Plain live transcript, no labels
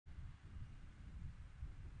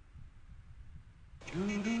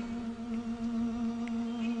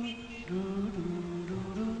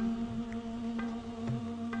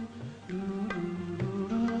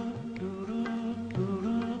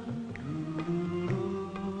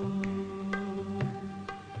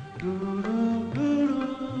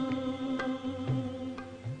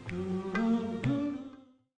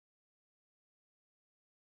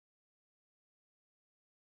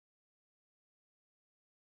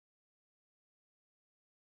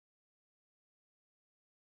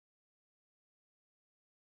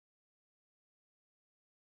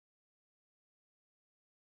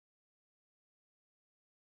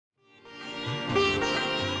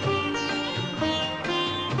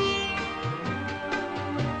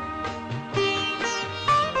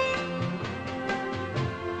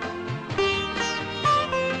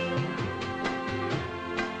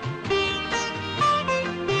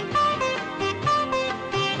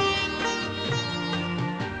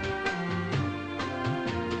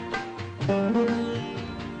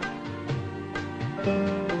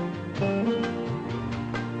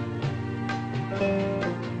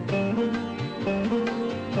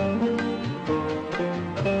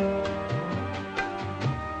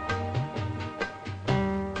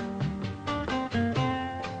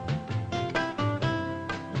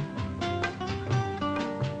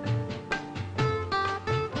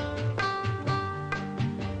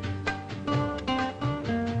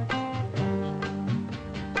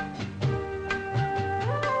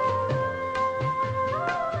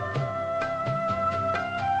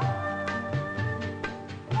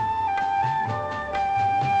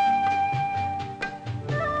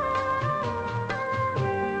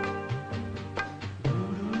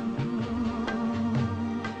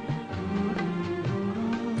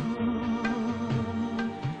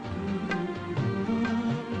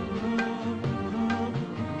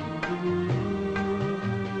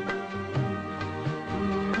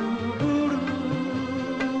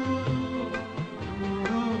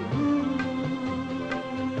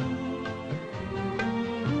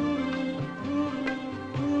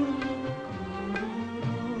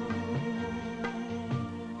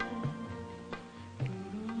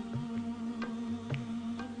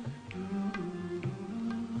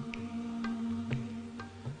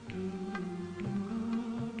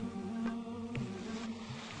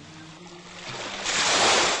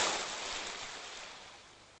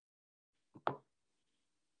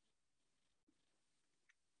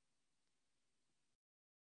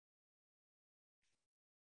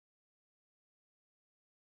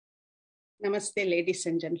Namaste, ladies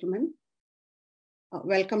and gentlemen.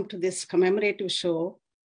 Welcome to this commemorative show.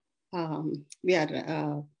 We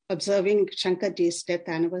are observing Shankar-ji's death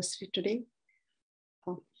anniversary today.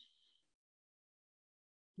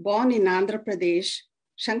 Born in Andhra Pradesh,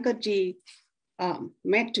 Shankar-ji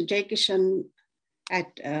met Jaikishan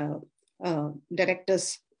at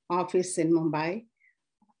director's office in Mumbai.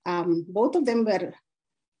 Both of them were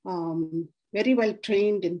very well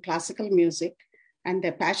trained in classical music, and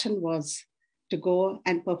their passion was to go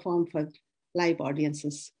and perform for live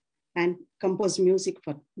audiences and compose music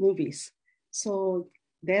for movies. So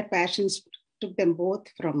their passions took them both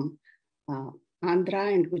from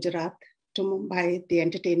Andhra and Gujarat to Mumbai, the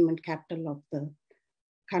entertainment capital of the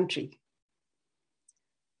country.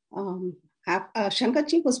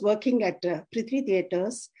 Shankar-ji was working at Prithvi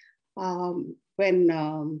Theatres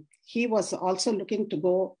when he was also looking to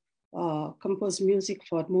go compose music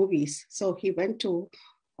for movies. So he went to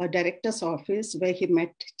a director's office where he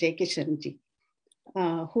met Jaikishan-ji,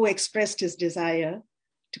 who expressed his desire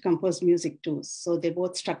to compose music too. So they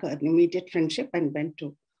both struck an immediate friendship and went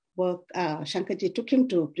to work. Shankar-ji took him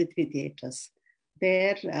to Prithvi Theatres.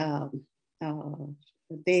 There,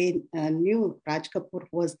 they knew Raj Kapoor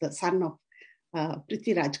was the son of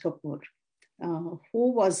Prithvi Raj Kapoor,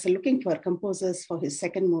 who was looking for composers for his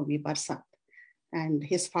second movie, Barsaat. And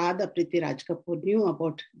his father, Prithvi Raj Kapoor, knew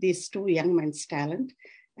about these two young men's talent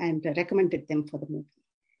and recommended them for the movie.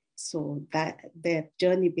 So that their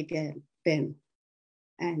journey began then.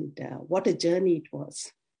 And what a journey it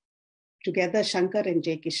was. Together, Shankar and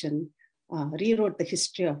Jaikishan rewrote the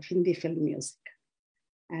history of Hindi film music.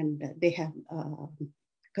 And they have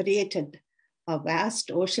created a vast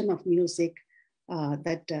ocean of music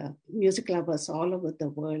that music lovers all over the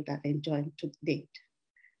world are enjoying to date.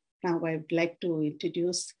 Now I would like to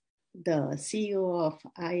introduce the CEO of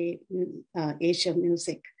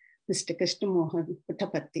iAsiaNewsMusic, Mr. Krishna Mohan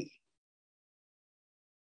Puttapatti.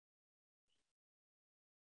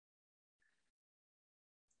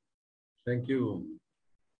 Thank you.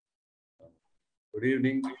 Good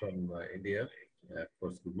evening from India. Of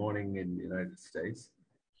course, good morning in the United States.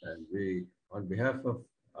 And we, on behalf of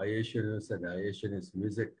iAsiaNews and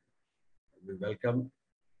iAsiaNewsMusic. We welcome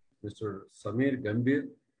Mr. Sameer Gambhir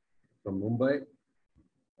from Mumbai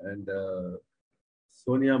and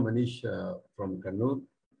Sonia Manish from Kannur.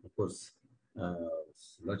 Of course,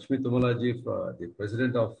 Lakshmi K Tummala ji, the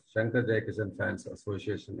President of Shankar-Jaikishan Fans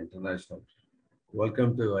Association International.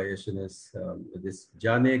 Welcome to iAsiaNews with this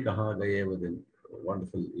JAANE KAHAN GAYE with a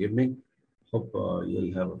wonderful evening. Hope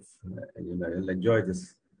you'll have, you'll enjoy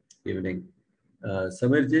this evening.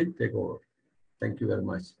 Sameer ji, take over. Thank you very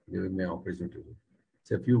much for giving me an opportunity to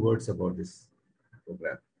say a few words about this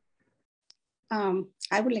program.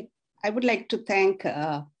 I would like to thank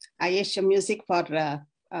iAsiaNewsMusic for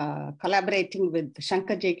collaborating with the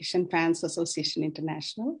Shankar-Jaikishan Fans Association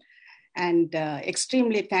International, and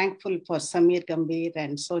extremely thankful for Sameer Gambhir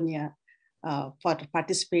and Sonia for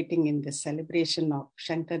participating in this celebration of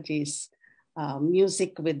Shankarji's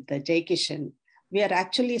music with the Jaikishan. We are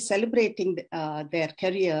actually celebrating their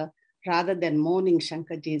career rather than mourning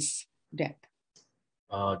Shankarji's death.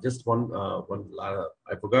 Just one,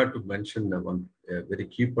 I forgot to mention one very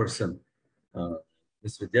key person,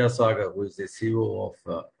 Ms. Vidyasagar, who is the CEO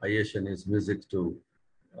of iAsiaNewsMusic, to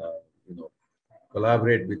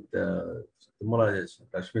collaborate with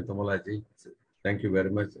Lakshmi Tummala ji. Thank you very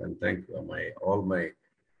much, and thank all my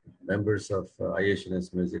members of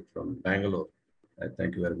iAsiaNewsMusic from Bangalore.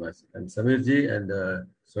 Thank you very much. And Sameer ji and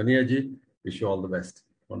Sonia ji, wish you all the best.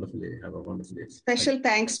 Have a wonderful day. Special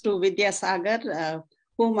thanks to Vidyasagar,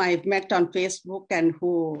 whom I've met on Facebook and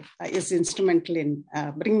who is instrumental in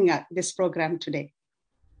bringing up this program today.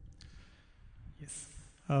 Yes.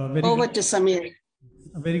 Over to Sameer.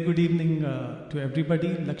 A very good evening to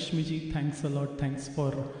everybody. Lakshmi ji, thanks a lot. Thanks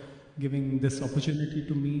for giving this opportunity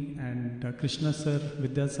to me, and Krishna sir,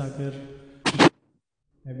 Vidyasagar.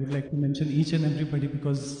 I would like to mention each and everybody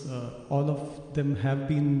because all of them have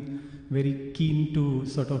been very keen to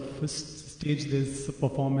sort of stage this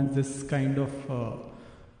performance, this kind of,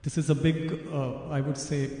 this is a big, I would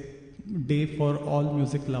say, day for all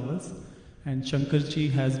music lovers. And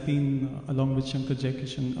Shankarji has been, along with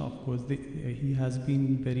Shankar-Jaikishan, of course, he has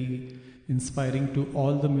been very inspiring to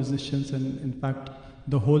all the musicians, and in fact,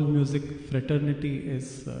 the whole music fraternity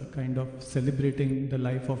is kind of celebrating the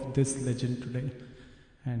life of this legend today.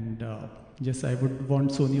 And yes, I would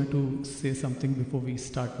want Sonia to say something before we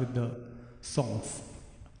start with the songs.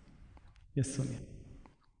 Yes, Sonia.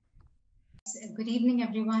 Good evening,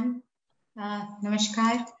 everyone.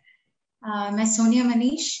 Namaskar. I'm Sonia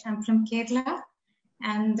Manish. I'm from Kerala,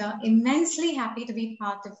 and immensely happy to be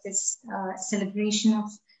part of this celebration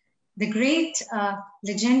of the great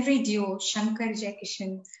legendary duo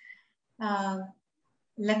Shankar-Jaikishan.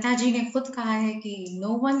 Lata ji ne khud kaha hai ki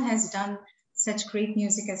no one has done such great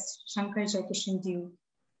music as Shankar-Jaikishan duo.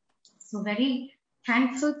 So very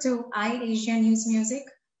thankful to iAsiaNewsMusic,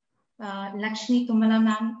 Lakshmi K Tummala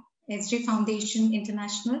ma'am, SJ Foundation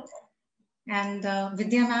International, and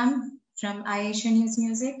Vidya ma'am from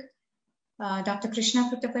iAsiaNewsMusic, Dr.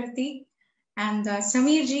 Krishna Puttaparthi, and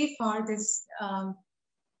Sameer ji for this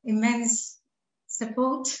immense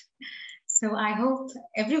support. So I hope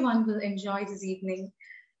everyone will enjoy this evening.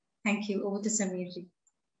 Thank you. Over to Sameer ji.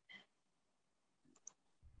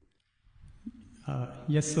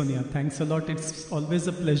 Yes, Sonia, thanks a lot. It's always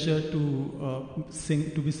a pleasure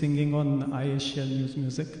to be singing on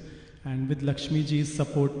iAsiaNewsMusic, and with Lakshmi ji's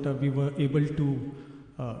support, we were able to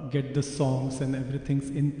get the songs and everything's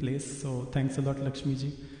in place. So thanks a lot, Lakshmi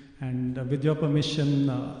ji. And with your permission,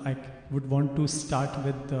 I would want to start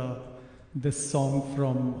with this song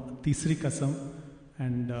from Tisri Kasam,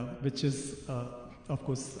 and which is, of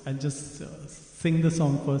course, I'll just sing the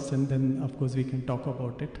song first, and then, of course, we can talk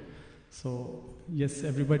about it. So, yes,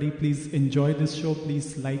 everybody, please enjoy this show.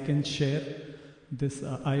 Please like and share this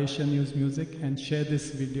iAsiaNewsMusic, and share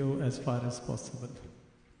this video as far as possible.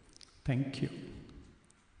 Thank you.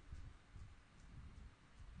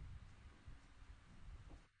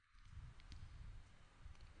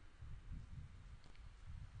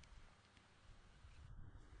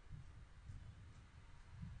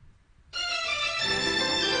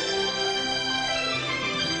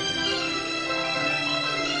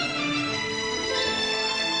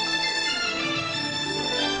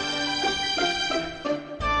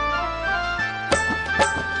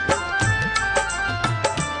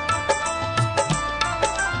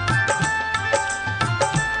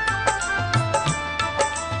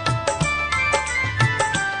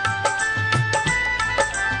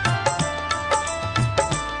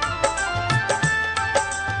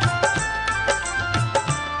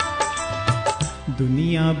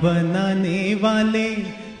 दुनिया बनाने वाले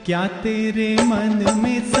क्या तेरे मन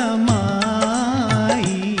में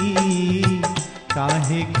समाई,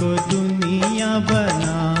 काहे को दुनिया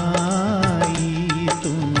बनाई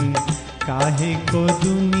तूने, काहे को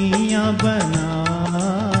दुनिया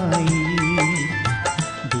बनाई।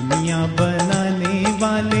 दुनिया बनाने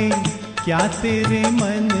वाले क्या तेरे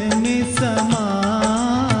मन में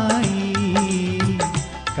समाई,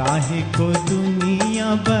 काहे को दुनिया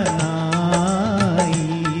बनाई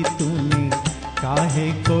तूने, काहे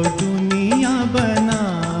को दुनिया बनाई।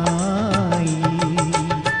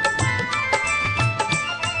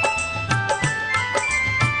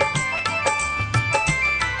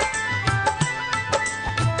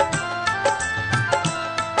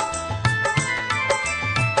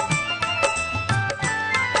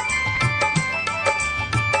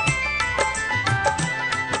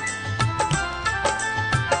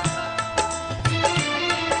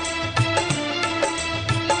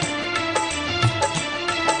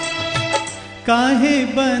 काहे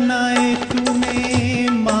बनाए तूने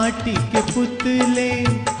माटी के पुतले,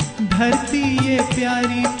 धरती ये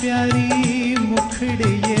प्यारी प्यारी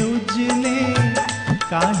मुखड़े ये उजले।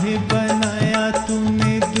 काहे बनाया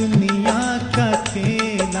तूने दुनिया का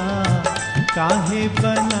खेला, काहे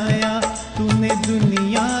बनाया तूने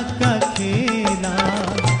दुनिया का खेला,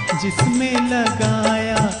 जिसमें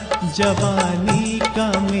लगाया जवानी का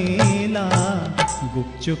मेला।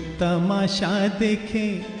 गुपचुप तमाशा देखे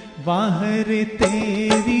बाहर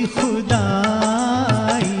तेरी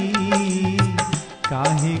खुदाई,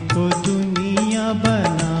 काहे को दुनिया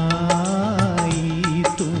बनाई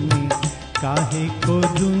तूने, काहे को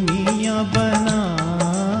दुनिया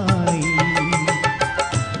बनाई।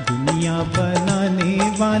 दुनिया बनाने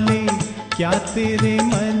वाले क्या तेरे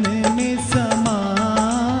मन में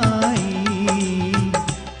समाई,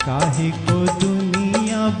 काहे को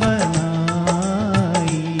दुनिया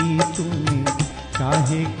बनाई तूने,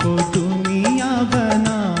 काहे को दुनिया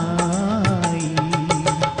बनाई।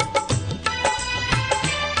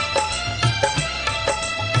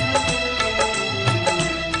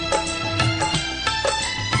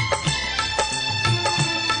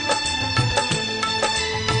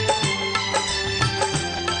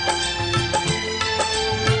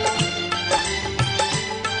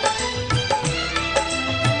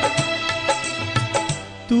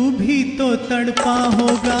 तू भी तो तड़पा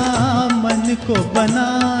होगा मन को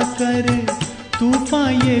बनाकर,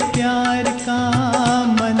 तूफान ये प्यार का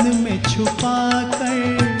मन में छुपा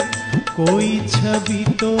कर। कोई छवि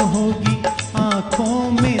तो होगी आँखों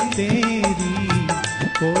में तेरी,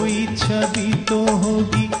 कोई छवि तो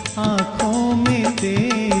होगी आँखों में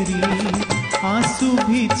तेरी। आंसू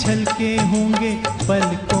भी छलके होंगे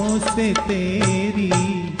पलकों से तेरी।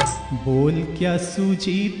 बोल क्या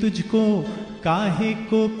सूझी तुझको, काहे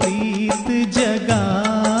को प्रीत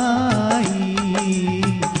जगाई,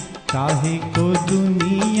 काहे को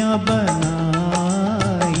दुनिया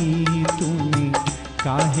बनाई तूने,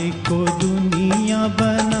 काहे को दुनिया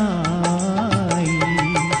बनाई।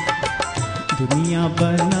 दुनिया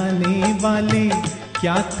बनाने वाले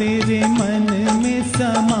क्या तेरे मन में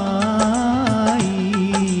समाई,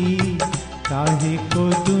 काहे को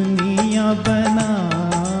दुनिया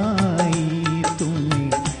बनाई तूने,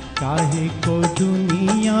 काहे को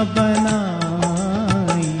दुनिया बनाई।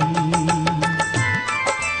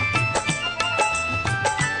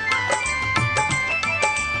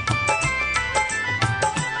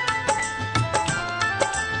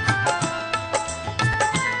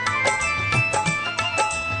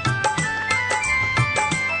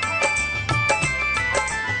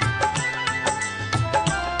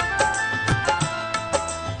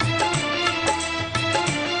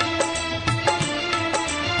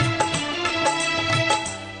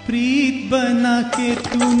 प्रीत बना के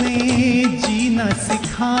तूने जीना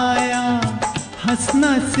सिखाया,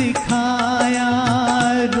 हंसना सिखाया,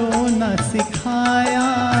 रोना सिखाया।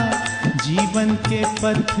 जीवन के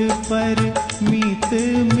पथ पर मीत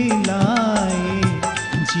मिलाए,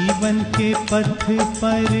 जीवन के पथ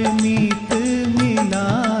पर मीत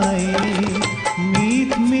मिलाए।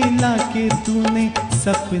 मीत मिला के तूने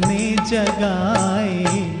सपने जगाए,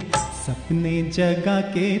 सपने जगा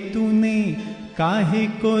के तूने काहे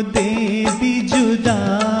को दे दी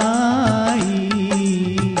जुदाई,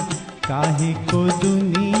 काहे को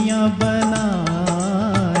दुनिया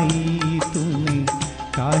बनाई तूने,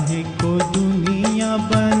 काहे को दुनिया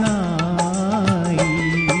बनाई।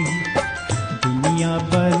 दुनिया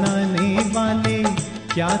बनाने वाले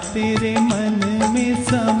क्या तेरे मन में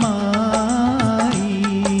समाई,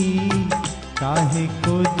 काहे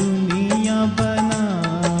को दुनिया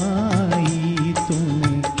बनाई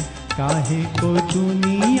तूने, काहे को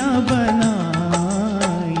दुनिया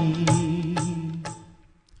बनाई।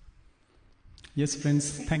 Yes, friends,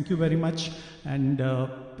 thank you very much. And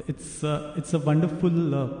it's a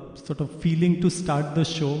wonderful sort of feeling to start the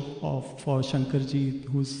show for Shankarji,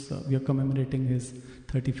 who's we are commemorating his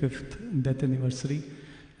 35th death anniversary.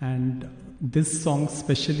 And this song,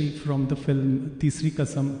 especially from the film Teesri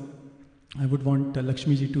Kasam, I would want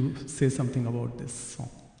Lakshmi ji to say something about this song.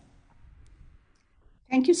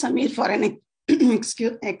 Thank you, Sameer, for an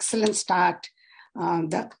excellent start.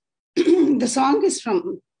 The song is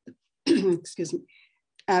from excuse me,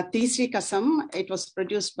 Teesri Kasam. It was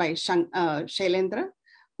produced by Shailendra,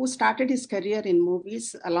 who started his career in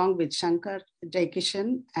movies along with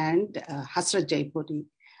Shankar-Jaikishan and Hasrat Jaipuri.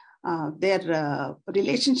 Their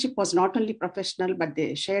relationship was not only professional, but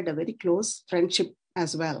they shared a very close friendship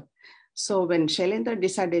as well. So when Shailendra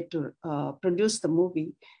decided to produce the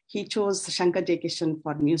movie, he chose Shankar-Jaikishan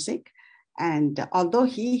for music. And although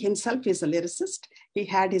he himself is a lyricist, he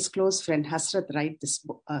had his close friend Hasrat write this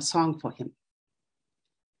song for him.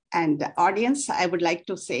 And audience, I would like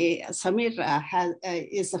to say Sameer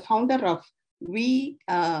is the founder of V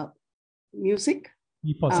Music.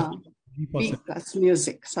 V Plus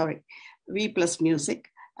Music, sorry. V Plus Music.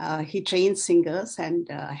 He trains singers and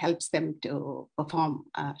helps them to perform,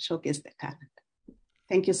 showcase their talent.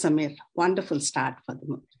 Thank you, Sameer. Wonderful start for the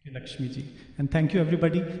movie. Thank you, Lakshmi ji. And thank you,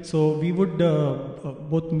 everybody. So we would,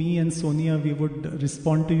 both me and Sonia, we would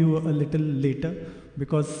respond to you a little later,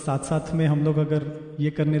 because साथ में हम लोग अगर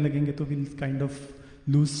ये करने लगेंगे तो we'll kind of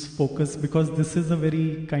lose focus, because this is a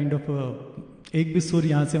very kind of एक भी सुर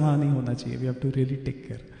यहाँ से वहाँ नहीं होना चाहिए. We have to really take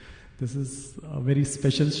care. This is a very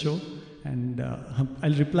special show, and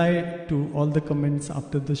I'll reply to all the comments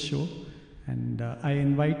after the show. And I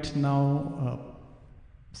invite now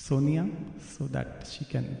Sonia, so that she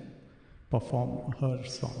can perform her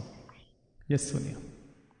song. Yes, Sonia.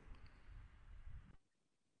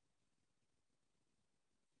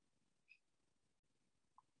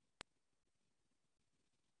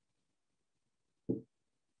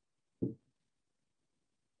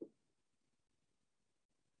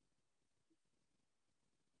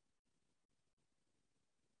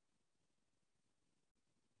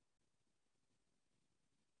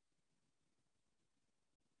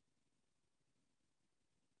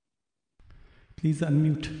 Please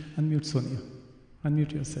unmute Sonia.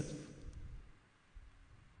 Unmute yourself.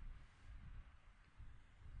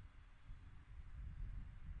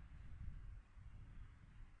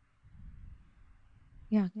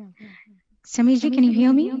 Yeah. Sameer ji, can you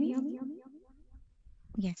hear me?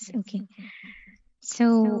 Yes, okay. So,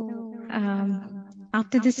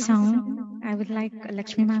 after this song, I would like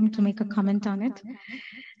Lakshmi ma'am to make a comment on it,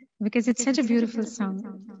 because it's such a beautiful song.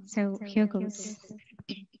 So, here goes.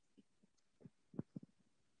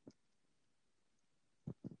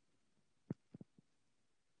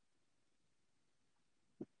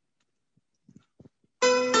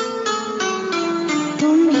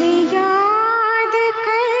 तुम्हें याद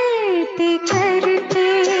करते करते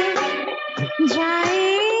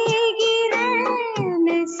जाएगी रैन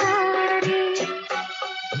सारी,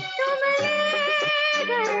 तुम ले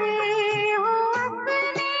गए हो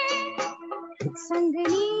अपने संग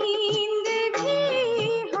नींद भी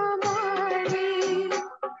हमारी,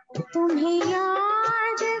 तुम्हें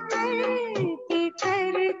याद करते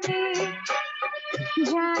करते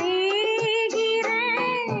जाएगी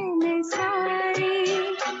रैन सारी,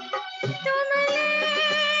 तुम ले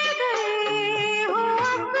गए हो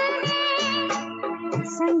अपने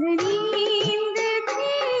संग नींद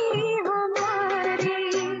भी हमारी,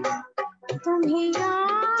 तुम्हें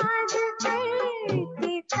याद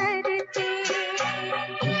करते करते।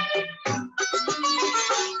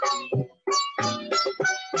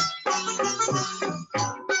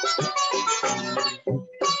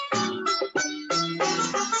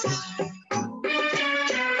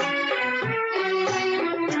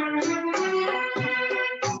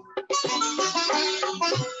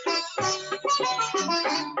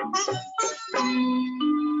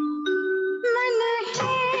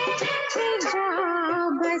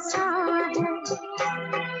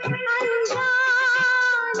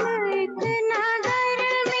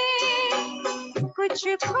 कुछ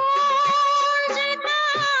खोजता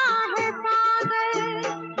है पागल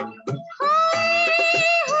खोई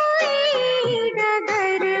हुई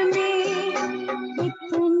डगर में,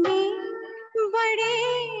 इतने बड़े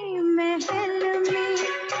महल में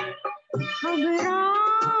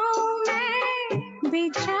घबराऊं मैं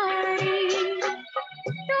बेचारी,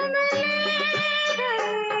 तुम ले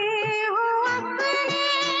गए हो अपने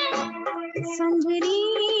संग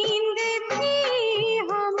नींद भी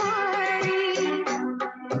हमारी,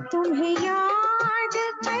 तुम्हें याद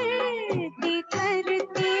करते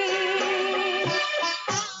करते।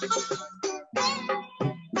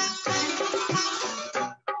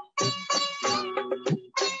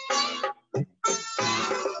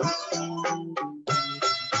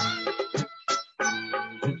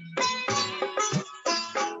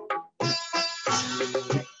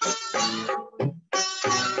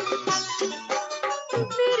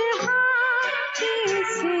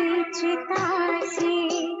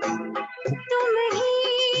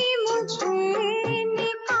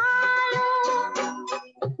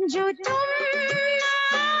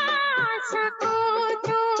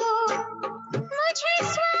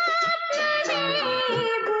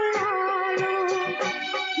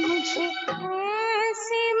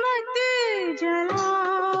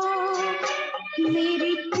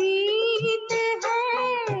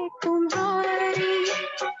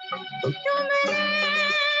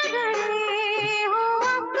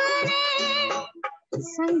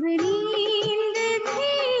 संग नींद थी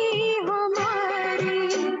हमारी,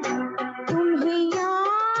 तुम्हें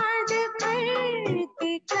याद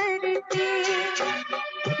करते करते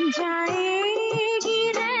जाएगी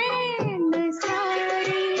रैन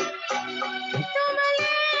सारी। तुम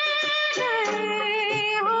ले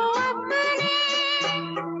गए हो अपने,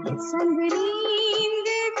 संग नींद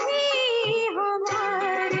थी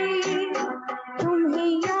हमारी,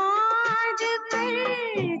 तुम्हें याद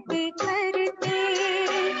करते करते,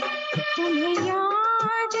 तुम्हें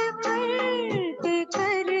याद करते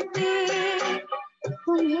करते,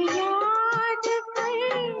 तुम्हें याद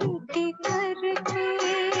करते करते।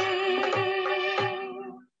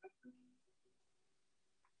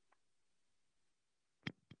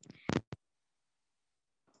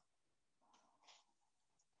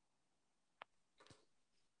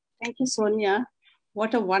 Thank you, Sonia.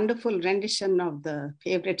 What a wonderful rendition of the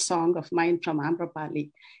favorite song of mine from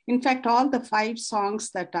Amrapali. In fact, all the 5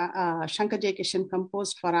 songs that Shankar-Jaikishan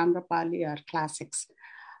composed for Amrapali are classics.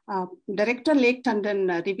 Director Lake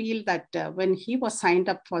Tandon revealed that when he was signed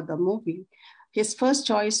up for the movie, his first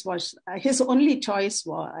choice was, his only choice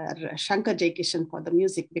was Shankar-Jaikishan for the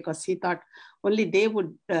music, because he thought only they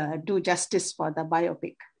would do justice for the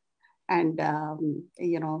biopic. And,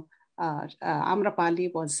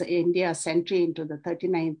 Amrapali was India's entry into the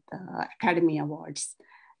 39th Academy Awards.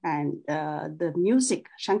 And the music,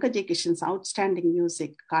 Shankar-Jaikishan's outstanding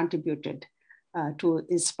music contributed to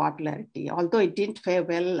its popularity. Although it didn't fare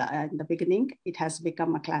well in the beginning, it has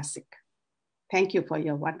become a classic. Thank you for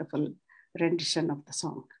your wonderful rendition of the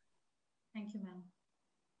song. Thank you, ma'am.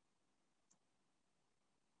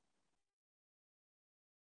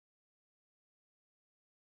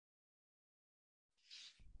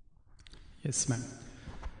 Yes, ma'am.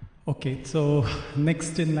 Okay, so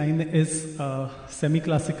next in line is a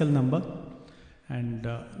semi-classical number, and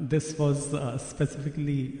this was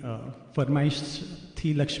specifically फरमाइश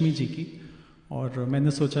थी लक्ष्मी जी की, और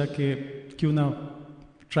मैंने सोचा कि क्यों ना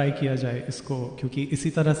try किया जाए इसको, क्योंकि इसी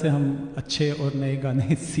तरह से हम अच्छे और नए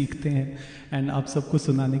गाने सीखते हैं, एंड आप सबको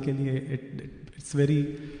सुनाने के लिए it's very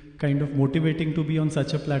kind of motivating to be on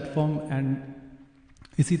such a platform, and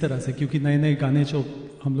इसी तरह से, क्योंकि नए नए गाने जो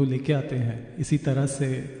हम लोग लेके आते हैं इसी तरह से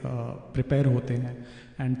प्रिपेयर होते हैं,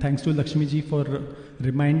 and thanks to Lakshmi ji for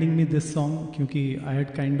reminding me this song, क्योंकि आई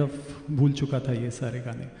हैड काइंड ऑफ भूल चुका था ये सारे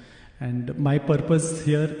गाने, and my purpose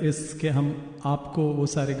here is कि हम आपको वो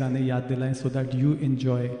सारे गाने याद दिलाएं so that you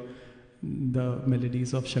enjoy the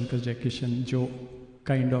melodies of Shankar Jaikishan जो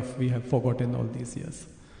kind of we have forgotten all these years.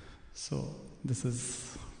 So this is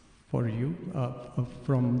for you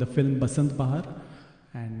from the film बसंत बहार,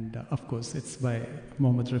 and of course it's by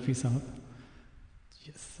Mohammad Rafi Sahab.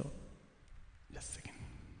 Yes, so just a second.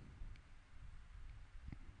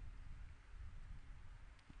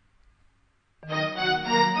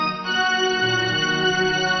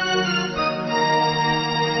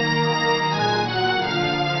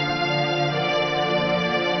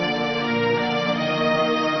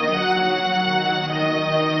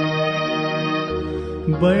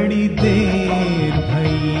 बड़ी देर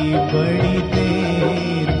भई, बड़ी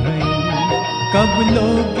देर भई, कब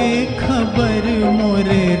लोगे खबर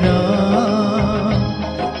मोरे राम,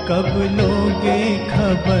 कब लोगे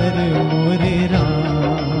खबर मोरे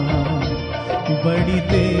राम, बड़ी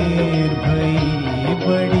देर भई,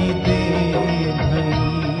 बड़ी देर भई.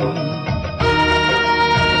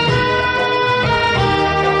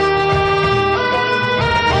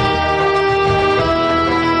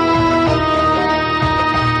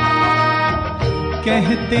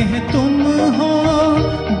 कहते हैं तुम हो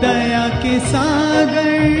दया के सागर,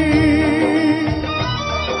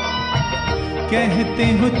 कहते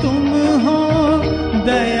हो तुम हो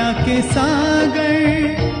दया के सागर,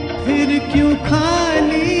 फिर क्यों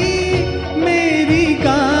खाली मेरी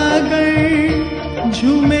गागर,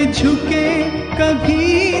 झूमे झुके कभी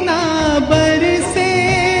ना बरसे,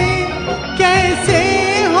 कैसे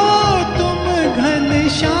हो तुम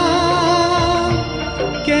घनश्याम,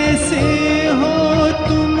 कैसे हो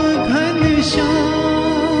तुम घनश्याम,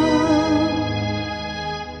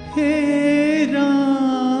 हे राम,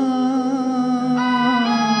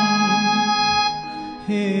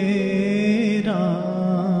 हे राम.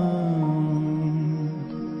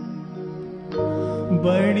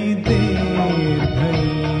 बड़ी देर भई,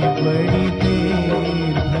 बड़ी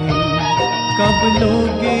देर भई, कब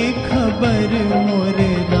लोगे खबर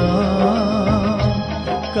मोरे राम,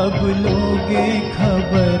 कब लोगे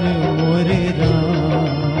खबर मोरे राम,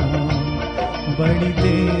 बड़ी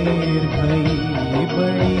देर भई,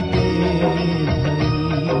 बड़ी देर भई.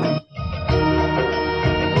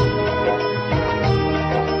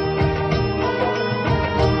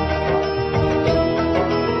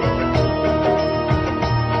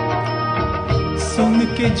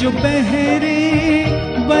 के जो बहरे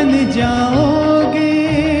बन जाओगे,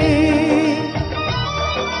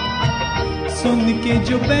 सुन के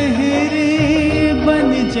जो बहरे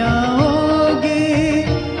बन जाओगे,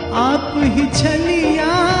 आप ही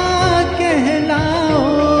छलिया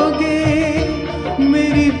कहलाओगे।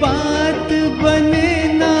 मेरी बात बने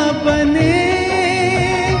ना बने,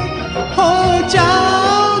 हो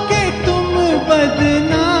जाओगे तुम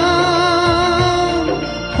बदनाम,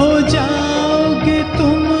 हो जाओगे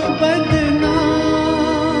तुम बदनाम।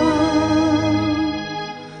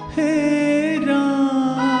 हे राम,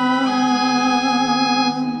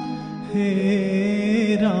 हे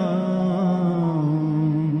राम,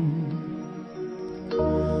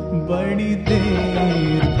 बड़ी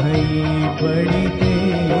देर भई, बड़ी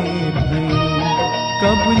देर भई,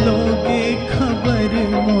 कब लोगे खबर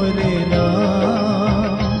मोरे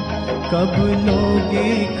राम, कब लोगे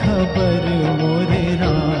खबर मोरे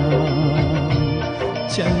राम।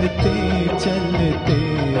 चलते चलते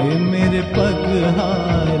मेरे पग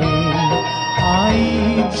हारे, आई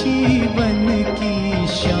जीवन की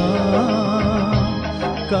शाम,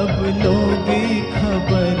 कब लोगे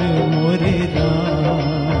खबर मोरे राम।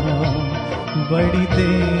 बड़ी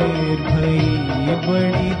देर भई,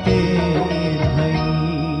 बड़ी देर भई।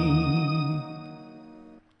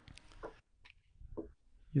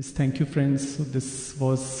 Yes, thank you, friends. So this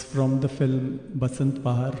was from the film Basant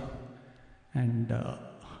Bahar, and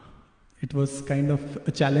it was kind of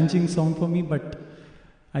a challenging song for me, but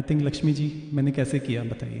I think Lakshmi ji, मैंने कैसे किया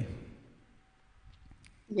बताइए?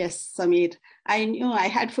 Yes, Sameer, I knew I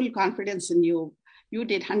had full confidence in you. You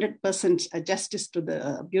did 100% justice to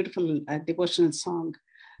the beautiful devotional song.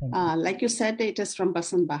 Like you said, it is from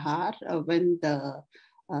Basant Bahar. When the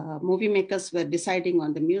movie makers were deciding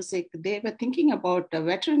on the music, they were thinking about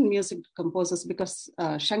veteran music composers because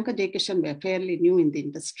Shankar-Jaikishan were fairly new in the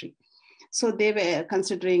industry. So they were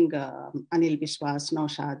considering Anil Biswas,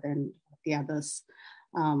 Naushad, and the others.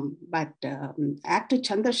 But actor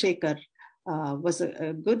Chandrasekhar was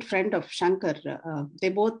a good friend of Shankar. They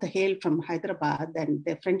both hail from Hyderabad, and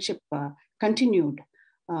their friendship continued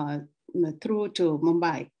through to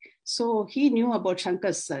Mumbai. So he knew about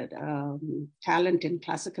Shankar's talent in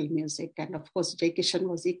classical music. And of course, Jaikishan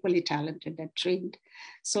was equally talented and trained.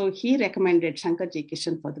 So he recommended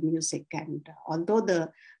Shankar-Jaikishan for the music. And although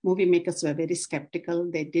the movie makers were very skeptical,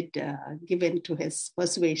 they did give in to his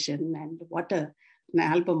persuasion, and what an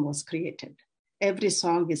album was created. Every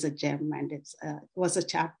song is a gem, and it was a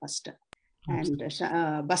chart buster. And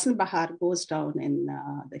Basant Bahar goes down in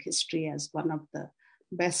the history as one of the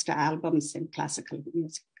best albums in classical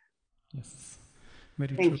music. Yes,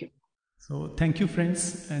 very Thank true. you. So thank you,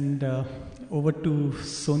 friends, and over to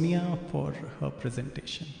Sonia for her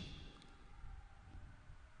presentation.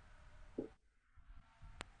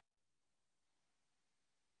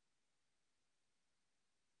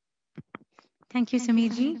 Thank you,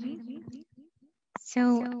 Sameer ji. So,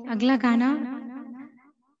 अगला गाना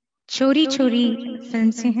चोरी चोरी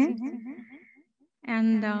film से है,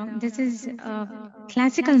 and this is a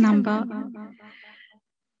classical number,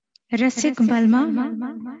 Rasik Balma,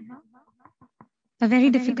 a very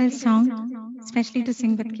difficult song, especially to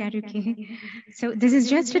sing with karaoke. So this is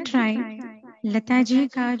just a try. Lata ji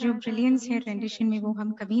का जो brilliance है rendition में वो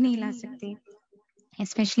हम कभी नहीं ला सकते,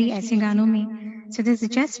 especially ऐसे गानों में. So this is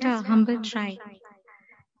just a humble try.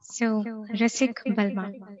 So Rasik Balma.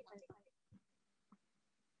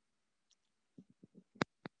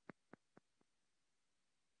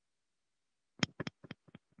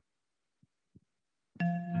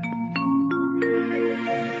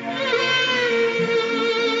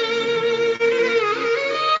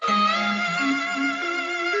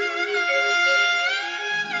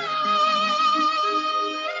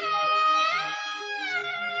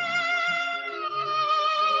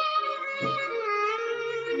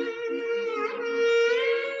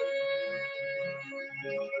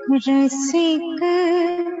 रसिक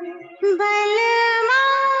बलमा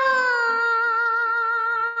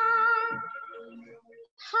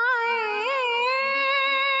हाय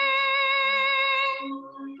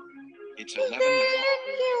दिल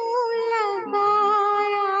क्यों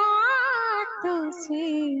लगाया तुझसे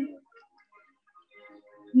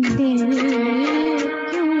दिल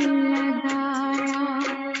क्यों लगाया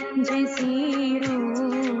जैसे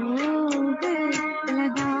रोग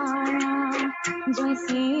लगाया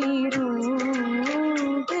जैसे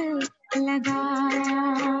रोग लगाया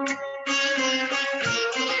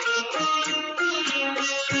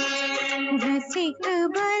रसिक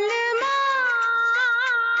बलमा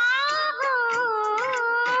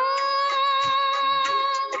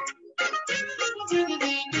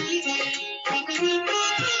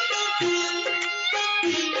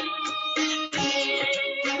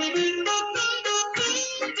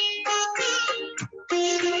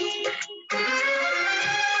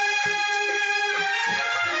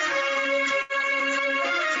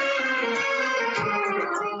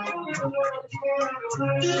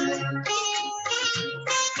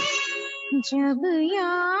जब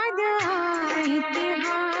याद आए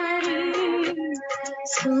तिहारी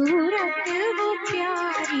सूरत वो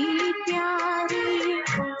प्यारी प्यारी,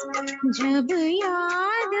 जब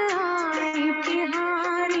याद आए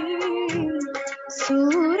तिहारी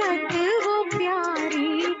सूरत वो प्यारी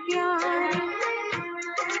प्यारी,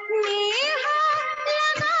 नेहा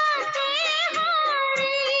लगाते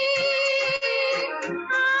हारी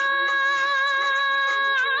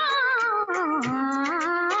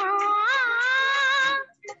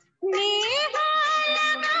नेहा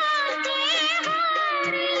लगाते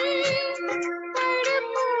हारी,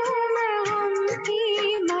 तड़पूं मैं उनकी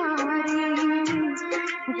मारी,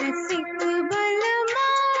 रसिक बलमा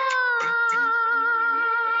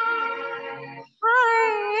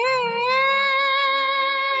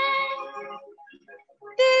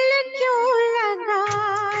दिल क्यों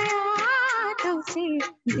लगाया तुझसे,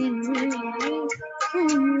 दिल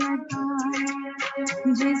क्यों लगाया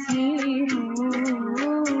जैसे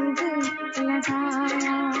रोग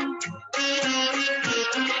लगाया,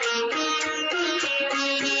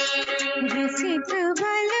 रसिक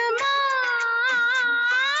बलमा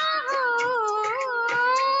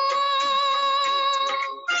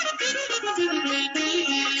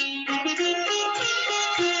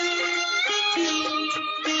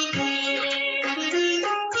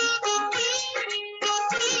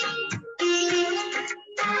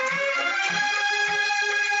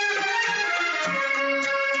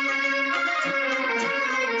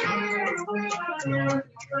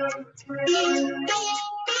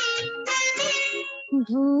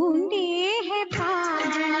ढूंढे है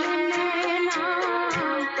पागल नैना,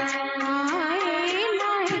 आए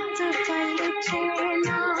ना एक पल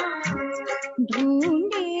चैना,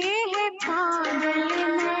 ढूंढे है पागल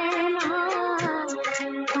नैना,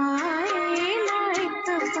 आए ना एक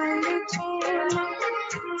पल चैना,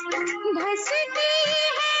 धसती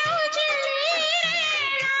है उजली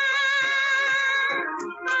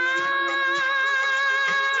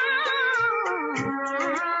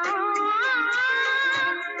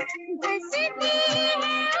धसती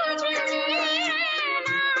है उजली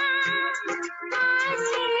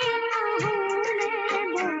आसे कहूँ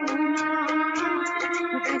मैं बोलना,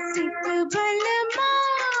 रसिक बलमा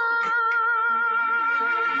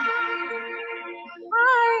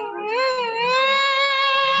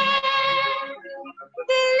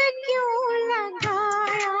दिल क्यों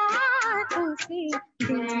लगाया तुझसे,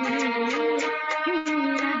 दिल क्यों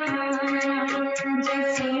लगाया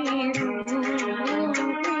जैसे रोग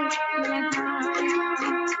लगाया,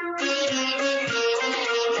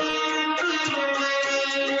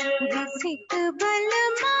 रसिक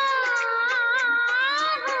बलमा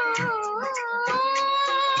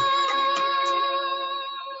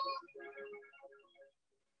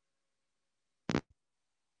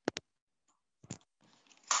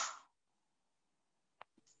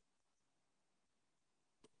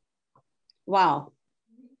Wow.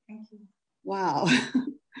 Thank you. Wow.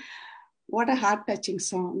 What a heart-touching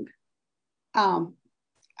song.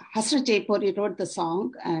 Hasrat Jaipuri wrote the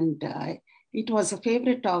song, and it was a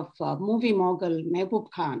favorite of movie mogul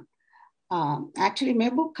Mehboob Khan. Actually,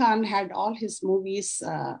 Mehboob Khan had all his movies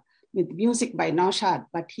with music by Naushad,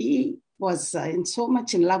 but he was in so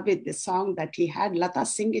much in love with this song that he had Lata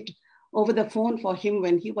sing it over the phone for him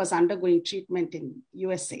when he was undergoing treatment in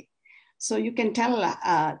USA. So you can tell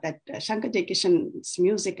that Shankar-Jaikishan's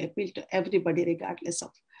music appealed to everybody regardless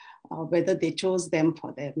of whether they chose them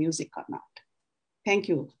for their music or not. Thank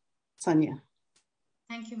you, Sonia.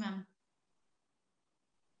 Thank you, ma'am.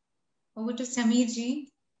 Over to Sameer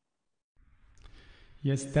ji.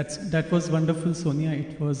 Yes, that was wonderful, Sonia.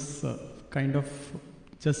 It was kind of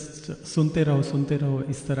just सुनते रहो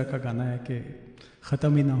इस तरह का गाना है कि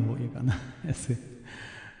ख़त्म ही ना हो ये गाना ऐसे.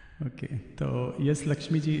 Okay, so yes,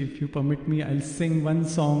 Lakshmi ji, if you permit me, I'll sing one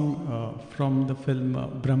song from the film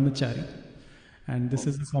Brahmachari. And this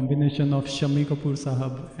is a combination of Shami Kapoor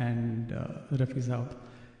Sahab and Rafi Sahab.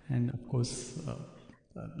 And of course,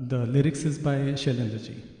 the lyrics is by Shailendra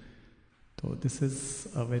ji. So this is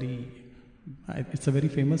it's a very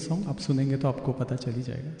famous song. आप सुनेंगे तो आपको पता चल ही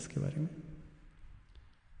जाएगा इसके बारे में.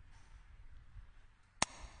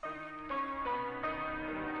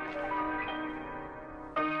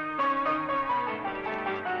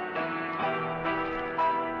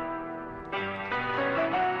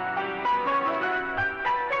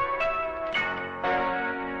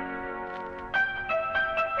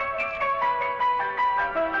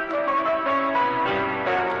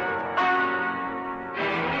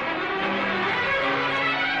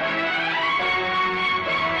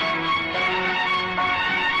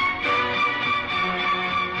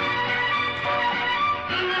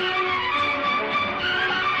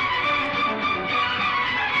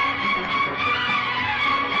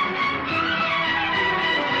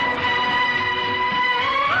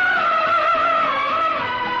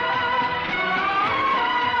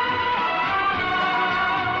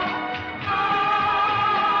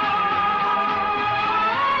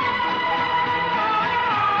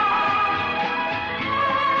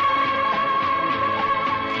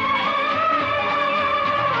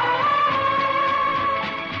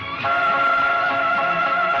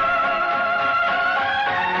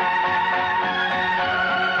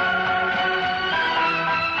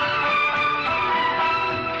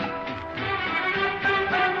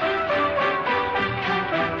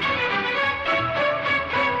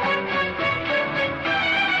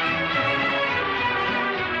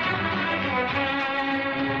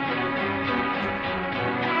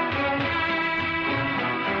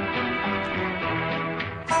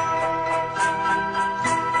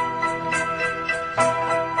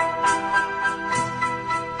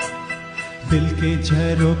 दिल के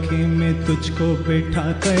झरोखे में तुझको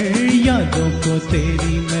बिठा कर, यादों को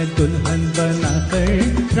तेरी मैं दुल्हन बना कर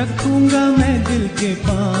रखूंगा मैं दिल के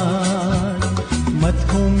पास, मत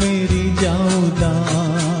हो मेरी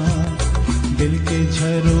जाऊदार। दिल के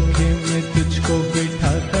झरोखे में तुझको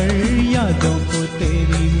बिठा कर, यादों को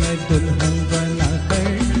तेरी मैं दुल्हन बना कर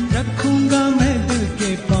रखूंगा मैं दिल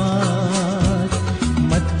के पास,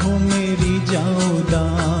 मत हो मेरी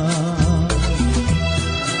जाऊदार।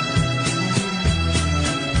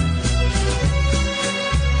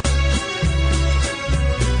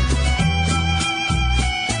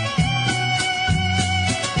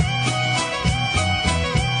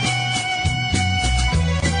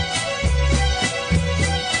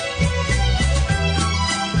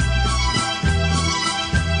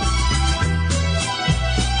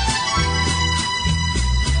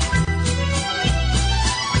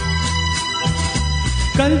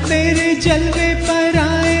 कल तेरे जलवे पर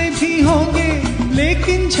आए भी होंगे,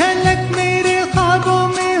 लेकिन झलक मेरे ख्वाबों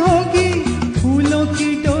में होगी। फूलों की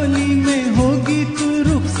डोली में होगी तू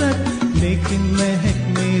रुखसत, लेकिन महक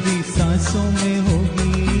मेरी सांसों में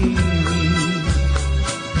होगी।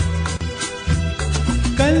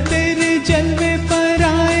 कल तेरे जलवे पर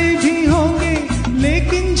आए भी होंगे,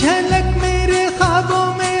 लेकिन झलक मेरे ख्वाबों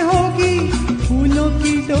में होगी। फूलों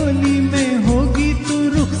की डोली में होगी तू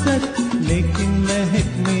रुखसत, लेकिन महक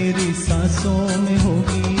मेरी सांसों में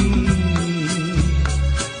होगी।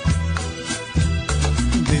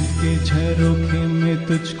 दिल के झरोखे में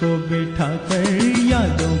तुझको बिठा कर,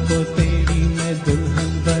 यादों को तेरी मैं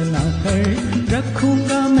दुल्हन बना कर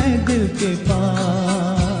रखूंगा मैं दिल के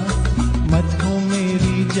पास, मत हो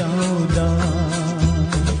मेरी जाऊदार।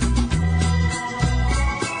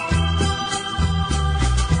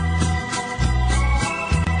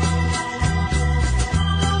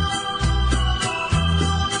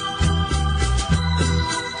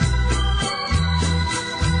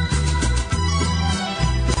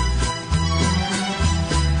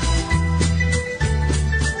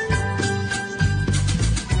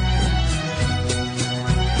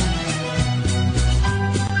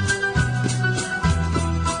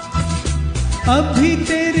 अभी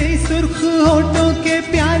तेरे सुर्ख होठों के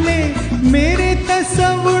प्याले मेरे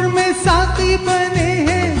तस्वुर में साथी बने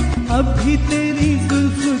हैं। अभी तेरी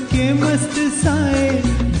जुल्फ के मस्त साए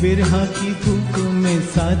बिरहा की धूप में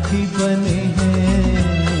साथी बने हैं।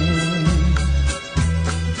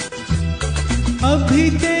 अभी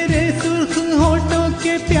तेरे सुर्ख होठों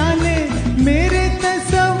के प्याले मेरे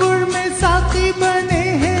तस्वुर में साथी बने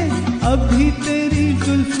हैं। अभी तेरी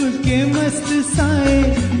जुल्फ के मस्त साए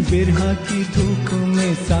बिरहा की धूप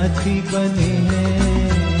में साथी बने हैं।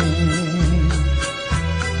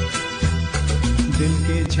 दिल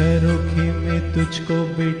के झरोखे में तुझको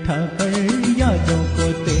बिठा कर, यादों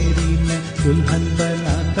को तेरी मैं दुल्हन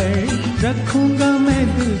बना कर रखूंगा मैं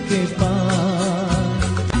दिल के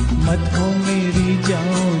पास, मत हो मेरी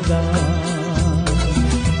जाऊदार।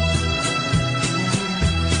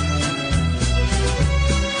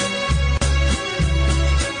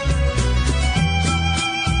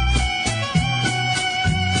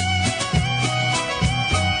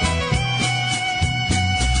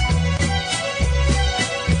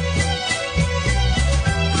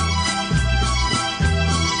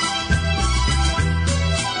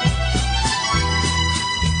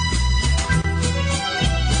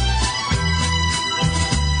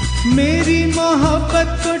 मेरी मोहब्बत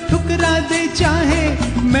को ठुकरा दे चाहे,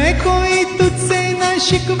 मैं कोई तुझसे न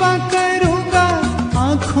शिकवा करूंगा।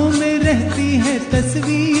 आंखों में रहती है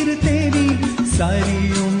तस्वीर तेरी,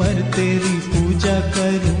 सारी उम्र तेरी पूजा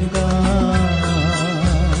करूंगा।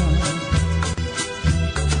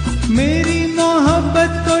 मेरी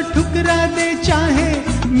मोहब्बत को ठुकरा दे चाहे,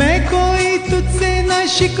 मैं कोई तुझसे न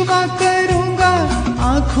शिकवा करूंगा।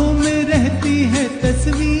 आंखों में रहती है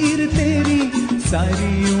तस्वीर तेरी,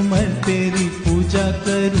 सारी उम्र तेरी पूजा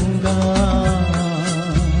करूंगा।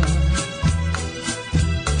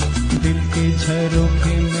 दिल के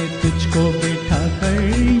झरोखे में तुझको बिठा कर,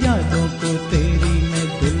 यादों को तेरी मैं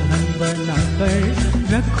दुल्हन बना कर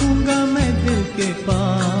रखूंगा मैं दिल के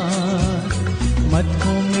पास, मत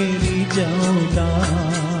हो मेरी जाऊदार।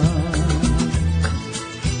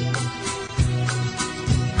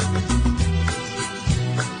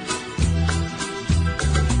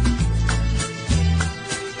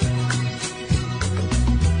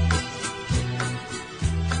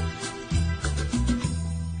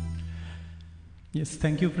 Yes,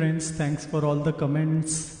 thank you, friends. Thanks for all the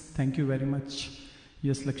comments. Thank you very much.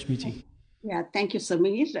 Yes, Lakshmi ji. Yeah, thank you,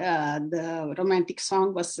 Sameer. The romantic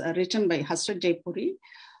song was written by Hasrat Jaipuri.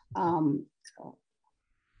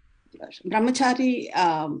 Brahmachari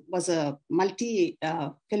was a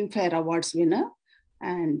multi-Filmfare Awards winner,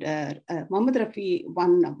 and Mohammed Rafi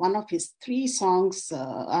won one of his 3 songs,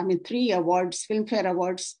 3 awards, Filmfare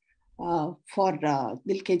Awards for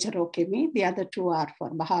Dil Ke Jharoke Mein. The other 2 are for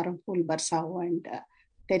Baharam Phool Barsao and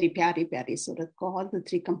Teri Pyari Pyari Surat Ko, all the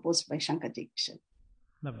 3 composed by Shankar-Jaikishan.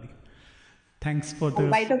 Lovely. Thanks for the...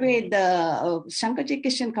 by the way, the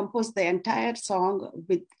Shankar-Jaikishan composed the entire song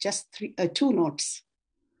with just 2 notes.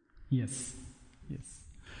 Yes, yes.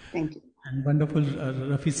 Thank you. And wonderful,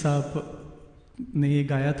 Rafi Saab ने ये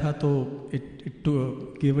गाया था, तो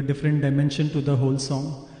it gave a different dimension to the whole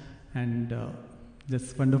song, and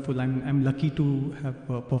that's wonderful. I'm lucky to have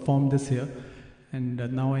performed this here, and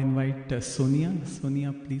now I invite Sonia.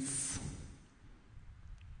 Sonia, please.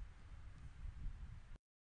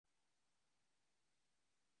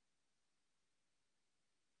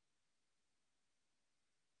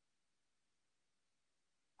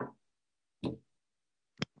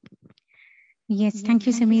 Yes, thank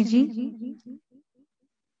you, Sameer ji.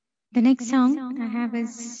 The next song I have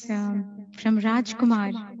is from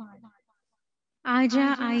Rajkumar,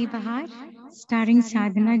 Aaja Aayi Bahar, starring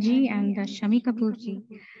Sadhana ji and Shami Kapoor ji.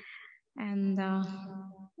 And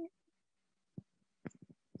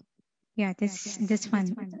yeah, this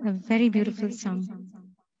one, a very beautiful song.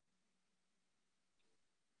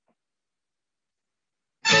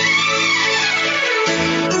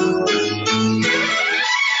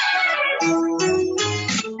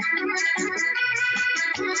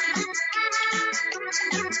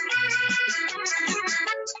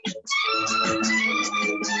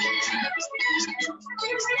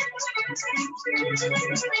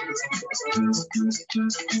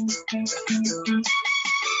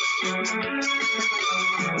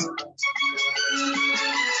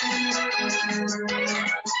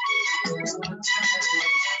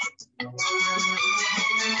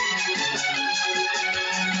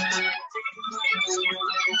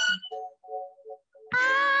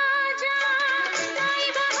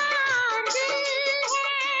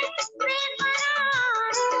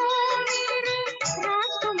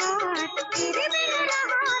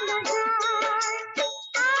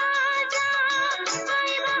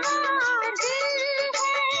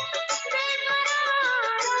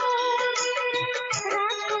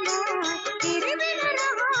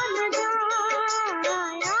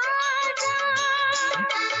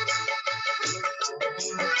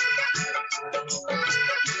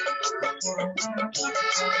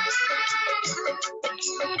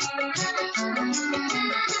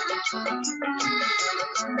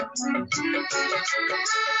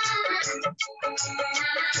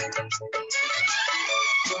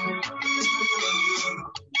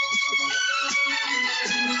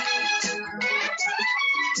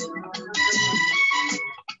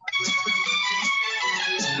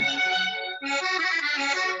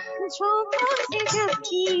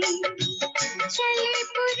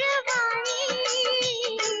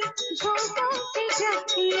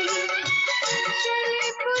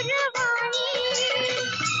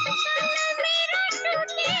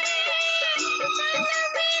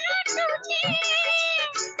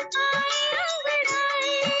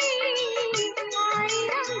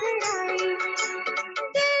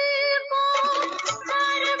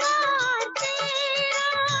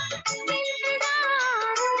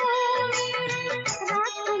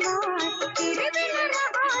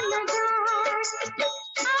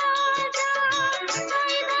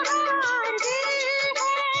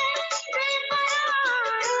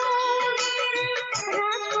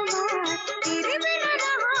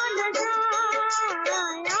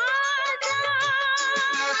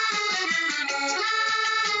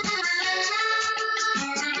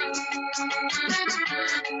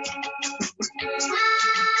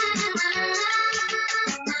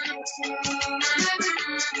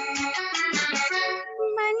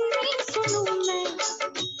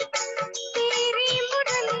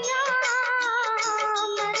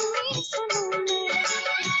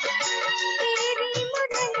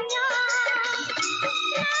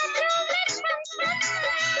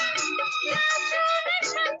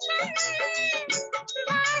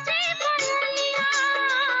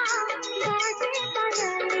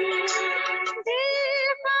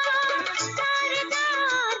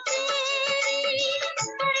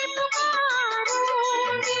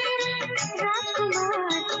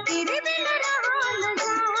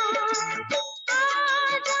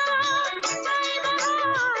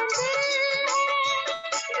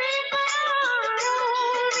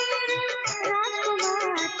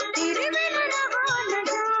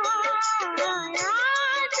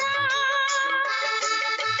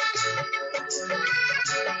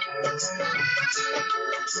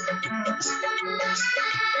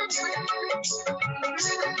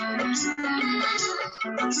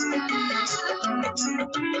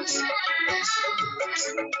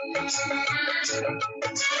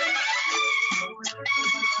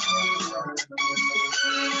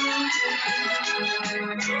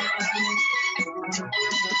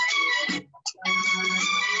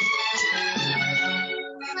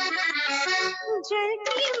 जल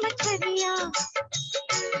की मछलियाँ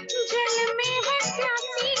जल में है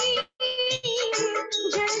प्यासी,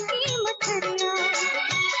 जल की मछलियाँ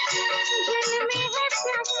जल में है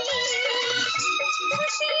प्यासी,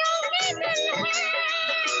 खुशियों के दिन है,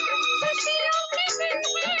 खुशियों के दिन है,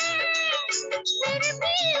 फिर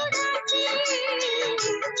भी उदासी,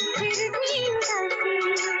 फिर भी उदासी,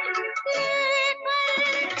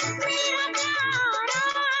 लेकर मेरा प्यार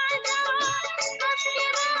आजा सबके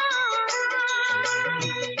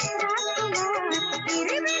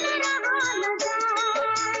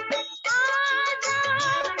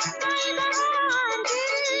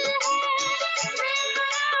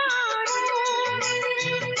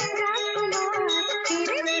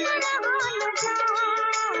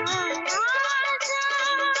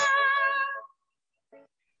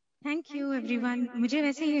थैंक यू एवरीवन। मुझे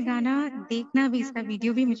वैसे ये गाना देखना भी, इसका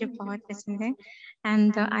वीडियो भी मुझे बहुत पसंद है,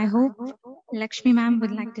 and I hope Lakshmi ma'am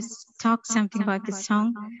would like to talk something about this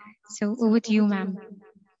song. So over to you, ma'am.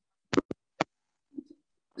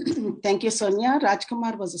 Thank you, Sonia.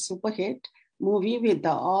 Rajkumar was a super hit movie with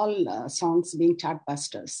all songs being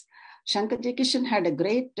chartbusters. Shankar-Jaikishan had a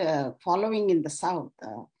great following in the South.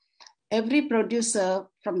 Every producer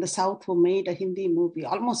from the South who made a Hindi movie,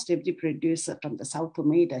 almost every producer from the South who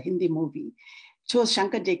made a Hindi movie, chose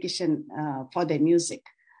Shankar-Jaikishan for their music.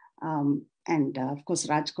 And of course,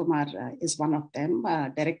 Rajkumar is one of them,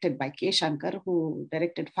 directed by K. Shankar, who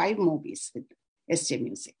directed 5 movies with SJ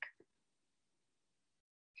Music.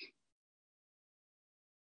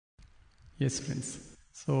 Yes, friends.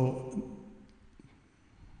 So,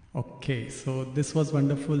 okay, so this was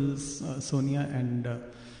wonderful, Sonia, and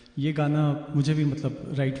ये गाना मुझे भी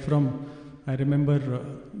मतलब right from, I remember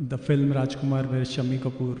the film Rajkumar where Shammi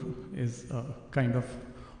Kapoor is kind of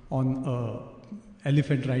on a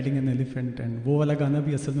elephant, riding an elephant, and वो वाला गाना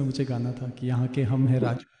भी असल में मुझे गाना था कि यहाँ के हम हैं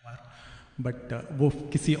राजकुमार, but वो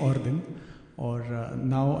किसी और दिन. और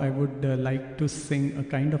now I would like to sing a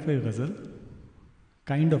kind of a ghazal,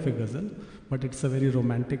 but it's a very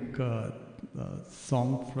romantic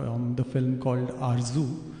song from the film called Arzu,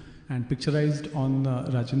 and picturized on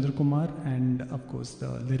Rajendra Kumar, and of course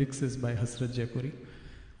the lyrics is by Hasrat Jaipuri.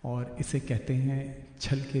 और इसे कहते हैं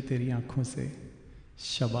छलके तेरी आँखों से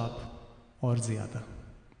शबाब और ज़्यादा.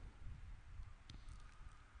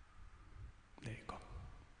 देखो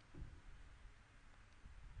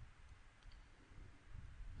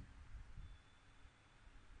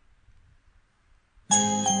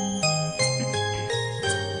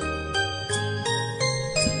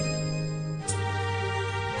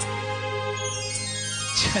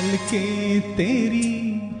छलके तेरी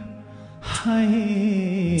हाय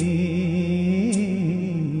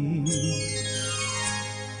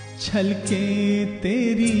छलके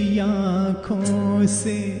तेरी आँखों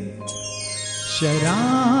से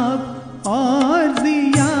शराब और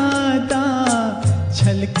ज़्यादा,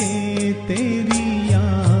 छलके तेरी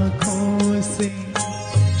आँखों से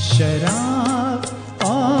शराब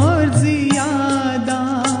और ज़्यादा,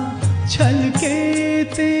 छलके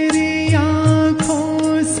तेरी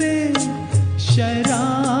आँखों से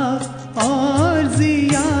शराब और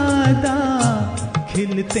ज़्यादा,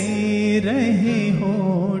 खिलते रहे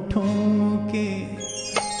होठों के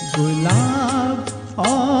गुलाब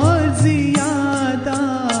और ज़्यादा,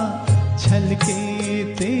 छलके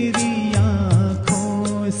तेरी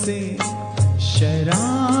आँखों से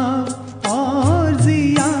शराब और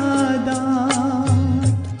ज़्यादा.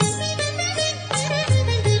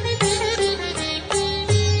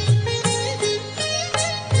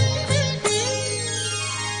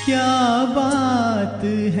 क्या बात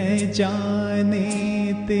है जाने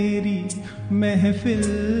तेरी महफिल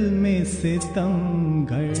में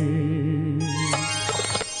सितमगर,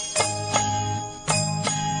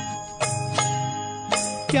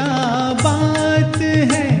 क्या बात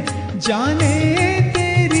है जाने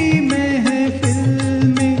तेरी महफिल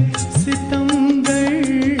में सितमगर,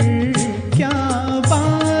 क्या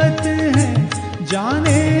बात है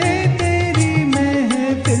जाने तेरी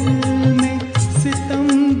महफिल में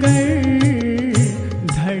सितमगर,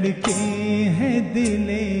 धड़के है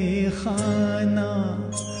दिले खाना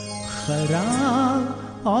खराब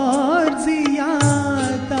और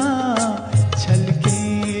ज़्यादा, छलके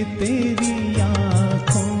तेरी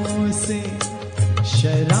आँखों से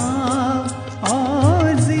शराब और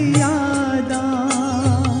ज़्यादा.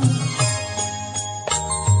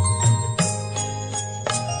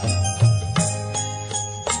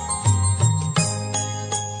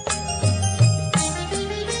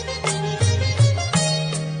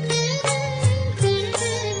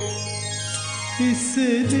 इस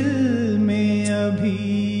दिल में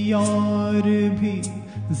अभी और भी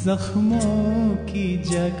जख्मों की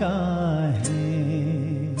जगह है,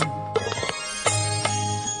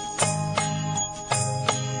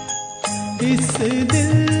 इस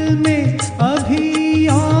दिल में अभी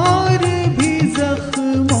और भी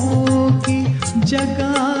जख्मों की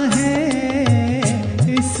जगह है,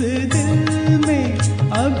 इस दिल में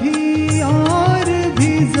अभी और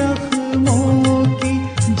भी जख्मों की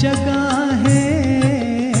जगह है।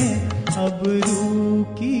 अब रूह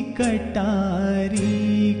की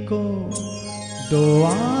कटारी को दो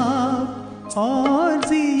आप और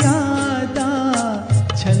ज्यादा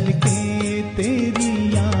छलके तेरी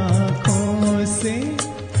आंखों से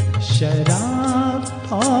शराब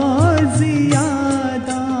और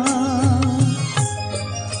ज्यादा।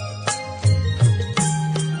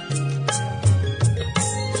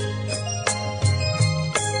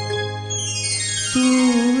 तू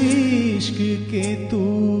इश्क के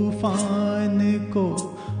तूफान को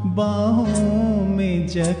बाहों में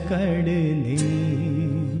जकड़ ले,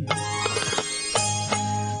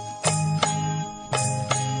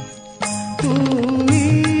 तू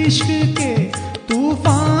इश्क के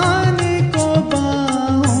तूफान को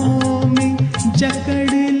बाहों में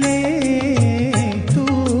जकड़ ले, तू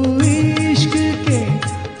इश्क के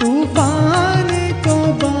तूफान को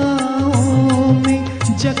बाहों में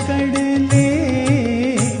जकड़ ले।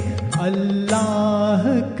 अल्लाह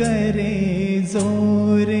करे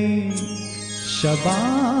जोरे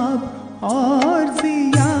शबाब और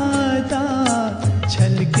ज्यादा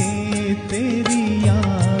छलके तेरी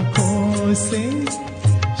आंखों से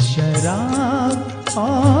शराब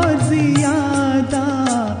और ज्यादा,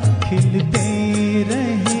 खिलते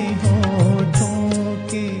रहे होठों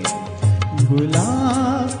के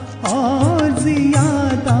गुलाब और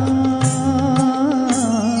ज्यादा।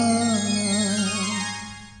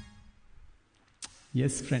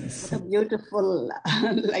 Yes, friends. What a beautiful,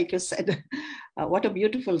 like you said, what a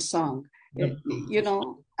beautiful song. You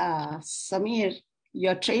know, Sameer,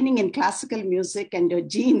 your training in classical music and your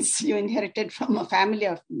genes you inherited from a family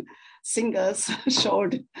of singers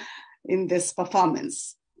showed in this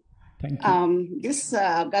performance. Thank you. This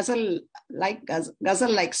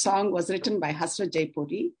ghazal-like song was written by Hasrat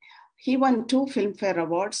Jaipuri. He won 2 Filmfare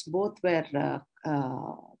Awards. Both were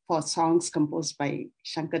for songs composed by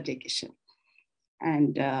Shankar-Jaikishan.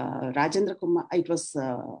 And Rajendra Kumar, it was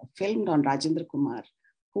filmed on Rajendra Kumar,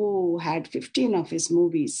 who had 15 of his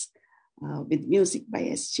movies with music by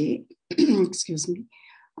S.J. Excuse me.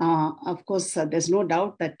 Of course, there's no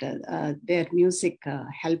doubt that their music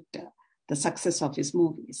helped the success of his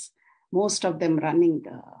movies. Most of them running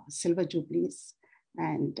Silver Jubilees,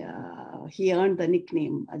 and he earned the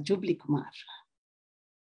nickname Jubilee Kumar.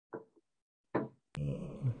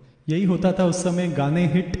 यही होता था उस समय, गाने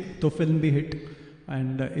hit तो film भी hit.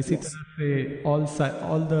 And इसी तरह से all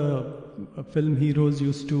the film heroes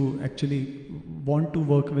used to actually want to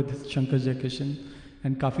work with Shankar Jaikishan,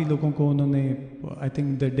 and काफ़ी लोगों को उन्होंने, I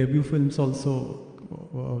think the debut films also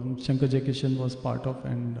Shankar Jaikishan was part of,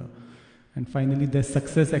 and finally their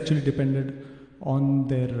success actually depended on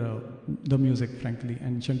the music, frankly,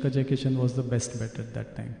 and Shankar Jaikishan was the best bet at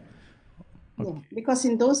that time. Okay. Yeah, because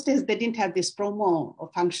in those days they didn't have these promo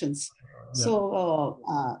functions. Yeah. So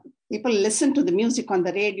people listened to the music on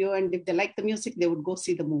the radio, and if they liked the music, they would go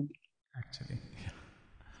see the movie. Actually, yeah.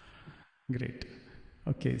 Great.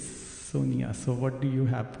 Okay, Sonia, so what do you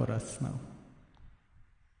have for us now?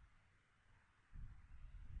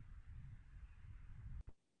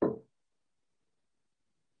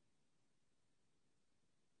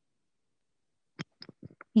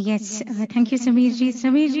 Yes, thank you, Sameer ji.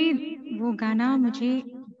 Sameer ji, वो गाना मुझे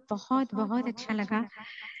बहुत बहुत अच्छा लगा,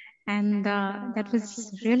 and that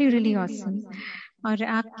was really really awesome. और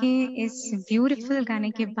आपके इस beautiful गाने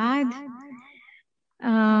के बाद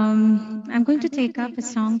I'm going to take up a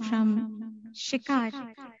song from Shikar.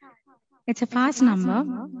 It's a fast number,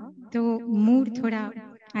 तो mood थोड़ा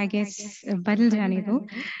I guess बदल जाने दो.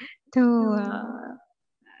 तो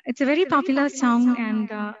it's a very popular song,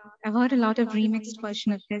 and I've heard a lot of remixed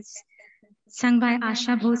version of this, sung by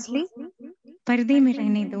Asha Bhosle. Parde mein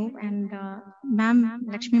rehne do. And ma'am,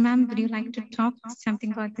 Lakshmi ma'am, would you like to talk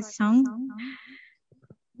something about this song?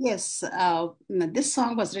 Yes, this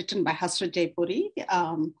song was written by Hasrat Jaipuri.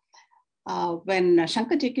 When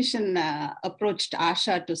Shankar-Jaikishan approached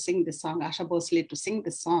Asha to sing the song, Asha Bhosle to sing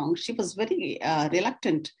the song, she was very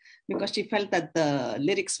reluctant, because she felt that the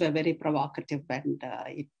lyrics were very provocative, and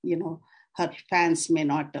her fans may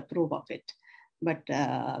not approve of it. But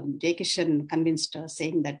Jaikishan convinced her,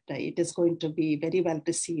 saying that it is going to be very well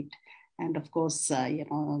received. And of course,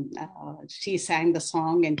 she sang the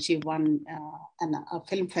song and she won a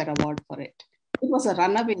Filmfare Award for it. It was a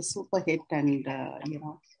runaway super hit, and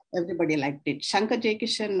everybody liked it.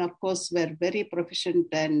 Shankar-Jaikishan, of course, were very proficient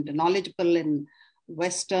and knowledgeable in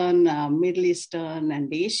Western, Middle Eastern,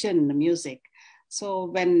 and Asian music. So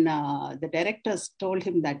when the directors told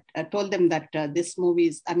them that this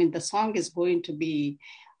the song is going to be,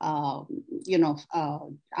 Asha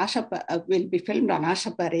will be filmed on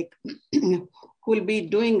Asha Parekh, who will be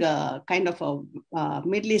doing a kind of a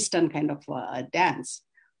Middle Eastern kind of dance.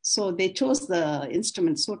 So they chose the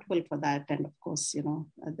instrument suitable for that. And of course,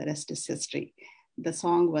 the rest is history. The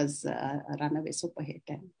song was a runaway super hit.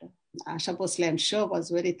 And Asha Bhosle, I'm sure, was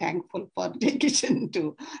very thankful for Jaikishan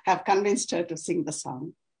to have convinced her to sing the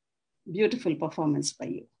song. Beautiful performance by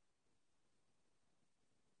you.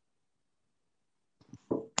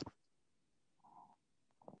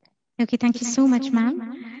 Okay, thank you so much, ma'am.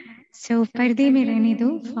 So, Parde Mein Rehne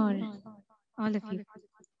Do for all of you.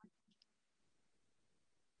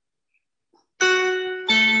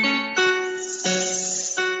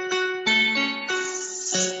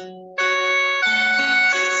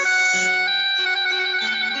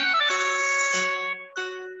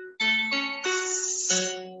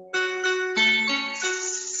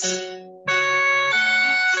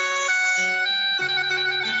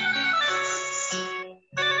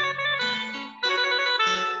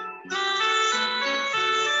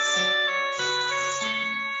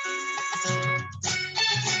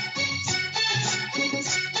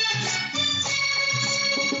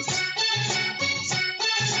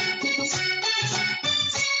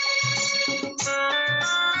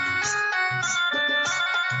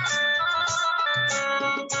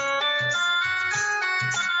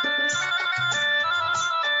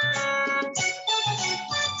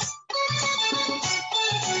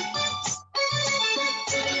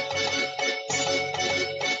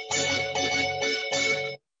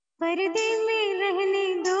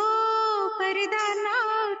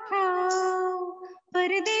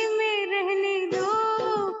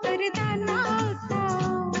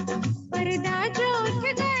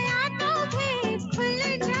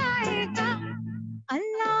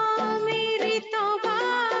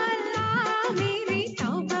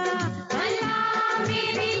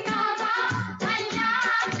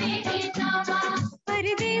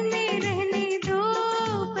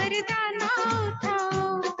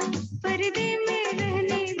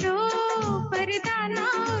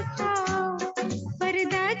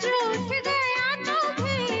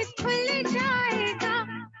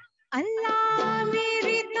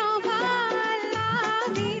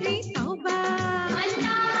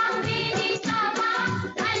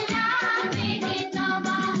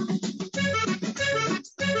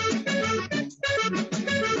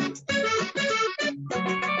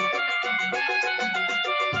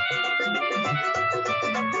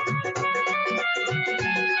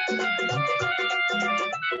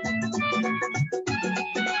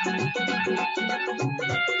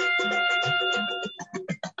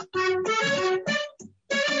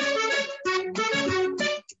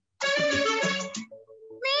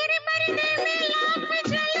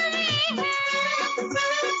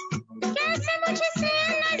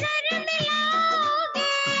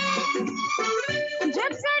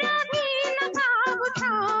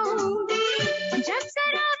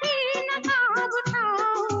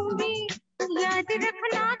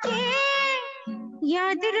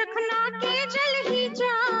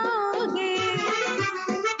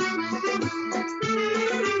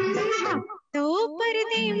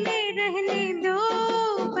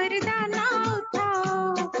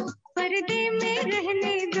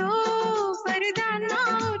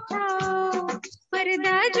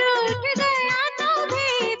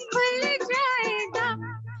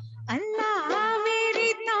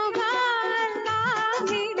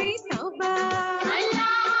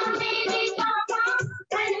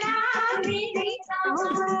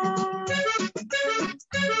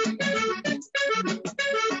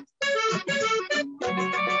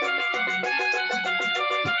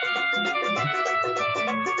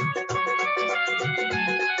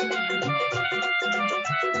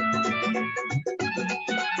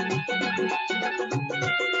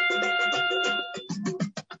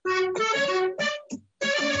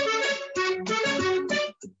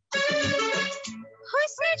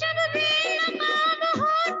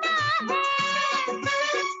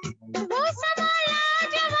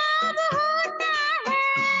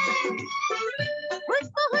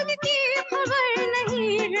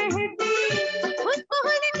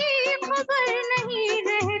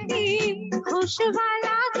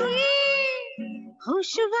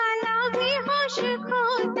 होश वाला भी होश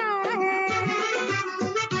खोता है।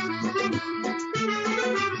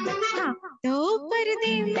 हाँ, तो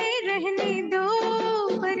पर्दे में रहने दो,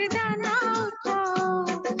 पर्दा ना उठाओ,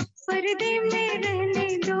 पर्दे में रहने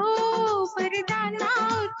दो, पर्दा ना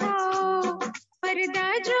उठाओ, पर्दा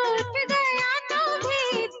जो उठ गया तो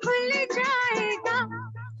भी खुल जाएगा।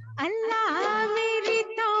 अल्लाह मेरी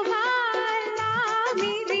तौबा, अल्लाह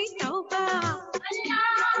मेरी तौबा, अल्लाह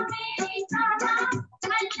मेरी तौबा,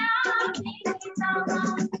 अल्लाह मेरी तौबा।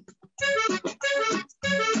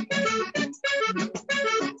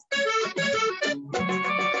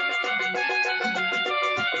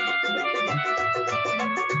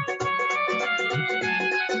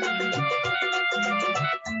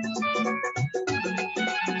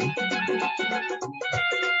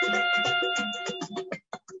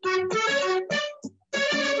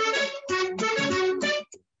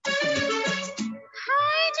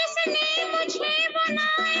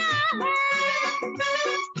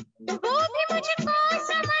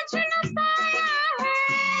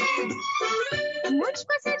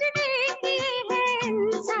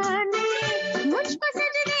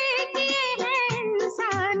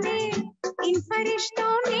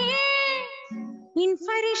 इन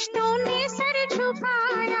फरिश्तों ने सर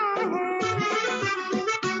झुकाया है।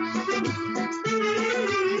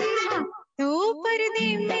 हाँ, तो पर्दे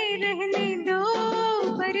में रहने दो,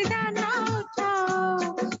 पर्दा ना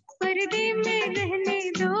उठाओ, पर्दे में रहने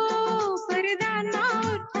दो, पर्दा ना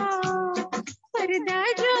उठाओ, पर्दा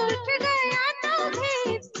जो उठ गया तो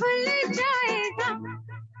भी खुल जाएगा।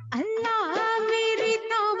 अल्लाह मेरी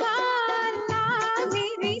तौबा, अल्लाह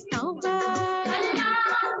मेरी तौबा, अल्लाह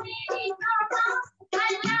मेरी तौबा,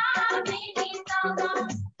 अल्लाह मेरी तौबा,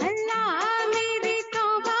 अल्लाह मेरी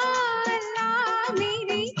तौबा, अल्लाह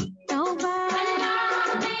मेरी तौबा, अल्लाह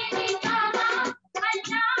मेरी तौबा,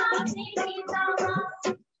 अल्लाह मेरी तौबा।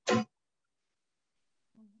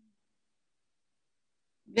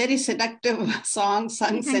 Very seductive song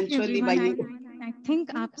sung sensually by you. I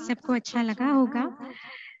think आप सबको अच्छा लगा होगा।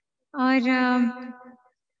 और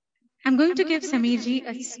I'm going to give Sameer ji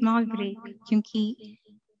a small break, क्योंकि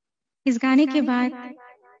इस गाने के बाद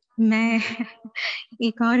मैं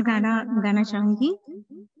एक और गाना गाना चाहूंगी।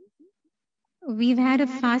 We've had a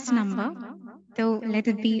fast number, so let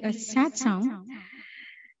it be a sad song.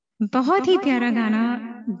 बहुत ही प्यारा गाना,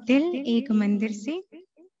 दिल एक मंदिर से,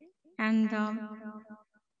 and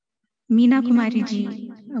Meena Kumari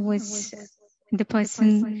ji was the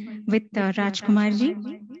person with Rajkumar ji.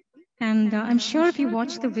 And I'm sure if you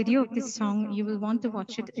watch the video of this song, you will want to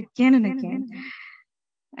watch it again and again.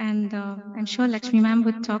 And I'm sure Lakshmi ma'am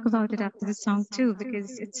would talk about it after the song too,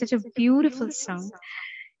 because it's such a beautiful song.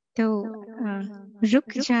 So,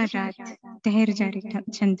 Ruk ja raat, teher ja re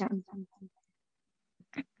chanda.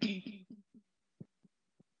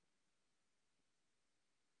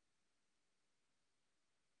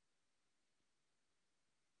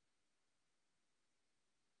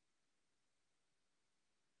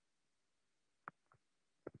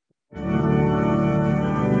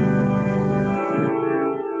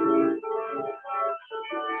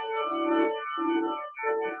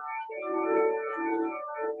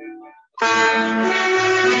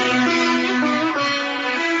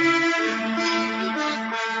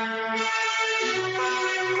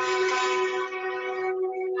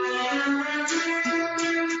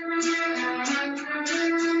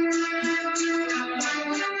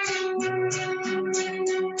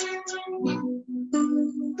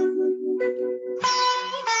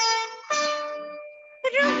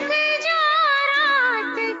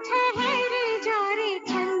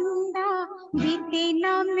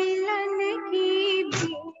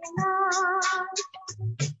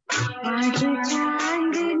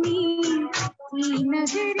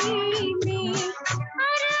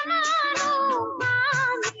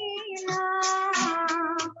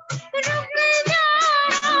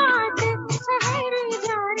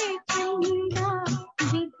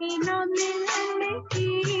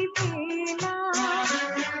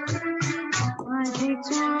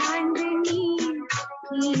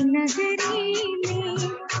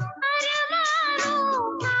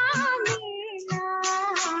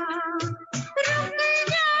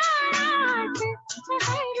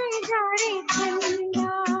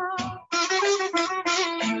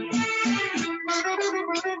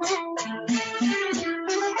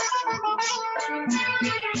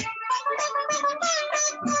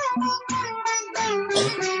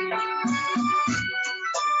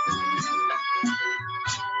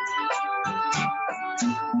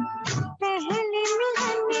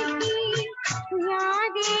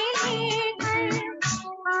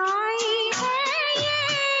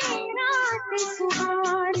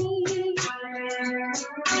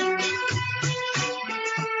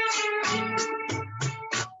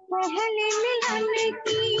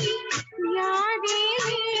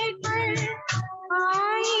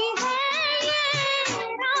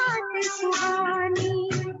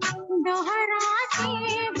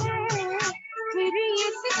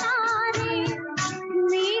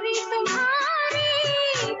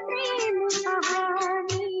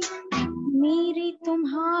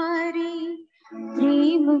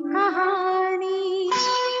 अजीब कहानी,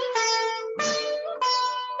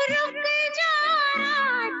 रुक जा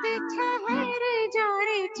रात ठहर जा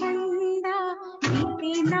रे चंदा,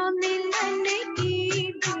 बीते ना मिलन की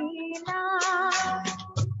बेला,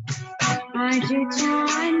 आज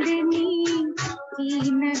चांदनी की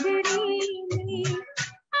नगरी में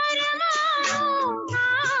अरमानों का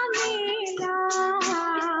मेला,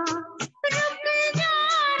 रुक जा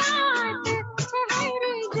रात ठहर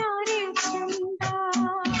जा रे चंदा।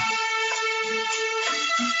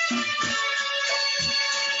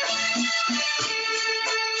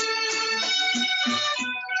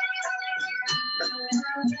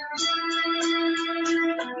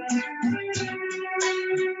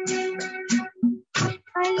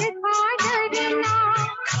 कल का डरना,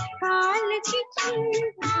 काल की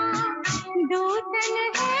चिंता, दो तन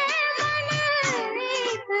है मन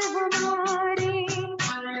एक हमारे,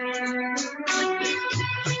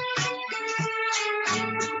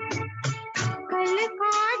 कल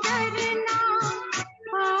का डरना,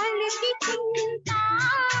 काल की चिंता,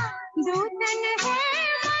 दो तन है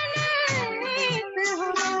मन एक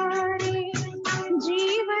हमारे,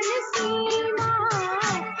 जीवन सीमा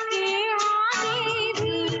के आगे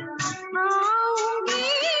भी आऊंगी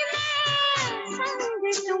मैं संग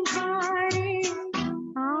तुम्हारे,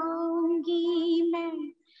 आऊंगी मैं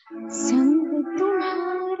संग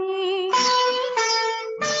तुम्हारे,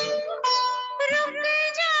 रुक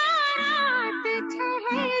जा रात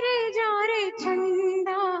ठहर जा रे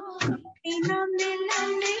चंदा, बिना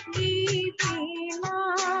मिलन की बेला,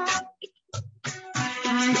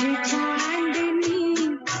 आज चांदनी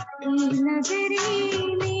की नगरी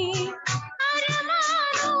में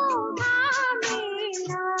अरमानों का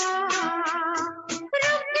मेला,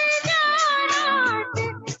 रुक जा रात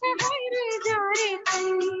ठहर जा रे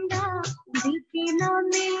चंदा, बिना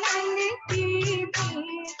मिलन की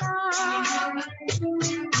बेला,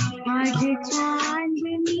 आज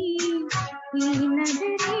चांदनी की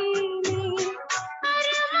नगरी में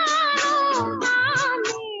अरमानों का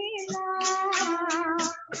मेला,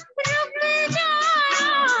 रुक जा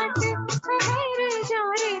रात ठहर जा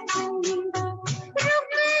रे चंदा,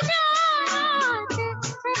 रुक जा रात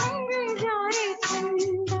ठहर जा रे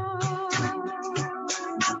चंदा।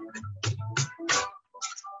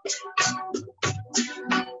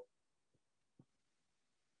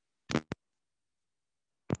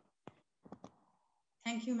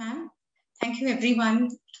 Thank you, ma'am. Thank you, everyone.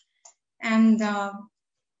 And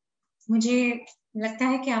मुझे लगता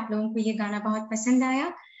है कि आप लोगों को ये गाना बहुत पसंद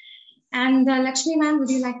आया. And Lakshmi ma'am, would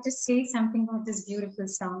you like to say something about this beautiful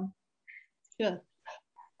song? Sure.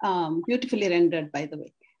 Beautifully rendered, by the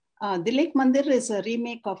way. Dilek Mandir is a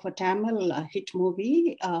remake of a Tamil hit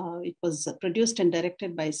movie. It was produced and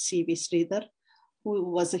directed by C.V. Sridhar, who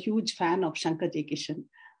was a huge fan of Shankar-Jaikishan.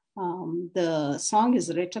 The song is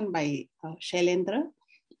written by Shailendra,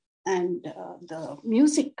 and the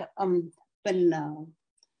music, when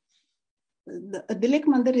Dilek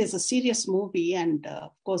Mandir is a serious movie, and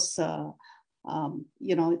of course,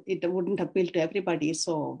 it wouldn't appeal to everybody.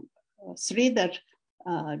 So Sridhar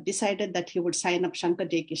decided that he would sign up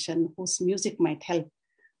Shankar-Jaikishan, whose music might help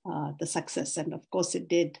the success, and of course it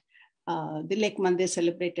did. Dilek Mandir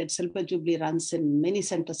celebrated Silver Jubilee runs in many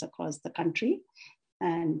centers across the country,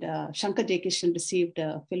 and Shankar-Jaikishan received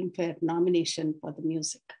a Filmfare nomination for the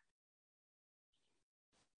music.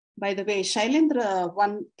 By the way, Shailendra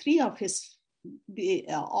won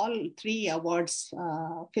all three awards,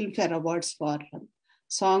 Filmfare awards for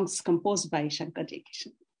songs composed by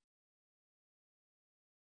Shankar-Jaikishan.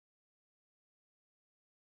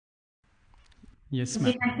 Yes, Okay,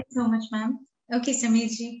 ma'am. thank you so much, ma'am. Okay, Sameer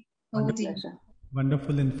ji, over to you.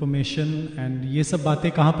 Wonderful information. And ये सब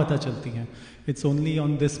बातें कहाँ पता चलती हैं? It's only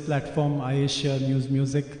on this platform,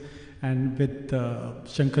 iAsiaNewsMusic, and with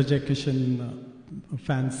Shankar-Jaikishan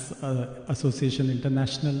Fans Association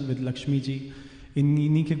International with Lakshmi ji.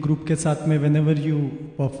 इन्हीं के group के साथ में whenever you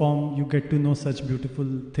perform, you get to know such beautiful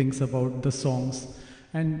things about the songs,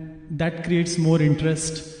 and that creates more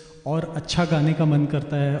interest. और अच्छा गाने का मन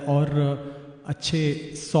करता है, और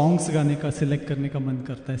अच्छे सॉन्ग्स गाने का सिलेक्ट करने का मन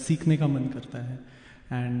करता है, सीखने का मन करता है.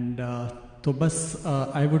 एंड तो बस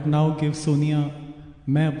I would now give Sonia.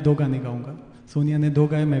 मैं अब 2 गाने गाऊंगा. सोनिया ने 2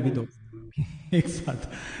 गाए, मैं भी 2 एक साथ,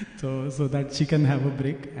 तो so that she can have a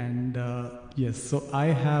break. And yes, so I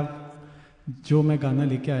have, जो मैं गाना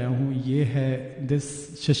लेके आया हूँ ये है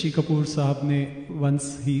दिस. शशि कपूर साहब ने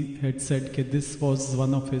वंस ही हैड सेड कि this was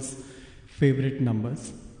one of his favourite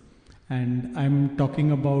numbers. And I'm talking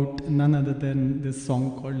about none other than this song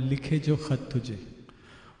called लिखे जो खत तुझे.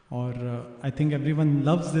 और I think everyone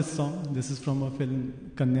loves this song. This is from a film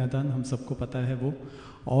कन्यादान, हम सबको पता है वो.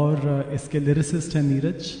 और इसके लिरिसिस्ट हैं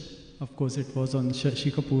Neeraj. Of course it was on Shashi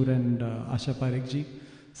Kapoor and Asha Parekh ji,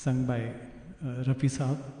 sung by Rafi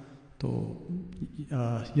साहब. तो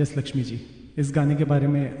यस लक्ष्मी जी, इस गाने के बारे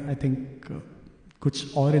में आई थिंक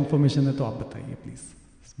कुछ और इन्फॉर्मेशन है तो आप बताइए please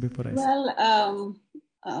before I. Well,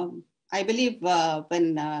 I believe when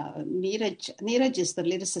Neeraj is the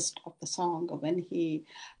lyricist of the song, when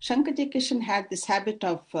Shankar-Jaikishan had this habit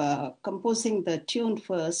of composing the tune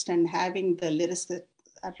first and having the lyricist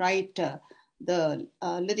write the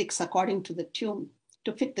lyrics according to the tune,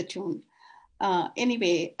 to fit the tune.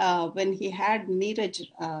 Anyway, when he had Neeraj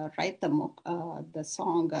write the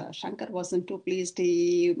song, Shankar wasn't too pleased.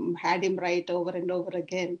 He had him write over and over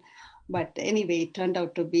again. But anyway, it turned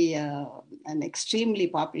out to be an extremely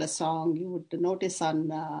popular song. You would notice on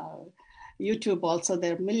YouTube also,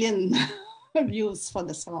 there are million views for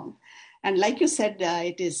the song. And like you said,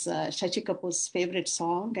 it is Shashi Kapoor's favorite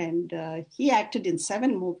song. And he acted in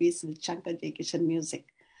 7 movies with Shankar-Jaikishan music.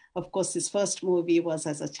 Of course, his first movie was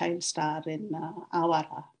as a child star in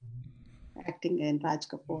Awara, acting in Raj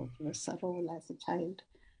Kapoor's role as a child.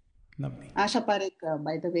 Lovely. Asha Parekh,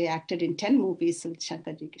 by the way, acted in 10 movies with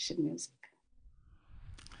Shankar-Jaikishan music.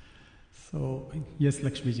 So, yes,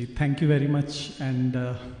 Lakshmi ji, thank you very much. And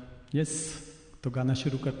yes, तो गाना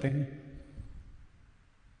शुरू करते हैं.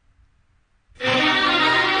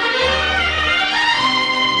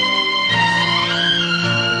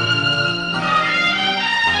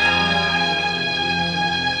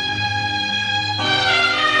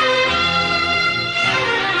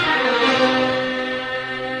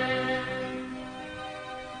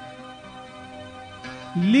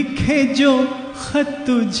 लिखे जो खत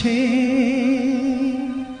तुझे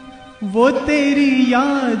वो तेरी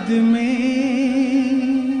याद में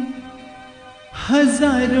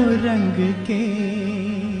हजारों रंग के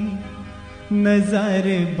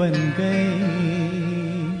नजारे बन गए.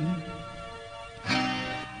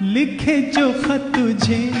 लिखे जो खत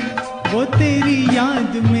तुझे वो तेरी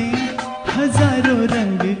याद में हजारों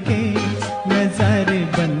रंग के नजारे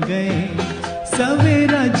बन गए.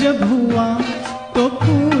 सवेरा जब हुआ तो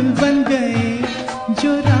फूल बन गए,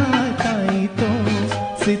 जो रात आई तो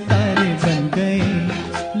सितारे बन गए.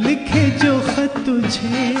 लिखे जो खत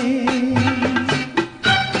तुझे.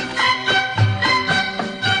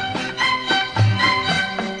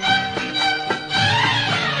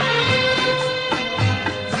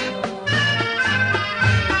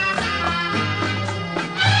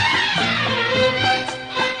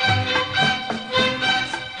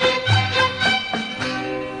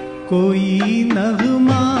 कोई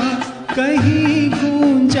नगमा कहीं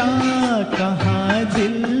गूंजा कहाँ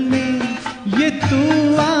दिल ने ये तू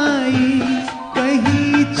आई,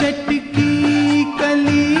 कहीं चटकी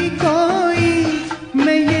कली कोई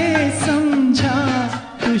मैं ये समझा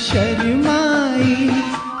तू शर्माई.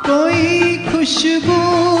 कोई खुशबू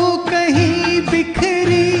कहीं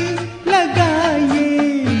बिखरी लगा ये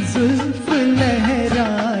जुल्फ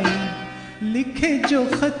लहराई. लिखे जो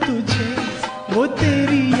खत तुझे वो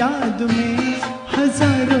तेरी याद में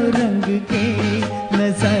हजारों रंग के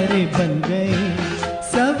नजारे बन गए.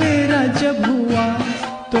 सवेरा जब हुआ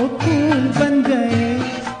तो फूल बन गए,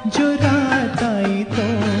 जो रात आई तो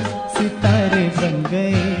सितारे बन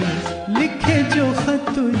गए. लिखे जो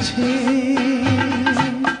खत तुझे.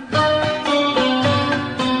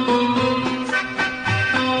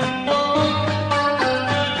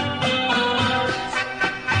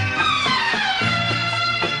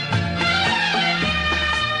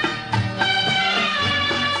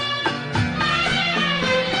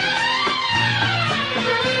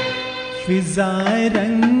 फिजा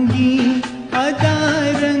रंगी अदा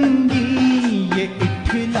रंगी ये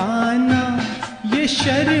इठलाना ये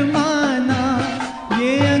शर्माना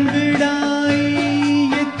ये अंगड़ाई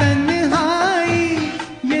ये तन्हाई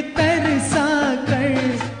ये तरसा कर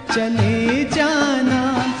चले जाना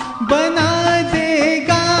बना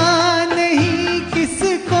देगा नहीं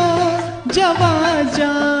किसको जवा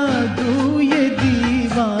जादू ये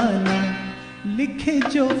दीवाना. लिखे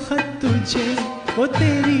जो खत तुझे वो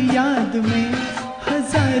तेरी याद में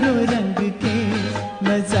हजारों रंग के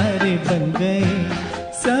नजारे बन गए.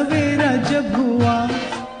 सवेरा जब हुआ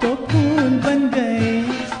तो फूल बन गए,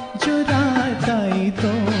 जो रात आई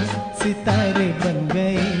तो सितारे बन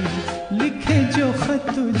गए. लिखे जो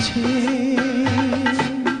खत तुझे.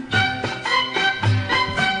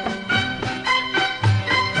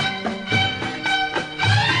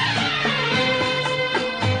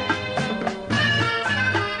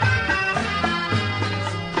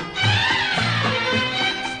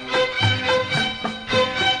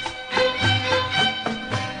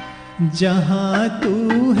 जहाँ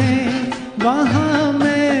तू है वहाँ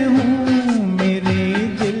मैं हूँ, मेरे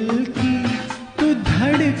दिल की तू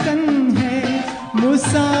धड़कन है,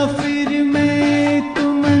 मुसाफिर मैं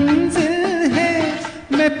तू मंजिल है,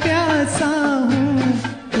 मैं प्यासा हूँ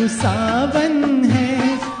तू सावन है,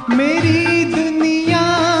 मेरी दुनिया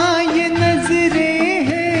ये नजरें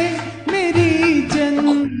है, मेरी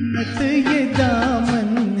जन्नत ये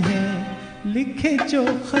दामन है, लिखे जो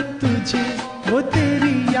खत तुझे वो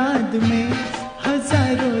तेरी याद में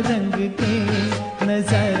हजारों रंग के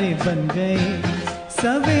नजारे बन गए,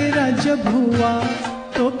 सवेरा जब हुआ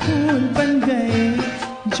तो फूल बन गए,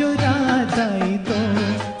 जो रात आई तो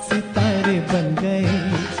सितारे बन गए,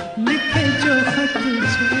 लिखे जो खत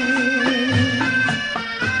तुझे।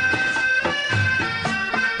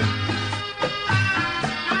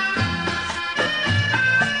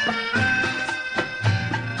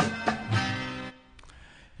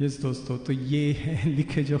 यस दोस्तों, तो ये है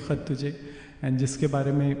लिखे जो खत तुझे, एंड जिसके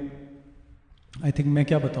बारे में आई थिंक मैं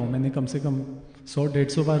क्या बताऊं, मैंने कम से कम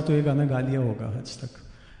 100-150 बार तो ये गाना गा लिया होगा आज तक.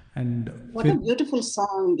 And what a beautiful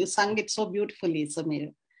song, you sang it so beautifully, Sameer.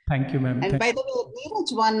 Thank you, ma'am. And by the way,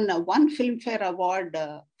 Neeraj won one Filmfare Award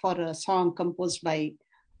for a song composed by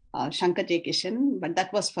Shankar-Jaikishan, but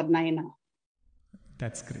that was for Naina.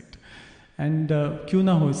 That's great. And क्यों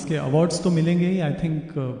ना हो, इसके awards तो मिलेंगे ही. I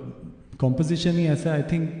think composition ही ऐसा, I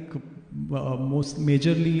think most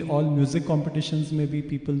majorly all music competitions में भी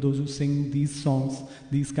people those who sing these songs,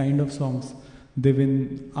 these kind of songs, they win,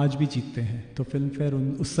 आज भी जीतते हैं. तो फिल्म फेयर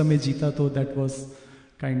उस समय जीता तो that was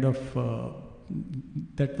kind of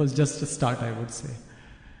that was just a start, I would say.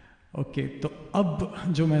 Okay, तो अब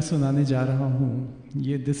जो मैं सुनाने जा रहा हूँ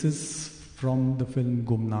ये this is from the film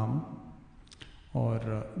गुमनाम. और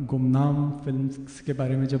गुमनाम फिल्म के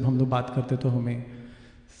बारे में जब हम लोग बात करते तो हमें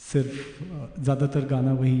सिर्फ ज़्यादातर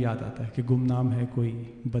गाना वही याद आता है कि गुमनाम है कोई,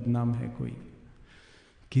 बदनाम है कोई,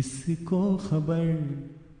 किसको खबर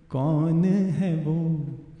कौन है वो,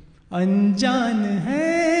 अनजान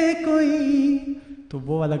है कोई. तो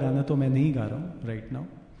वो वाला गाना तो मैं नहीं गा रहा हूँ राइट नाउ,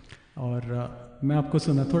 और मैं आपको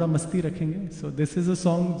सुना थोड़ा मस्ती रखेंगे. So this is a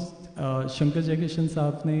song Shankar Jaikishan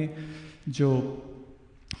साहब ने जो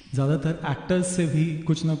ज़्यादातर एक्टर्स से भी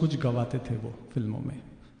कुछ ना कुछ गवाते थे वो फिल्मों में.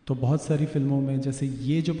 तो बहुत सारी फिल्मों में, जैसे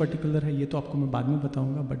ये जो पर्टिकुलर है ये तो आपको मैं बाद में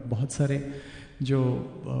बताऊंगा, बट बहुत सारे जो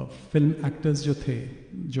फिल्म एक्टर्स जो थे,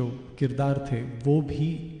 जो किरदार थे, वो भी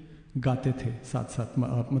गाते थे साथ साथ.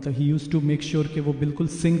 मतलब ही यूज्ड टू मेक श्योर कि वो बिल्कुल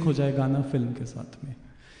सिंक हो जाए गाना फिल्म के साथ में.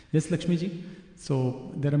 Yes Lakshmi ji. So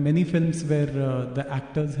there are many films where the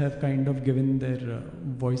actors have kind of given there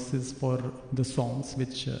voices for the songs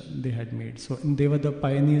which they had made. So they were the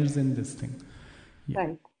pioneers in this thing.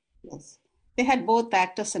 Right. Yes. They had both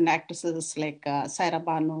actors and actresses like Saira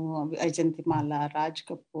Banu, Ajantimala, Raj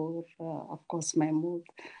Kapoor, of course Mahmood.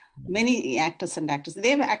 Many actors and actresses. They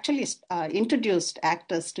have actually introduced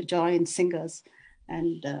actors to join singers,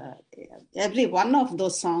 and every one of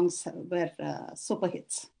those songs were super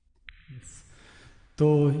hits. Yes. तो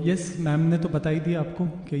yes ma'am ने तो बता ही दिया आपको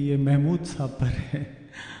कि ये महमूद साहब पर है,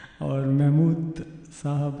 और महमूद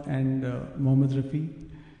साहब एंड मोहम्मद रफ़ी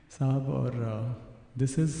साहब, और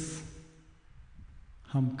दिस इज़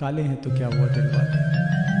हम काले हैं तो क्या हुआ दिल वाले.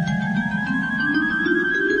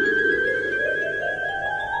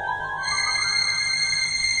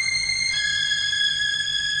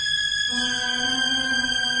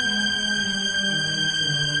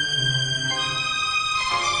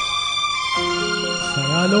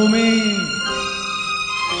 ख्यालों में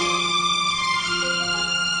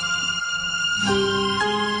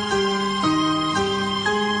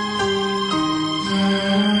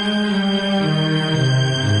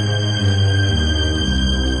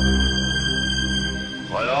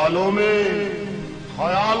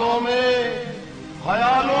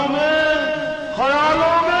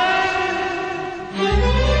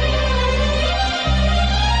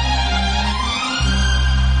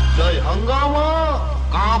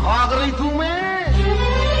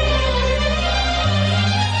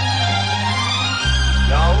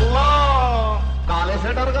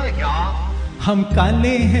हम काले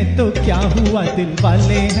हैं तो क्या हुआ दिल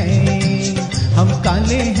वाले हैं, हम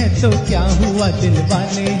काले हैं तो क्या हुआ दिल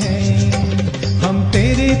वाले हैं, हम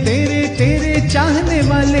तेरे तेरे तेरे चाहने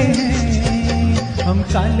वाले हैं, हम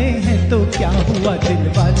काले हैं तो क्या हुआ दिल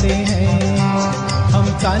वाले हैं, हम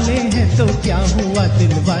काले हैं तो क्या हुआ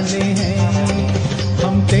दिल वाले हैं,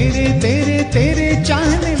 हम तेरे तेरे तेरे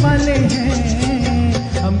चाहने वाले हैं,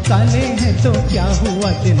 हम काले हैं तो क्या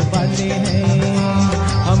हुआ दिल वाले हैं,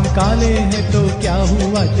 हम काले हैं तो क्या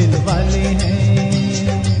हुआ दिल वाले हैं.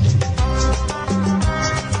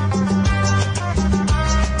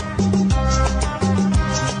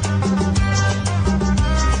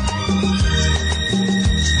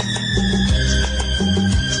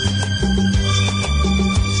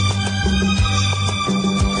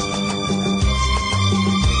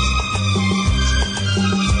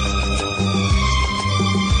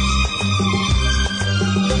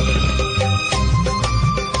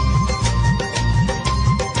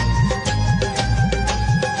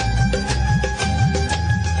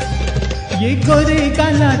 ये गोरे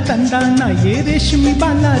गाला तंदाना, ये रेशमी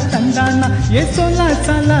बाला तंदाना, ये 16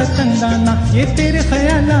 साला तंदाना, ये तेरे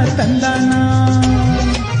ख्याला तंदाना।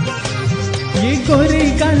 ये गोरे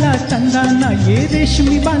गाला तंदाना, ये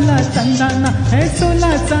रेशमी बाला तंदाना, है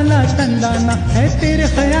 16 साला तंदाना, है तेरे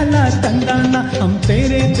ख्याला तंदाना। हम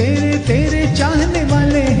तेरे तेरे तेरे चाहने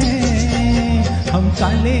वाले हैं, हम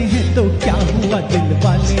काले हैं तो क्या हुआ दिल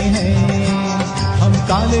वाले हैं, हम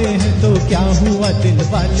काले हैं तो क्या हुआ दिल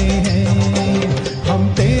वाले हैं। हम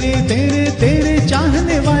तेरे तेरे तेरे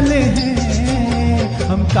चाहने वाले हैं,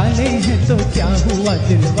 हम काले हैं तो क्या हुआ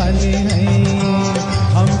दिल वाले हैं,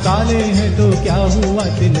 हम काले हैं तो क्या हुआ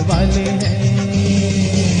दिल वाले हैं।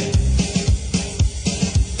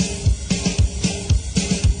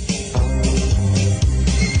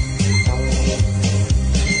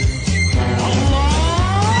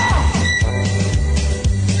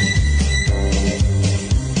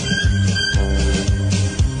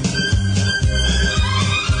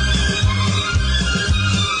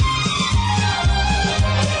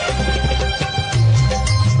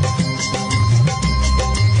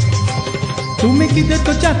 तुम्हें किधर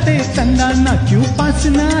तो जाते तंदाना, क्यों पास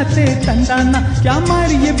न आते तंदाना, क्या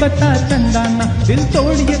मारिए बता तंदाना, दिल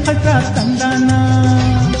तोड़िए खतरा तंदाना।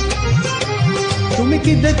 तुम्हें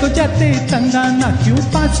किधर तो जाते तंदाना, क्यों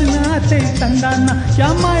पास न आते तंदाना,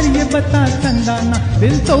 क्या मारिए बता तंदाना,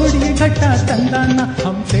 दिल तोड़िए घटा तंदाना।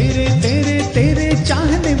 हम तेरे तेरे तेरे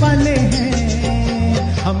चाहने वाले हैं,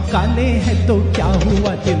 हम काले हैं तो क्या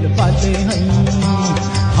हुआ दिल वाले हैं,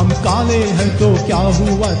 हम काले हैं तो क्या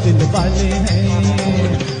हुआ दिल वाले हैं।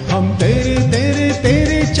 हम तेरे तेरे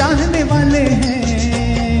तेरे चाहने वाले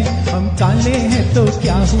हैं, हम काले हैं तो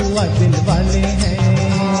क्या हुआ दिल वाले हैं,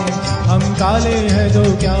 हम काले हैं तो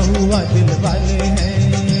क्या हुआ दिल वाले हैं।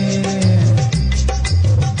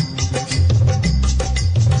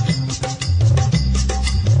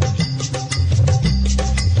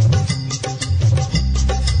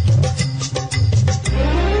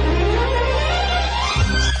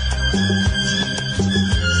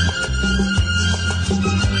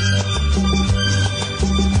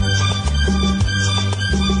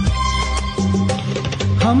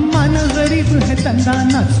 हम माना गरीब है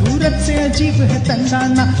तंदाना, सूरत से अजीब है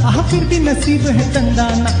तंदाना, आह फिर भी नसीब है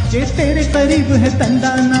तंदाना, ये तेरे करीब है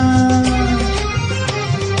तंदाना।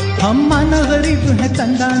 हम माना गरीब है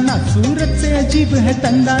तंदाना, सूरत से अजीब है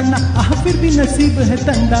तंदाना, आह फिर भी नसीब है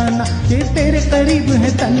तंदाना, ये तेरे करीब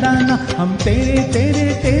है तंदाना। हम तेरे तेरे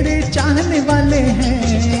तेरे चाहने वाले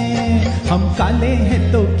हैं, हम काले हैं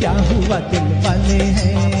तो क्या हुआ दिल वाले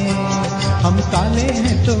हैं, हम काले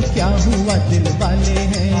हैं तो क्या हुआ दिल वाले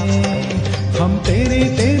हैं। हम तेरे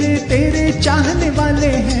तेरे तेरे चाहने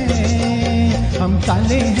वाले हैं, हम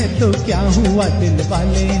काले हैं तो क्या हुआ दिल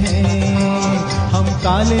वाले हैं, हम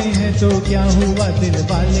काले हैं तो क्या हुआ दिल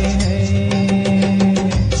वाले हैं।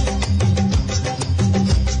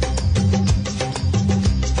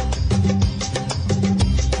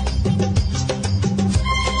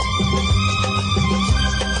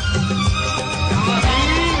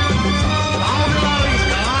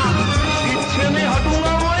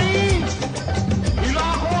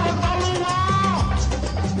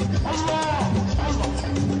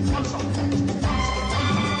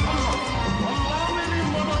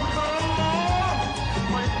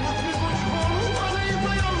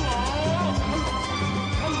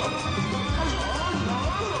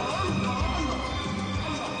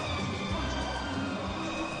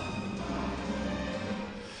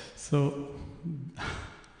 So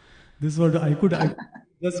this was I could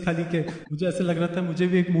just खाली के मुझे ऐसे लग रहा था मुझे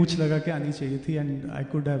भी एक मूछ लगा के आनी चाहिए थी and I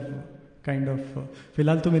could have kind of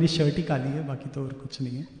फिलहाल तो मेरी शर्ट ही काली है बाकी तो और कुछ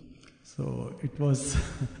नहीं है so it was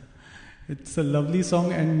it's a lovely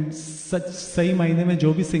song and such सही मायने में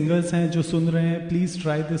जो भी सिंगर्स हैं जो सुन रहे हैं प्लीज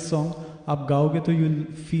ट्राई दिस सॉन्ग आप गाओगे तो यू विल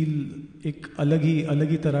फील एक अलग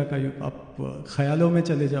ही तरह का आप ख्यालों में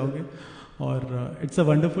चले जाओगे और it's a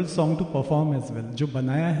wonderful song to perform as well जो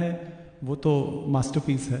बनाया है वो तो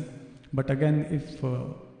मास्टरपीस है but again if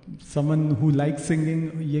someone who likes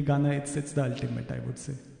singing ये गाना it's the ultimate I would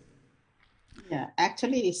say Yeah,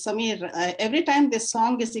 actually, Sameer, every time this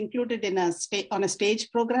song is included in on a stage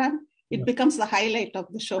program, it becomes the highlight of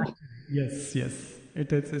the show. Yes,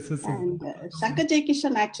 it is. And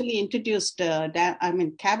Shankar-Jaikishan actually introduced,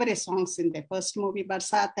 cabaret songs in their first movie,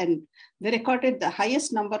 Barsaat, and they recorded the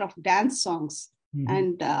highest number of dance songs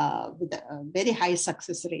and with a very high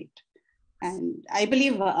success rate. And I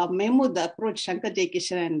believe Mehmood approached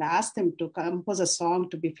Shankar-Jaikishan and asked him to compose a song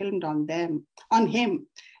to be filmed on him.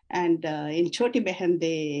 And in Choti Behan,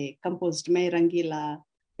 they composed Main Rangila,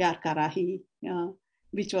 Pyar Ka Rahi,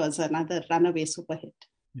 which was another runaway super hit.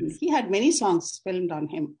 Yes. He had many songs filmed on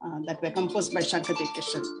him that were composed by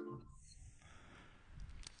Shankar-Jaikishan.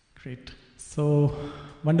 Great. So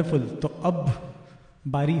wonderful. तो अब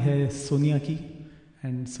बारी है सोनिया की,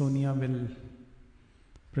 and Sonia will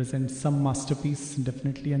present some masterpiece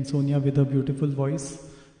definitely, and Sonia with a beautiful voice,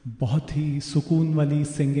 बहुत ही सुकून वाली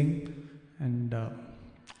singing, and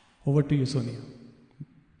over to you, Sonia.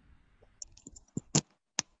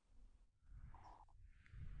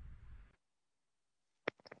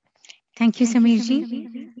 Thank you Sameer जी।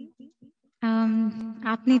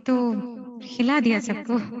 आपने तो हिला दिया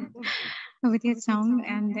सबको with your song,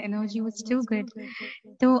 and the energy was too good.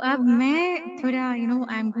 तो अब मैं थोड़ा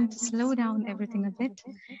I'm going to slow down everything a bit,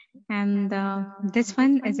 and this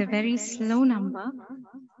one is a very slow number,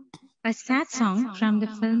 a sad song from the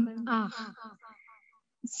film Ah.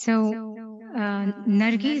 So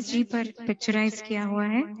Nargis जी पर picturise किया हुआ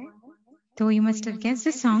है, तो you must have guessed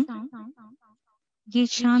the song. ये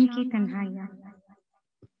शाम की तन्हाइयाँ।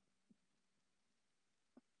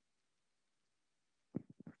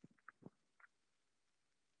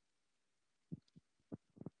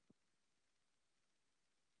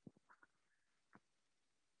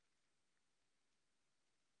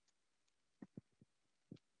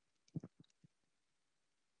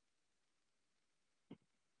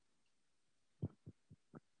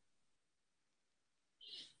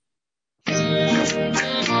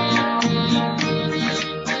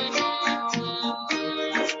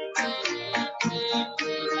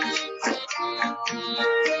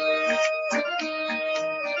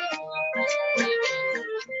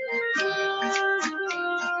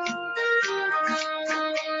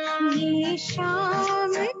 ये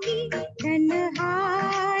शाम की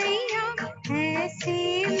तन्हाइयाँ ऐसे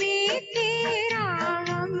में तेरा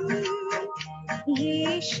हम,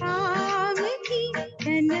 ये शाम की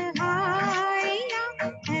तन्हाइयाँ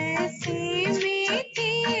ऐसे में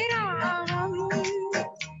तेरा हम,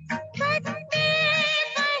 पत्ते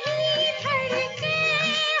कहीं धड़के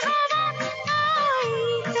हवा आई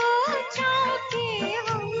तो चौंके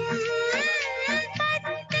हम,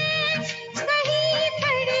 पत्ते कहीं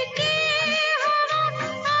धड़के हवा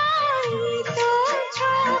आई तो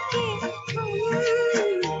चौंके हम,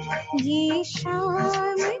 ये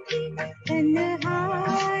शाम की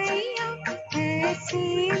तन्हाइयाँ ऐसे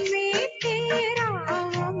में तेरा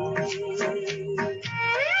हम।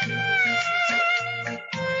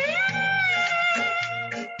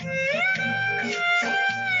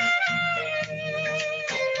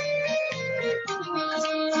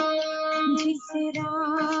 जिस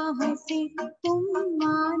राह से तुम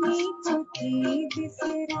माने को थे, जिस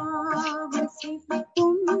राह से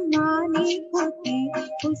तुम माने को थे,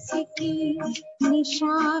 उसकी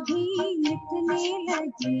निशा भी मिटने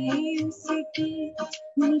लगी, उसकी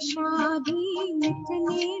निशा भी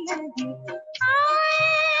मिटने लगी। आए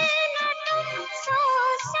न तुम सौ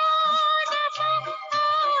सौ दफा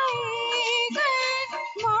आए गए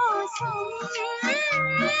मौसम,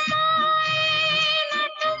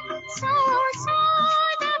 सौ सौ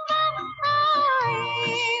दफा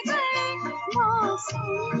आए गए मौसम,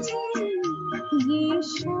 ये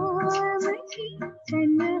शाम की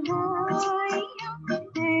तन्हाइयाँ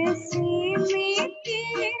ऐसे में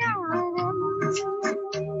तेरा हम।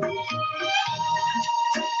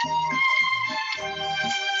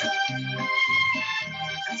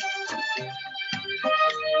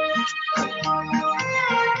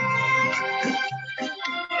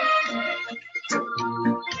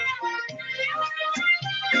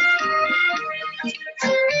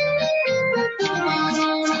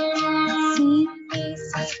 सीने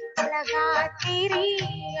से लगा तेरी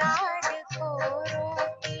याद को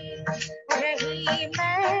रोती रही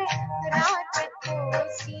मैं रात को,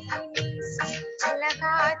 सीने से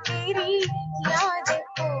लगा तेरी याद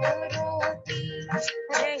को रोती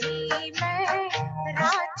रही मैं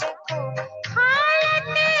रात को, हालत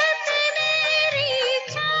पे मेरी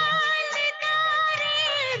चांद तारे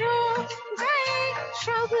रो गए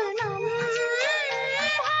शबनम,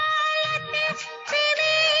 हालत पे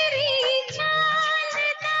मेरी चांद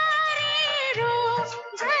तारे रो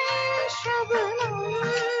गए शबनम,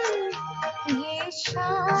 ये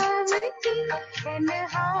शाम की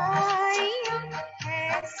तन्हाइयाँ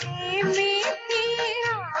ऐसे में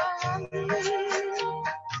तेरा हम,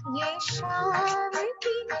 ये शाम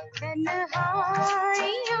की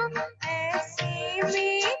तन्हाइयाँ ऐसे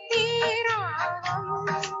में तेरा हम,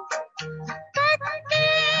 पत्ते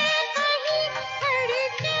कहीं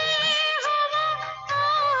धड़के हवा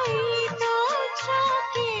आई तो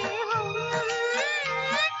चौंके हम,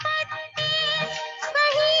 पत्ते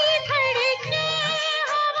कहीं धड़के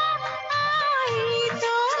हवा आई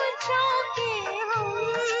तो चौंके हम,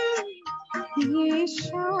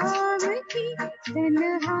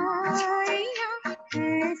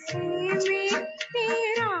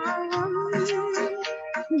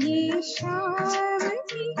 ये शाम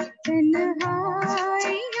की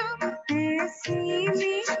तन्हाइयाँ ऐसे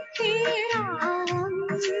में तेरा हम।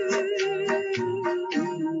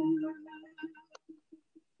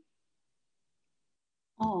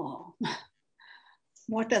 Oh,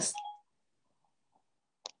 what a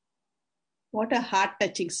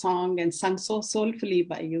heart-touching song, and sung so soulfully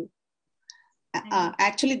by you.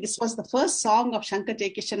 Actually, this was the first song of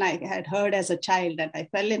Shankar-Jaikishan I had heard as a child, and I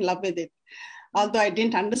fell in love with it. Although I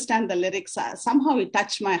didn't understand the lyrics, somehow it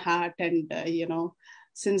touched my heart, and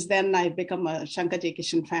since then I've become a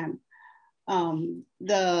Shankar-Jaikishan fan.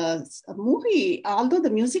 The movie, although the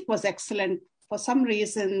music was excellent, for some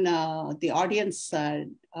reason the audience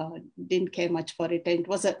didn't care much for it, and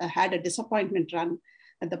it had a disappointment run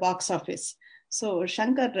at the box office. So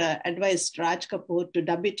Shankar advised Raj Kapoor to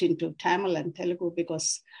dub it into Tamil and Telugu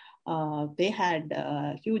because they had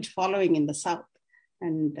a huge following in the South.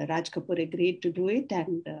 And Raj Kapoor agreed to do it,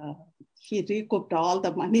 and he recouped all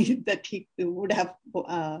the money that he would have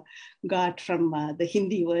got from the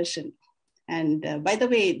Hindi version. And by the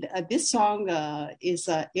way, this song is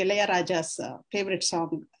Ilayaraja's favorite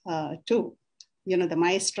song too. You know, the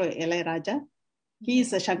maestro Ilayaraja. He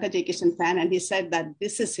is a Shankar-Jaikishan fan, and he said that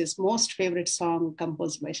this is his most favorite song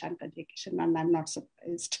composed by Shankar-Jaikishan, and I'm not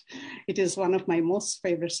surprised. It is one of my most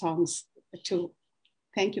favorite songs too.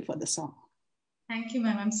 Thank you for the song. Thank you,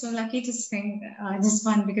 ma'am. I'm so lucky to sing this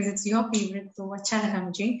one because it's your favorite. So, acha laga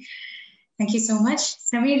mujhe. Thank you so much.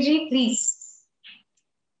 Sameer ji, please.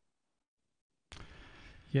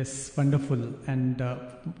 Yes, wonderful. And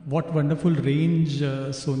what wonderful range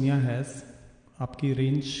Sonia has. आपकी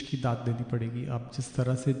range की दाद देनी पड़ेगी. आप जिस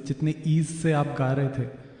तरह से जितने ईज से आप गा रहे थे,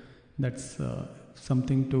 that's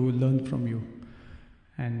something to learn from you.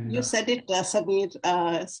 And you said it, Sameer.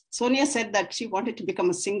 Sonia said that she wanted to become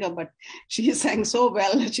a singer, but she sang so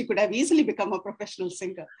well she could have easily become a professional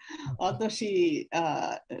singer, although she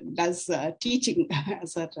does teaching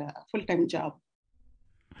as a full-time job.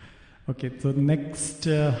 Okay, so next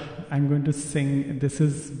I'm going to sing. This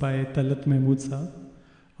is by Talat Mahmood Saab.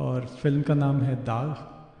 और film का नाम है दाग,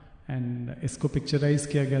 and इसको picturise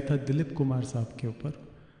किया गया था दिलीप कुमार साहब के ऊपर,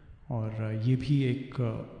 और ये भी एक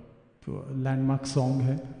लैंडमार्क सॉन्ग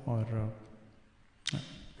है, और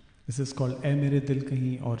दिस इज कॉल्ड ए मेरे दिल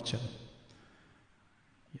कहीं और चल.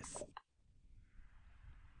 यस.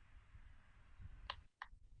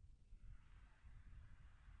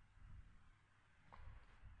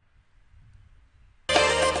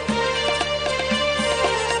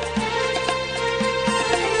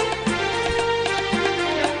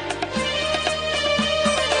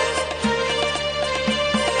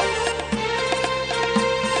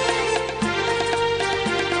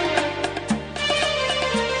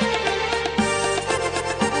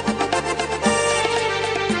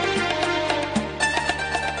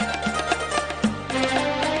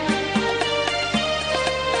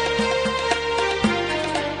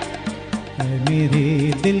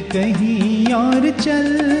 दिल कहीं और चल,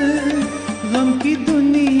 गम की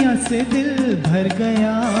दुनिया से दिल भर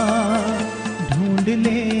गया, ढूंढ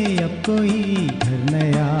ले अब कोई घर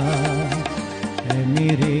नया. है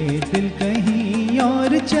मेरे दिल कहीं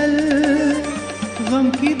और चल, गम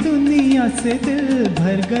की दुनिया से दिल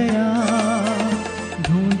भर गया,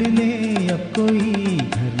 ढूंढ ले अब कोई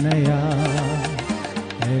घर नया.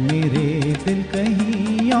 है मेरे दिल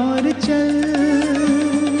कहीं और चल.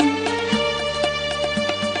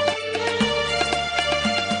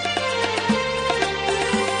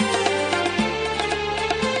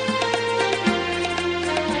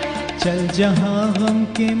 चल जहाँ गम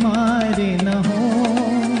के मारे न हो,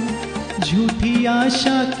 झूठी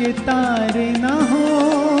आशा के तारे न हो.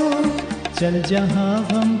 चल जहाँ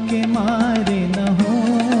गम के मारे न हो,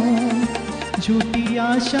 झूठी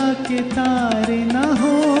आशा के तारे न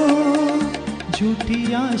हो, झूठी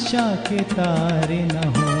आशा के तारे न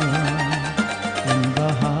हो. इन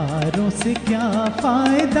बहारों से क्या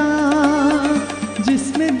फायदा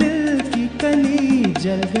जिसमें दिल की कली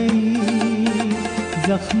जल गई,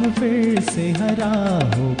 जख्म फिर से हरा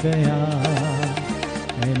हो गया.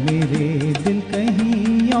 है मेरे दिल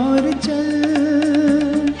कहीं और चल.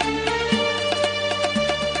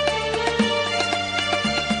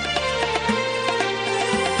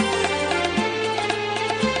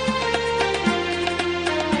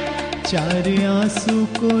 चार आंसू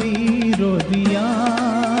कोई रो दिया,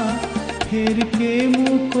 फिर के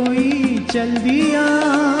मुंह कोई चल दिया.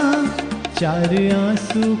 चार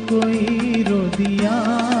आंसू कोई रो दिया,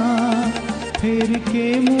 फिर के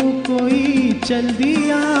मुंह कोई चल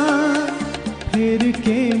दिया, फिर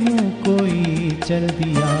के मुंह कोई चल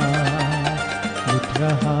दिया. लुट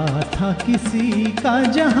रहा था किसी का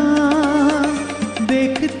जहां,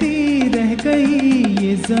 देखती रह गई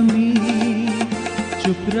ये ज़मीं,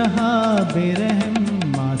 चुप रहा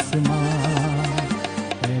बेरहम आसमां।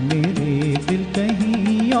 ऐ मेरे दिल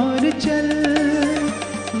कहीं और चल,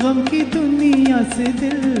 गम की दुनिया से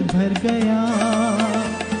दिल भर गया,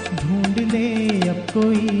 ढूंढ ले अब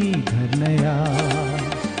कोई घर नया।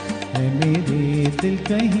 ऐ मेरे दिल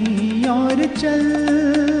कहीं और चल।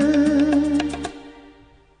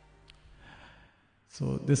 So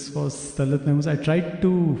this was Talat Mehmood. I tried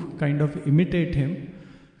to kind of imitate him.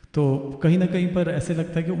 तो कहीं ना कहीं पर ऐसे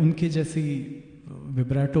लगता है कि उनके जैसी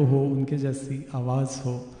विब्राटो हो, उनके जैसी आवाज़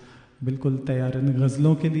हो, बिल्कुल तैयार। इन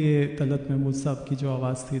गज़लों के लिए तलत महमूद साहब की जो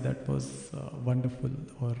आवाज़ थी, दैट वाज वंडरफुल,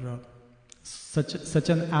 और such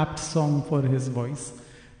an apt song for his voice,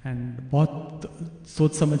 and बहुत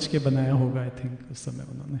सोच समझ के बनाया होगा आई थिंक उस समय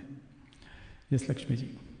उन्होंने। Yes Lakshmi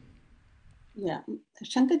ji. Yeah,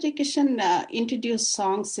 Shankar-Jaikishan introduced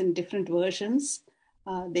songs in different versions.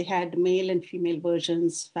 They had male and female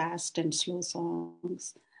versions, fast and slow songs,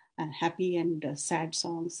 happy and sad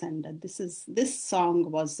songs. And this song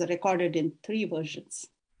was recorded in 3 versions: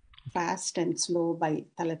 fast and slow by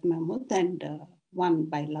Talat Mahmood, and one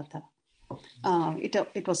by Lata.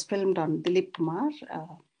 It was filmed on Dilip Kumar,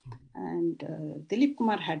 and Dilip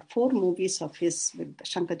Kumar had 4 movies of his with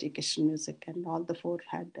Shankar-Jaikishan music, and all the 4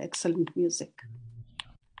 had excellent music.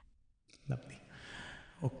 Lovely.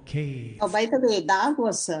 Okay. Oh, by the way, Daag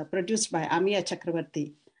was produced by Amiya Chakravarti.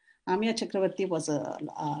 Amiya Chakravarti was a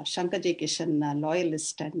Shankar-Jaikishan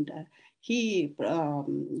loyalist, and he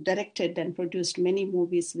directed and produced many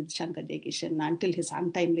movies with Shankar-Jaikishan until his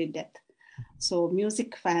untimely death. So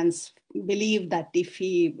music fans believe that if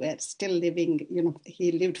he were still living, he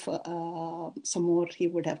lived for some more, he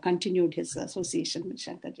would have continued his association with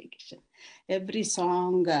Shankar-Jaikishan. Every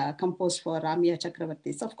song composed for Amiya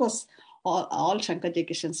Chakravarti. So of course, all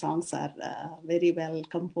Shankar-Jaikishan songs are very well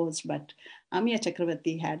composed, but Amiya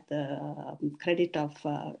Chakravarti had the credit of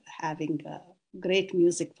having great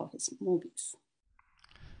music for his movies.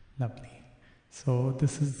 Lovely. So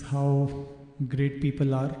this is how great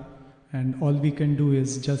people are, and all we can do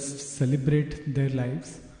is just celebrate their lives.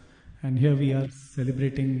 And here we are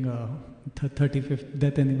celebrating the 35th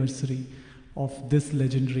death anniversary of this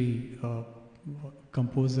legendary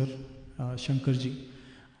composer, Shankar ji.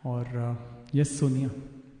 Or yes, Sonia,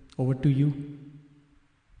 over to you.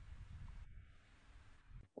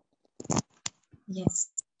 Yes.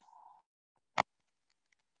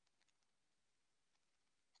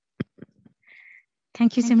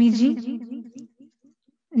 Thank you, Sameer ji.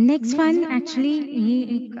 Next one actually ये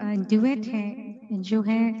एक duet है जो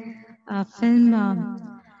है film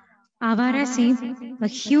आवारा से, a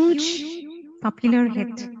huge popular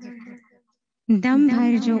hit. दम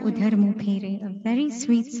भर जो उधर मुँह फेरे, a very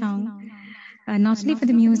sweet song, not only for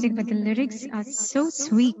the music but the lyrics are so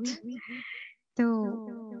sweet. तो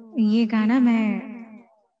ये गाना मैं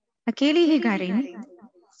अकेली ही गा रही हूँ,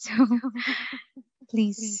 so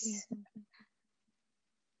please.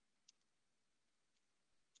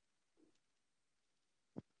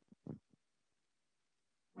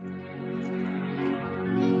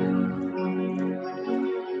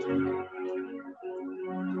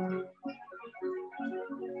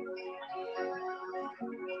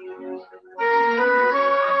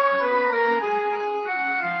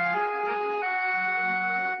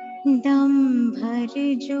 दम भर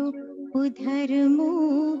जो उधर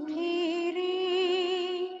मुँह फेरे,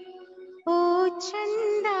 ओ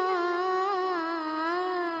चंदा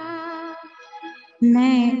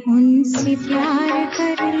मैं उनसे प्यार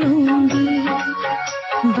कर लूंगी,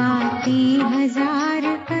 बातें 1000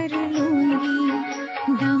 कर लूंगी।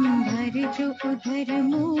 दम भर जो उधर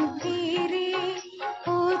मुँह फेरे,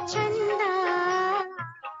 ओ चंदा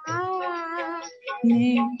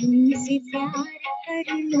मैं उनसे प्यार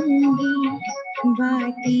कर लूंगी,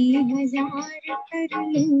 बातें 1000 कर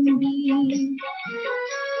लूंगी।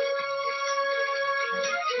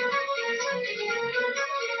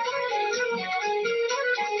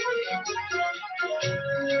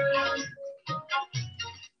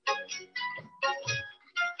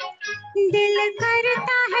 दिल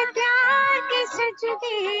करता है प्यार के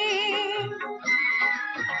सजदे,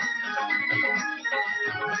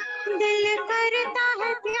 दिल करता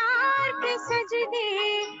है प्यार के सजदे,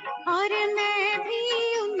 और मैं भी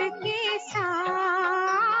उनके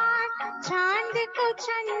साथ चांद को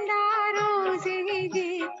चंदा रोज ही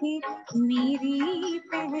देखे मेरी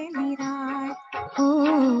पहली रात, ओ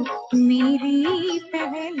मेरी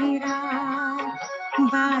पहली रात।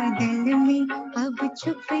 बादल में अब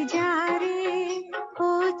छुप जा रे, ओ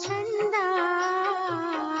चंदा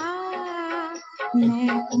मैं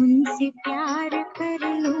उनसे प्यार कर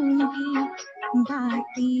लूंगी,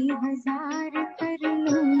 बातें हजार कर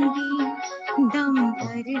लूंगी, दम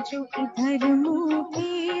भर जो इधर मुंह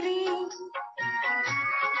फेरे,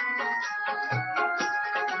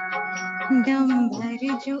 दम भर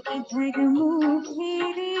जो इधर मुंह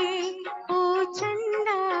फेरे, ओ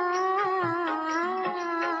चंदा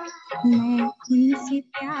मैं उनसे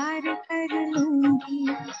प्यार कर लूंगी,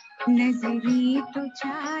 नजरें तो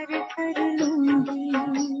चार कर लूंगी।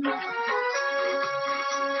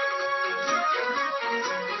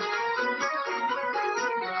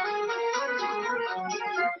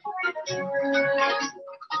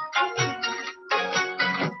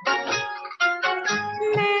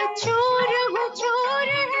 मैं चोर हूँ चोर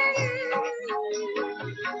है,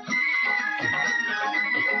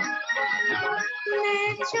 मैं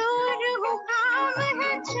चोर हूँ काम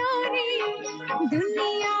है चोरी,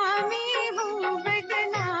 दुनिया में हूँ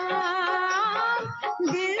बदनाम,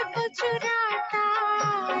 दिल को चुराता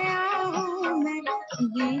आया हूँ मैं,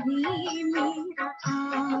 यही मेरा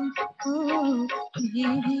काम, ओ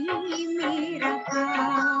यही मेरा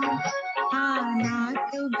काम। आना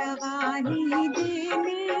तो गवाही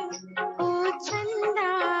देने, ओ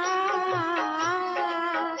चंदा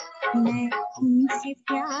मैं उनसे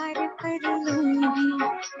प्यार कर लूंगी,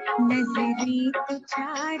 नजरें तो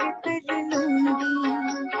चार कर लूंगी।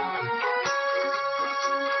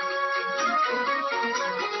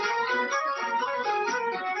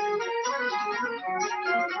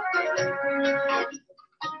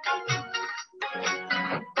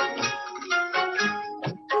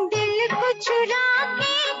 दिल को चुरा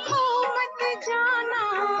के खो मत जाना,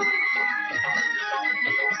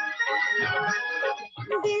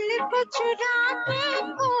 दिल को चुरा के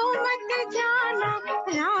खो मत जाना,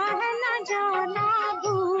 राह न जाना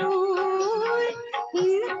भूल,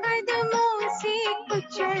 इन कदमों से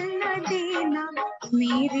कुचल न देना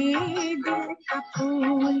मेरे दिल का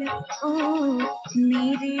फूल, ओ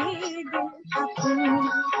मेरे दिल का फूल।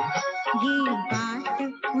 ये बात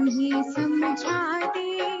उन्हें समझा दे,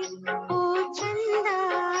 ओ चंदा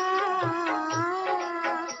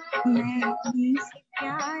मैं उनसे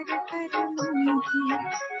प्यार कर लूंगी,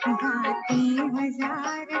 बातें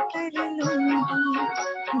हजार कर लूंगी,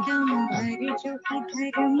 दम भर जो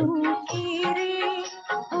इधर मुंह फेरे,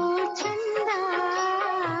 ओ चंदा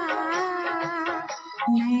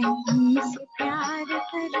मैं उनसे प्यार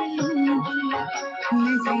कर लूंगी,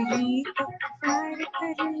 नजरें तो पार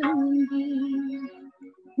कर लूंगी,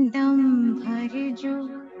 दम भर जो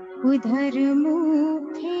उधर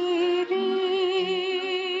मुंह फेरे।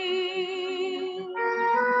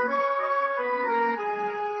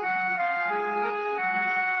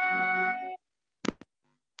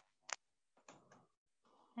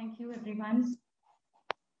 Thank you everyone.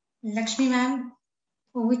 Lakshmi ma'am,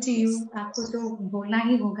 over to you. आपको तो बोलना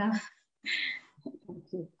ही होगा.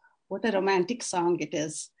 Thank you. What a romantic song it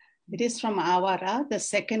is. It is from Avara, the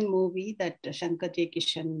second movie that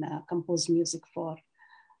Shankar-Jaikishan composed music for.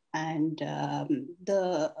 And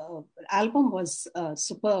the album was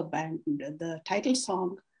superb, and the title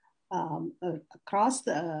song crossed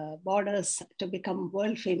the borders to become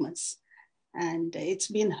world famous. And it's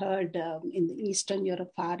been heard in Eastern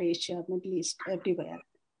Europe, Far Asia, Middle East, everywhere.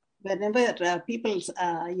 Whenever people,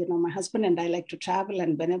 my husband and I like to travel,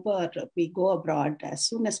 and whenever we go abroad, as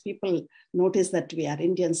soon as people notice that we are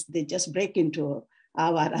Indians, they just break into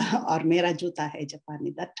Avara or Mera Juta Hai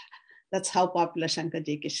Japani. That's how popular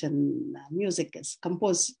Shankar-Jaikishan music is,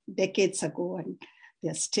 composed decades ago, and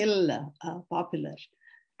they're still popular.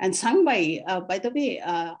 And sung by the way,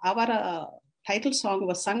 Avara title song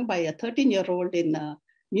was sung by a 13-year-old in a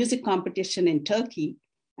music competition in Turkey,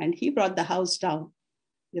 and he brought the house down.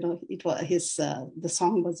 It was the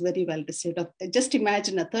song was very well received. Just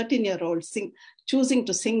imagine a 13-year-old choosing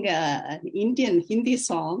to sing an Indian Hindi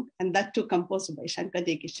song, and that too composed by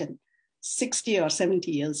Shankar-Jaikishan 60 or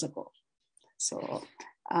 70 years ago. So,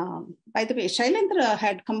 by the way, Shailendra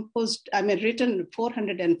had written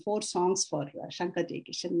 404 songs for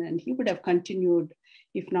Shankar-Jaikishan, and he would have continued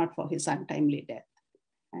if not for his untimely death.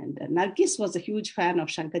 And Nargis was a huge fan of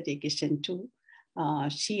Shankar-Jaikishan too.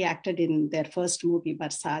 She acted in their first movie,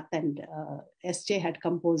 Barsaat, and SJ had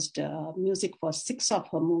composed music for 6 of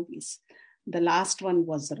her movies. The last one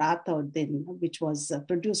was Raat Aur Din, which was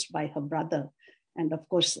produced by her brother. And of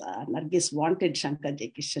course, Nargis wanted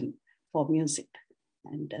Shankar-Jaikishan for music.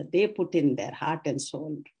 And they put in their heart and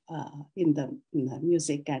soul in the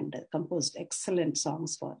music, and composed excellent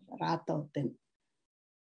songs for Raat Aur Din.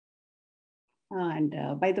 And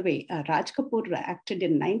by the way, Raj Kapoor acted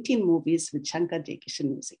in 19 movies with Shankar-Jaikishan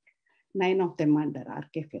music, 9 of them under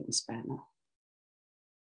RK Films banner.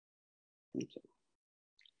 Thank you.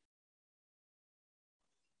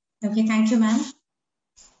 Okay, thank you, ma'am.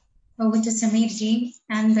 Over to Sameer ji.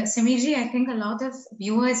 And Sameer ji, I think a lot of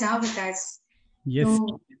viewers are with us. Yes,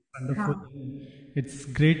 So, wonderful. It's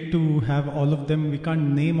great to have all of them. We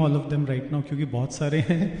can't name all of them right now क्योंकि बहुत सारे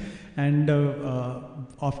हैं. And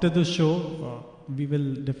after the show, we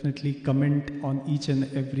will definitely comment on each and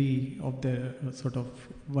every of the sort of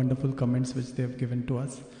wonderful comments which they have given to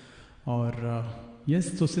us. और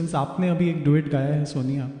yes, तो since आपने अभी एक duet गाया है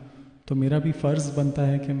सोनिया, तो मेरा भी फर्ज बनता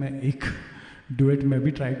है कि मैं एक duet मैं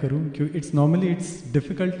भी ट्राई करूं क्योंकि it's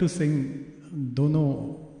difficult to sing दोनों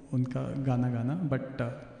उनका गाना बट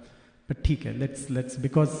ठीक है, let's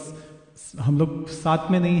because हम लोग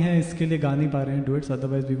साथ में नहीं हैं इसके लिए गा नहीं पा रहे हैं duets,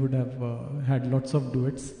 otherwise we would have had lots of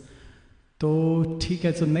duets. तो ठीक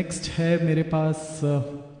है, so next है मेरे पास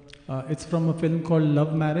it's from a film called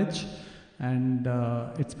Love Marriage and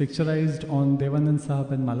it's picturized on Devanand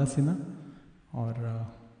Sahab and Mala Sinha और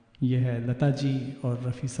ये है लता जी और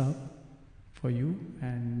रफ़ी साहब for you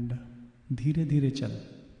and धीरे धीरे चल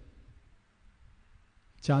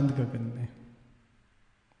चांद गगन में.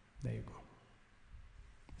 There you go.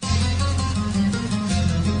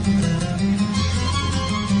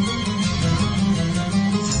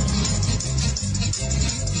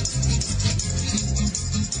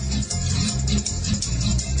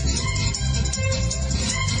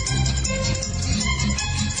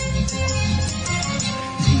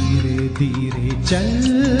 धीरे धीरे चल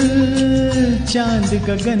चांद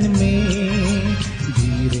गगन में,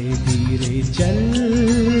 धीरे धीरे चल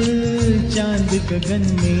चांद गगन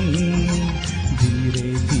में,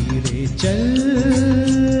 धीरे धीरे चल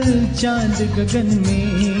चांद गगन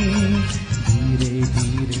में, धीरे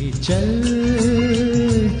धीरे चल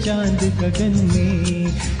चांद गगन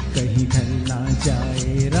में. कहीं ढल ना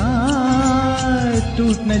जाए रात,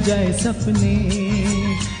 टूट न जाए सपने,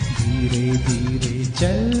 धीरे धीरे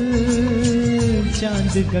चल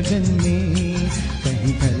चांद गगन में.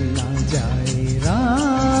 कहीं ढल ना जाए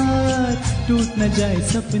रात, टूट न जाए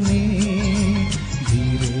सपने,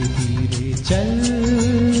 धीरे धीरे चल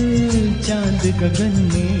चांद गगन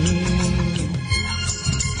में.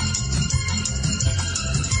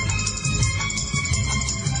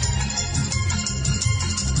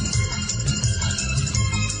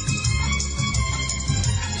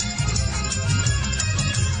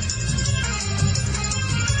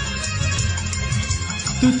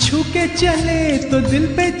 तू छू के चले तो दिल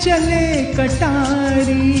पे चले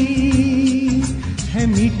कटारी, है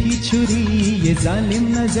मीठी छुरी ये जालिम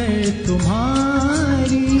नजर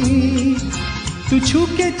तुम्हारी. तू छू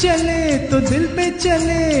के चले तो दिल पे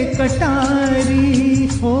चले कटारी,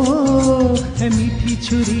 हो है मीठी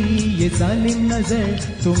छुरी ये जालिम नजर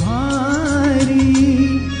तुम्हारी.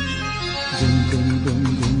 गुन गुन गुन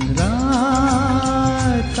गुन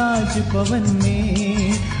रात आज पवन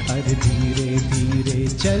में, अरे धीरे धीरे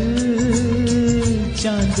चल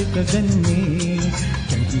चांद गगन में.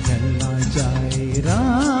 कहीं ढल ना जाए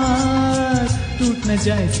रात, टूट न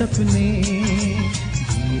जाए सपने,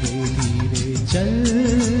 धीरे धीरे चल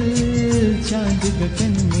चांद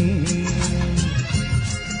गगन में.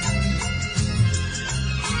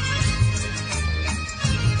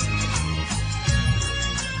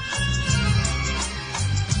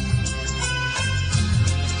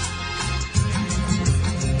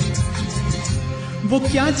 वो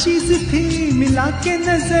क्या चीज थी मिला के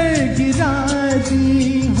नजर गिरा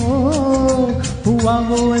दी, हो हुआ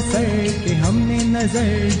वो असर कि हमने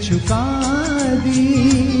नजर झुका दी.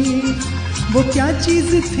 वो क्या चीज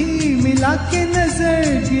थी मिला के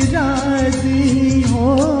नजर गिरा दी, हो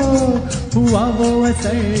हुआ वो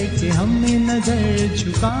असर कि हमने नजर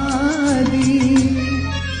झुका दी.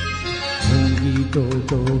 होंगी दो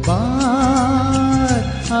बार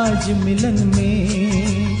आज मिलन में,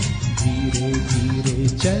 धीरे धीरे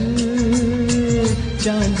चल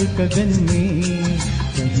चांद गगन में.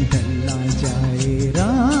 कहीं ढल ना जाए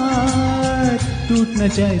रात, टूट न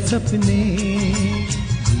जाए सपने,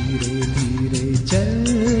 धीरे धीरे चल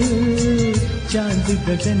चांद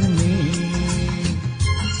गगन में.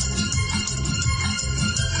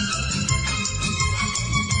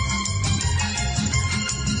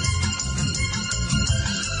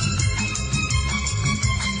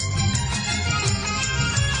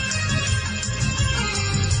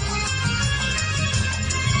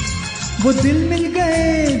 वो दिल मिल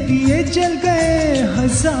गए दिए जल गए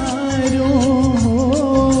हजारों,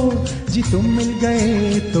 जी तुम मिल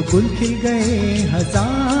गए तो गुल खिल गए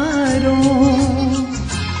हजारों.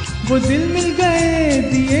 वो दिल मिल गए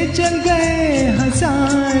दिए जल गए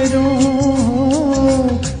हजारों,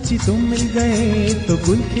 जी तुम मिल गए तो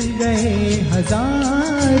गुल खिल गए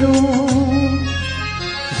हजारों.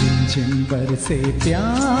 रिमझिम बरसे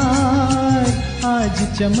प्यार आज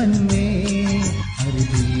चमन में, हर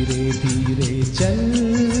धीरे धीरे चल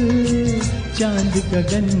चांद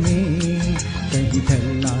गगन में, कहीं ढल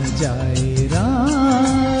ना जाए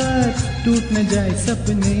रात, टूट न जाए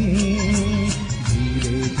सपने,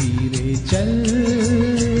 धीरे धीरे चल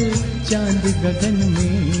चांद गगन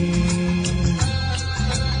में।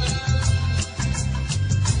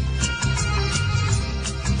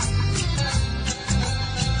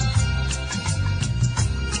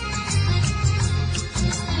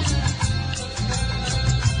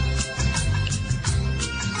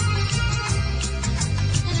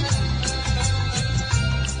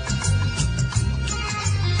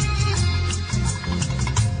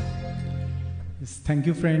 Thank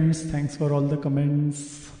you, friends. Thanks for all the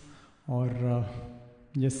comments. और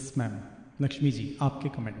yes, ma'am. Lakshmi ji, आपके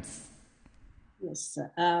comments. Yes,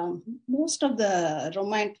 most of the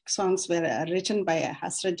romantic songs were written by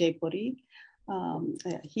Hasrat Jaipuri.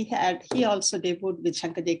 He also debuted with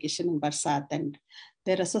Shankar-Jaikishan in Barsaat, and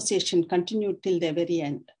their association continued till the very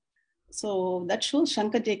end. So that shows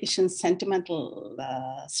Shankar-Jaikishan's sentimental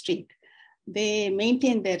streak. They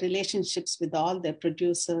maintained their relationships with all their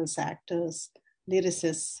producers, actors,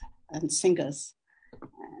 lyricists, and singers.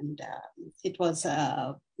 And it was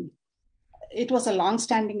a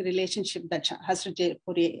long-standing relationship that Hasrat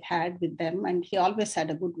Jaipuri had with them, and he always had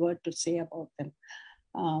a good word to say about them.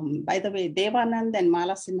 By the way, Devanand and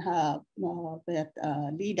Mala Sinha were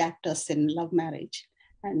lead actors in Love Marriage,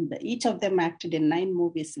 and each of them acted in 9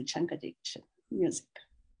 movies with Shankar-Jaikishan music.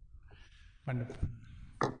 Wonderful.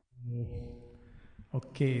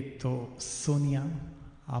 Okay, तो सोनिया,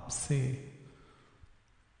 आपसे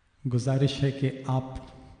गुजारिश है कि आप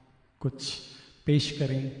कुछ पेश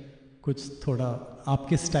करें, कुछ थोड़ा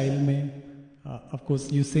आपके स्टाइल में. Of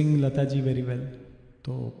course you sing Lata ji very well,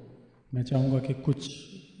 तो मैं चाहूँगा कि कुछ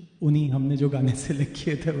उन्हीं हमने जो गाने सेलेक्ट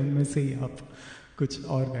किए थे उनमें से ही आप कुछ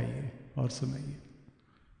और गाइए और सुनाइए.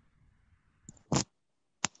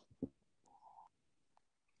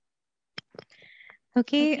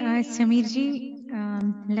 ओके समीर जी,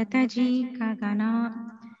 लता जी का गाना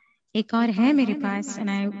एक और है मेरे पास, and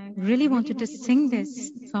I really wanted to sing this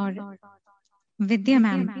for Vidya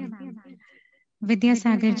ma'am, Vidya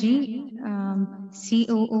Sagar ji,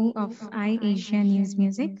 COO of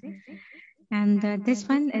iAsiaNewsMusic, and this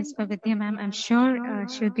one is for Vidya ma'am. I'm sure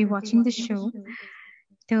she'll be watching the show.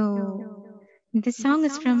 So this song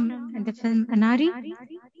is from the film Anari,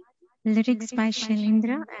 lyrics by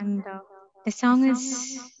Shailendra, and the song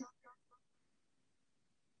is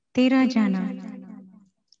Tera Jana.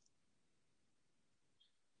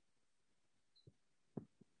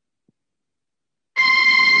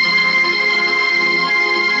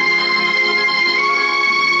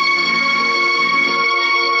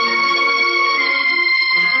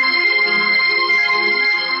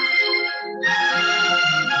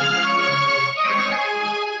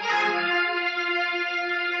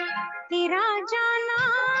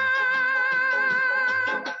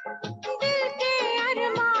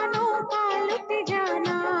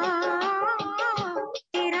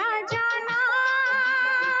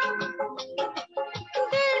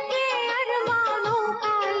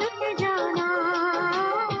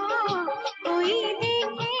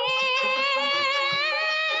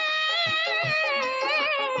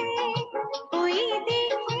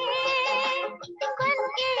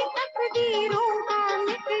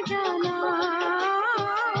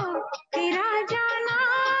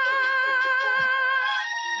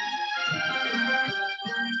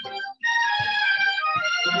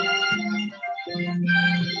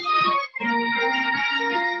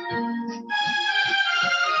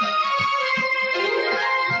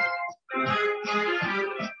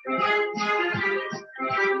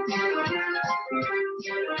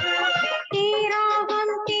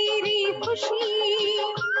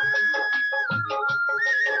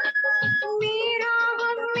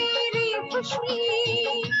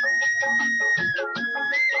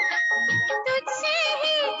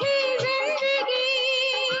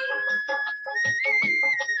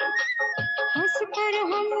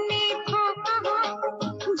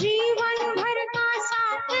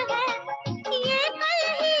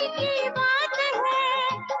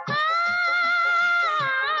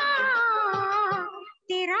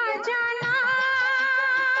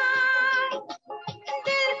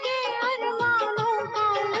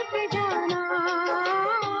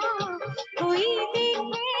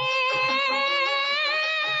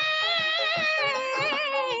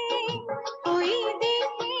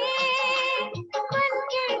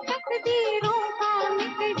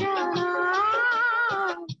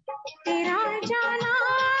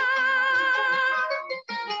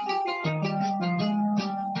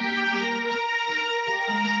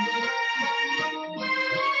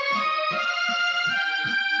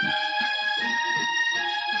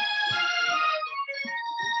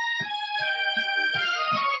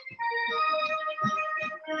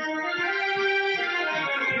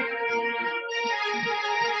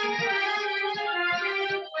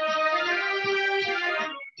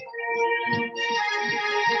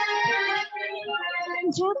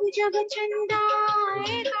 जब जब चंदा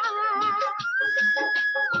आएगा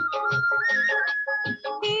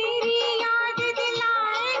तेरी याद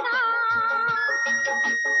दिलाएगा,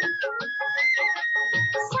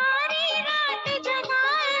 सारी रात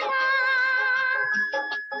जगाएगा,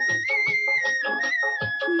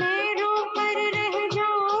 मैं रो कर रह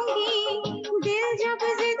जाऊंगी, दिल जब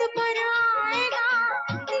जिद पर आएगा,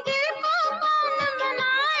 दिल को कौन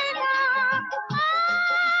मनाएगा,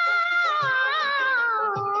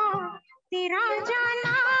 तेरा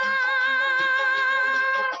जाना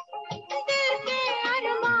दिल के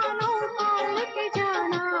अरमानों का लुट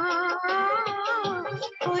जाना,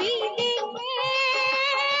 कोई देखे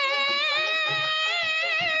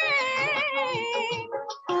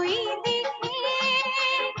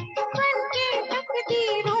बन के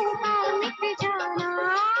तकदीरों का मिट जाना,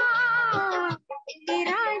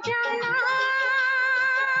 तेरा जाना।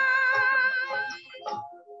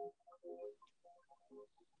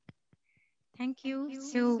 Thank you.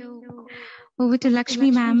 So, over to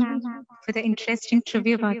Lakshmi ma'am for the interesting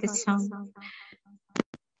trivia about this song.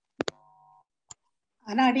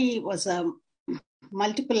 Anadi was a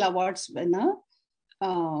multiple awards winner.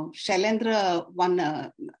 Shailendra won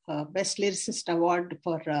a Best Lyricist Award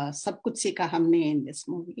for Sab Kuch Seekha Humne in this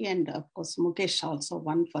movie, and of course Mukesh also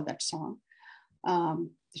won for that song.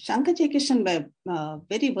 Shankar-Jaikishan were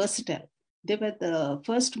very versatile. They were the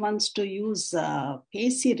first ones to use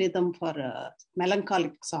pacey rhythm for a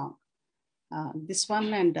melancholic song. This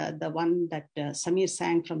one and the one that Sameer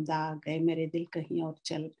sang from GAYE Mere Dil Kahin Aur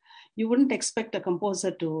Chal. You wouldn't expect a composer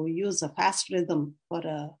to use a fast rhythm for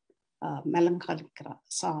a melancholic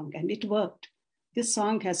song, and it worked. This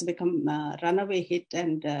song has become a runaway hit,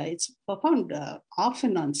 and it's performed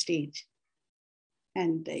often on stage.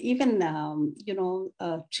 And even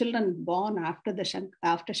children born after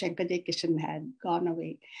Shankar-Jaikishan had gone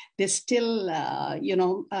away, they still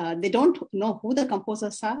they don't know who the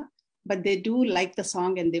composers are, but they do like the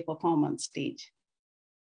song and they perform on stage.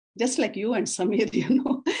 Just like you and Sameer,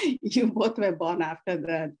 you both were born after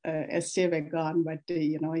the SJ were gone, but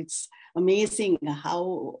it's amazing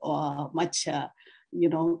how much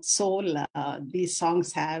soul these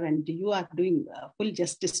songs have, and you are doing full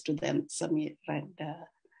justice to them, Sameer and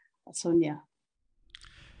Sonia.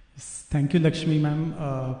 Yes, thank you, Lakshmi ma'am.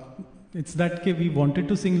 It's that we wanted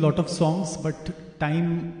to sing a lot of songs, but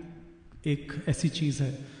time एक ऐसी चीज़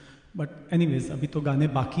है. But anyways, अभी तो गाने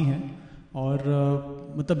बाकी हैं, और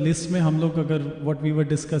मतलब लिस्ट में हम लोग अगर what we were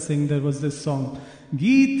discussing, there was this song,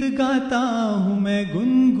 गीत गाता हूँ मैं,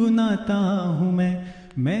 गुनगुनाता हूँ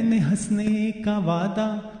मैंने हंसने का वादा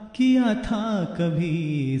किया था कभी,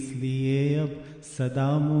 इसलिए अब सदा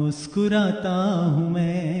मुस्कुराता हूँ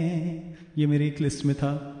मैं. ये मेरी एक लिस्ट में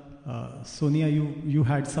था. Sonia, you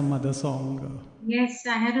had some other song. Yes,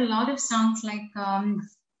 I had a lot of songs like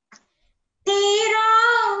तेरा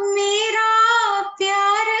मेरा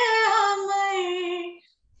प्यार अमर,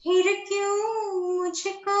 फिर क्यों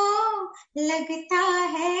मुझको लगता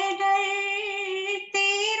है डर,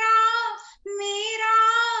 तेरा मेरा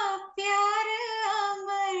प्यार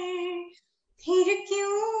अमर, फिर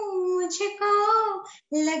क्यों मुझको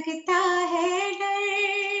लगता है डर.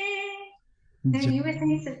 You were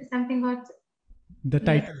saying something about the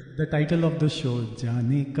title of the show,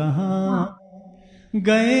 जाने कहाँ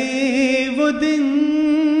गए वो दिन,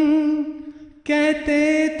 कहते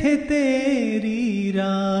थे तेरी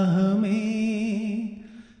राह में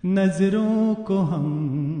नजरों को हम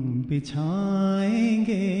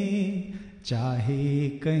बिछाएंगे, चाहे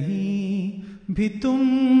कहीं भी तुम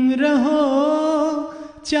रहो,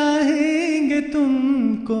 चाहेंगे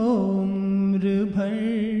तुमको उम्र भर,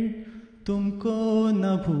 तुमको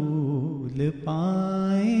न भूल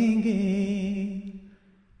पाएंगे.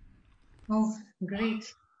 Oh, great.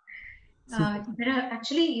 There are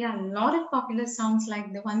actually, a lot of popular songs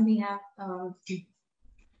like the one we have.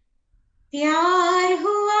 प्यार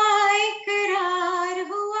हुआ इकरार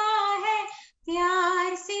हुआ है,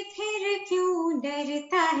 प्यार से फिर क्यों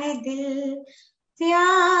डरता है दिल,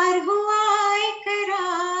 प्यार हुआ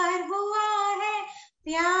इकरार हुआ है,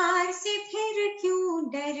 प्यार से फिर क्यों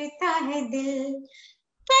डरता है दिल,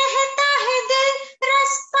 कहता है दिल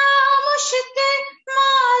रास्ता मुश्किल,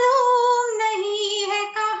 मालूम नहीं है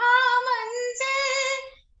कहाँ मंजिल,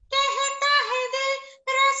 कहता है दिल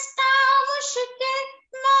रास्ता मुश्किल,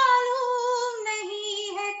 मालूम नहीं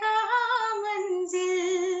है कहाँ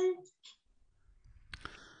मंजिल.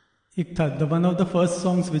 एक था one of the first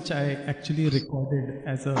songs which I actually recorded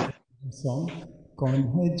as a song, कौन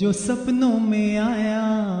है जो सपनों में आया,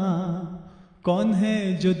 कौन है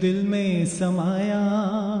जो दिल में समाया,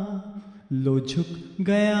 लो झुक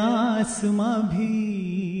गया आसमां भी,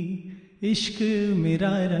 इश्क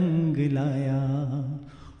मेरा रंग लाया।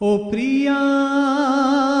 ओ प्रिया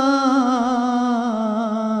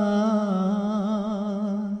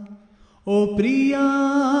ओ प्रिया,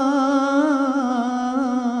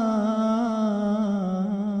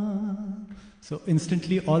 so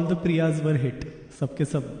instantly all the priyas were hit, सबके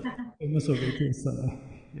सब फेमस हो गए थे उस समय।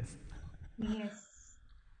 yes yes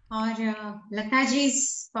और लता जी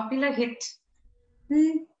पॉपुलर हिट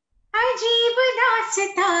अजीब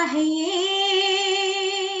दास्ता है ये,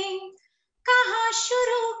 कहाँ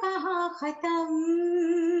शुरू कहाँ खत्म,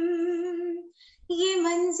 ये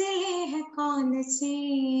मंजिलें हैं कौन सी,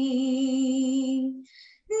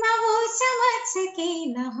 न वो समझ सके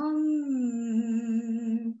न हम,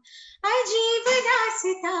 अजीब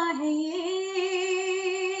दास्ता है ये।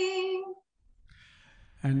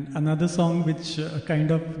 And another song which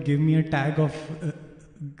kind of gave me a tag of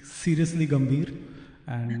seriously Gambhir,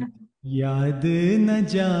 and याद न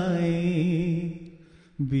जाए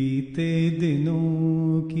बीते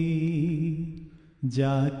दिनों की,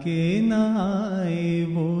 जाके न आए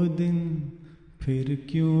वो दिन, फिर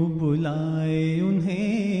क्यों बुलाए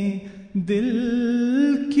उन्हें दिल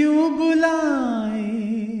क्यों बुलाए।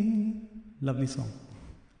 Lovely song.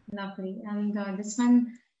 Lovely. And this one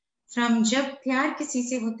from जब प्यार किसी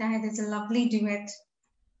से होता है, there's a lovely duet.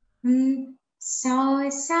 100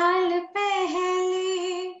 साल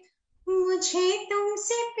पहले मुझे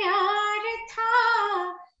तुमसे प्यार था,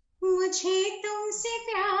 मुझे तुमसे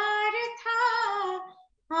प्यार था,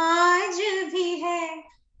 आज भी है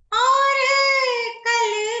और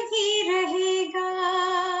कल भी रहेगा।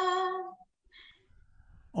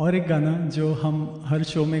 और एक गाना जो हम हर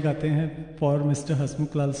शो में गाते हैं, for mister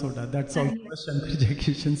Hasmukh Lal soda, that's also Shankar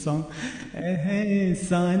Jaikishan song.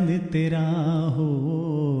 एहसान तेरा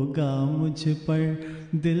होगा मुझ पर,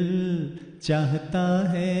 दिल चाहता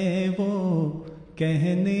है वो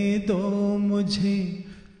कहने दो मुझे,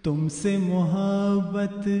 तुमसे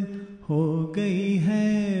मोहब्बत हो गई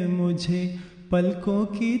है मुझे, पलकों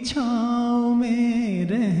की छाँव में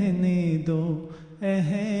रहने दो,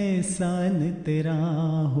 एहसान तेरा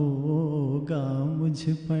होगा मुझ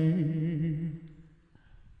पर।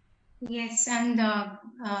 Yes, and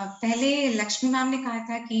पहले लक्ष्मी मैम ने कहा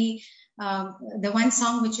था कि the one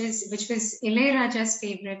song which was Ilayaraja's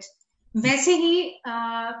favorite, वैसे ही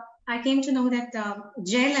I came to know that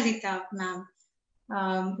Jayalalitha ma'am,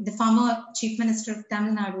 the former Chief Minister of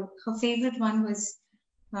Tamil Nadu, her favorite one was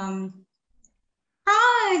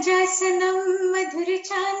आजा सनम मधुर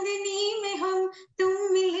चांदनी में हम, तुम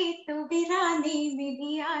मिले तो वीराने में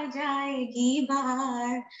भी आ जाएगी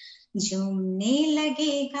बहार, झूमने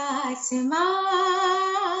लगेगा आसमां,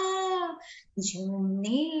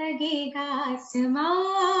 झूमने लगेगा आसमां।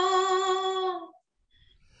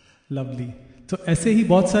 लवली। तो ऐसे ही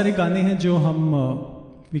बहुत सारे गाने हैं जो हम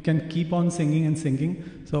we can keep on singing and singing.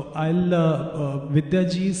 So I'll Vidya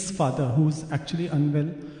ji's father, who's actually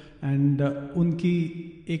unwell, and उनकी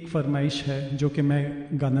एक फरमाइश है जो कि मैं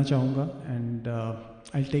गाना चाहूँगा, and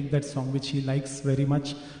I'll take that song which he likes very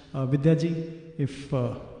much. Vidya ji, if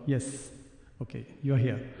yes, okay, you are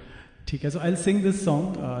here. ठीक है, so I'll sing this song.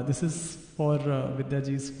 This is for Vidya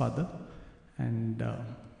ji's father, and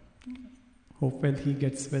hope well he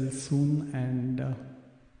gets well soon, and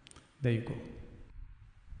there you go.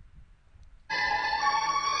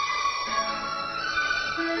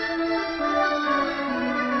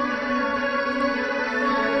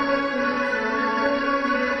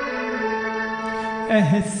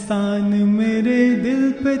 एहसान मेरे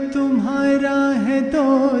दिल पे तुम्हारा है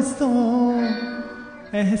दोस्तों,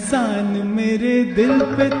 एहसान मेरे दिल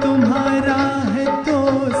पे तुम्हारा है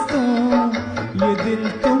दोस्तों, ये दिल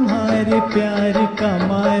तुम्हारे प्यार का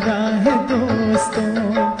मारा है दोस्तों,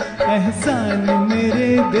 एहसान मेरे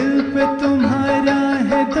दिल पे तुम्हारा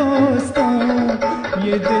है दोस्तों,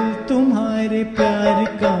 ये दिल तुम्हारे प्यार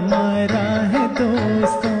का मारा है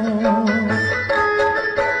दोस्तों।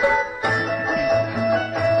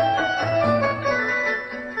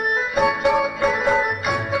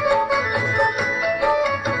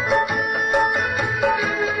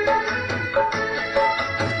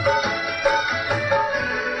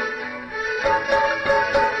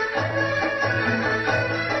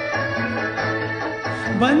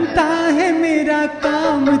 बनता है मेरा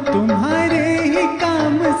काम तुम्हारे ही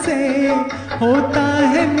काम से, होता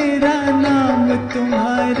है मेरा नाम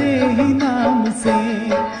तुम्हारे ही नाम से,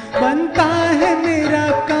 बनता है मेरा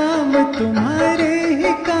काम तुम्हारे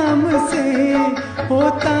ही काम से,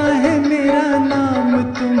 होता है मेरा नाम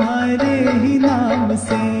तुम्हारे ही नाम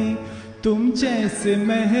से। तुम जैसे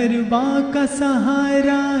मेहरबां का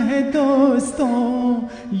सहारा है दोस्तों,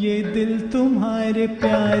 ये दिल तुम्हारे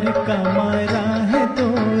प्यार का मारा है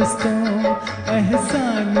दोस्तों,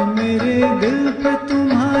 एहसान मेरे दिल पे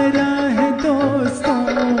तुम्हारा है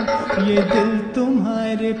दोस्तों, ये दिल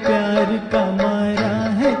तुम्हारे प्यार का मारा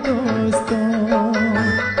है दोस्तों।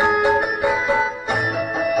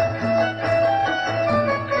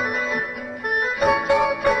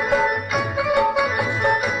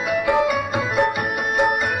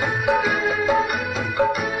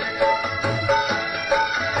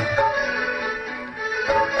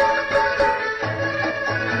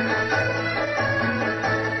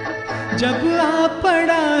 जब आ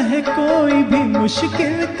पड़ा है कोई भी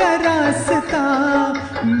मुश्किल का रास्ता,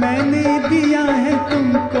 मैंने दिया है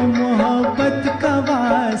तुमको मोहब्बत का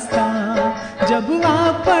वास्ता। जब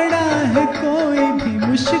आ पड़ा है कोई भी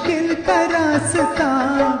मुश्किल का रास्ता,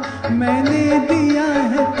 मैंने दिया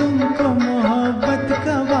है तुमको मोहब्बत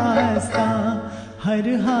का वास्ता। हर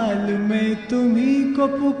हाल में तुम्ही को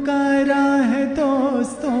पुकारा है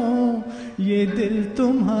दोस्तों, ये दिल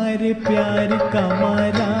तुम्हारे प्यार का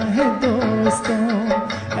मारा है दोस्तों,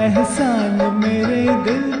 एहसान मेरे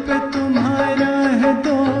दिल पे तुम्हारा है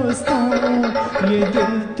दोस्तों, ये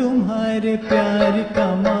दिल तुम्हारे प्यार का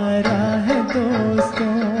मारा है दोस्तों।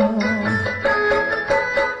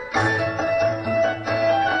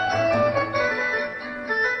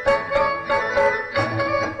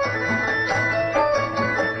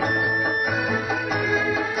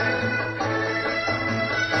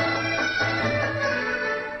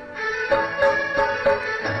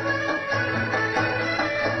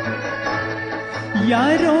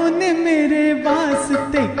 यारों ने मेरे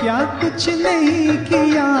वास्ते क्या कुछ नहीं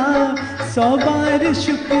किया, 100 बार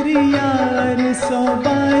शुक्रिया रे 100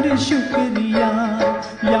 बार शुक्रिया।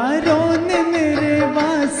 यारों ने मेरे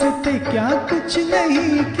वास्ते क्या कुछ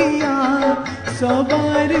नहीं किया, 100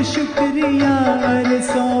 बार शुक्रिया रे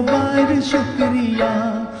 100 बार शुक्रिया।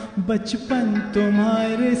 बचपन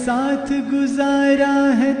तुम्हारे साथ गुजारा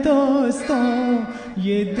है दोस्तों,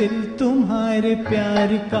 ये दिल तुम्हारे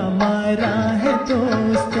प्यार का मारा है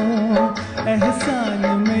दोस्तों, एहसान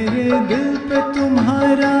मेरे दिल पे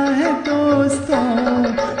तुम्हारा है दोस्तों,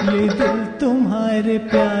 ये दिल तुम्हारे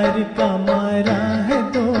प्यार का मारा है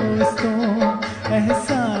दोस्तों,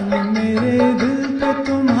 एहसान मेरे दिल पे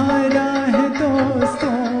तुम्हारा है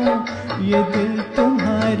दोस्तों, ये दिल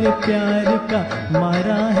तुम्हारे प्यार का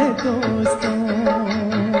मारा है दोस्तों।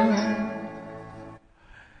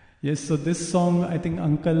 Yes, so this song, I think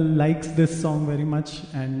Uncle likes this song very much,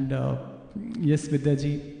 and yes, Vidya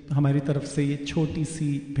ji, हमारी तरफ से ये छोटी सी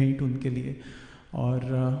भेंट उनके लिए। और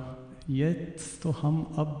yes, तो हम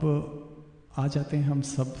अब आ जाते हैं हम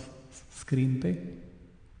सब स्क्रीन पे,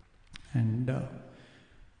 एंड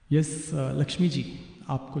yes, लक्ष्मी जी,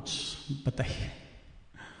 आप कुछ बताइए।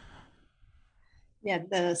 Yeah,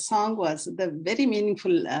 the song was, the very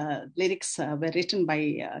meaningful lyrics were written by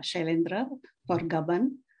Shailendra for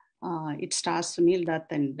Gaban. It stars Sunil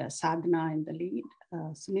Dutt and Sadhana in the lead.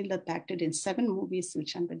 Sunil Dutt acted in 7 movies with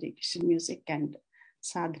Shankar-Jaikishan music, and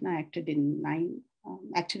Sadhana acted in 9,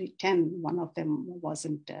 actually 10. One of them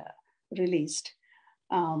wasn't released.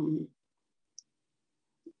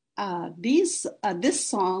 This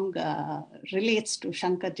song relates to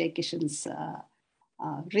Shankar-Jaikishan's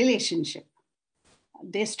relationship.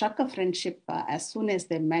 They struck a friendship as soon as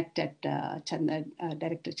they met at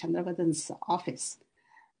Director Chandravadan's office.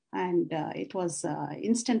 And it was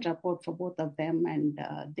instant rapport for both of them, and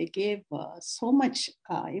they gave so much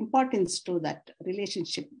importance to that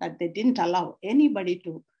relationship that they didn't allow anybody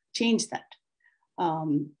to change that.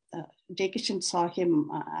 Jaikishan saw him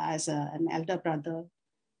as an elder brother,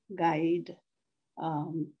 guide,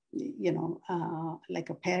 like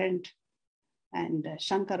a parent. And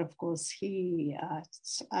Shankar, of course, he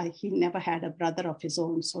never had a brother of his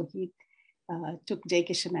own, so he took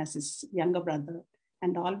Jaikishan as his younger brother,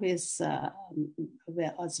 and always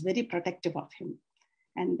was very protective of him.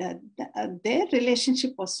 And their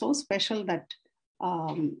relationship was so special that,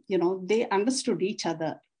 they understood each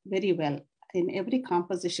other very well in every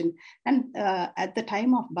composition. And at the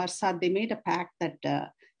time of Barsaat, they made a pact that,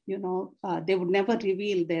 they would never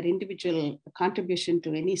reveal their individual contribution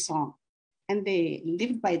to any song. And they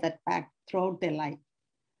lived by that pact throughout their life.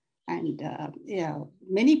 And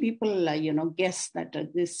many people, guess that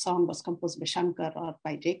this song was composed by Shankar or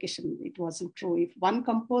by Jaikishan. It wasn't true. If one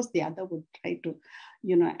composed, the other would try to,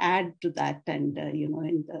 add to that. And,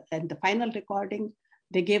 in the final recording,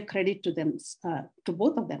 they gave credit to them, to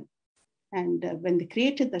both of them. And when they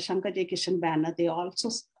created the Shankar-Jaikishan banner, they also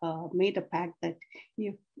made a pact that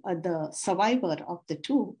if the survivor of the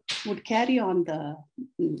two would carry on the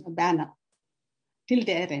banner till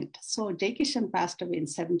their end. So Jaikishan passed away in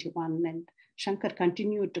 1971, and Shankar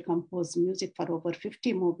continued to compose music for over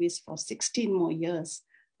 50 movies for 16 more years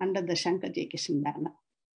under the Shankar-Jaikishan banner.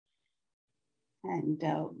 And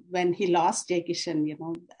when he lost Jaikishan,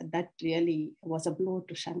 that really was a blow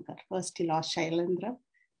to Shankar. First, he lost Shailendra,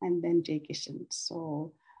 and then Jaikishan.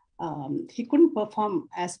 So he couldn't perform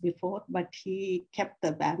as before, but he kept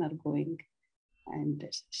the banner going. And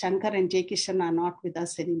Shankar and Jaikishan are not with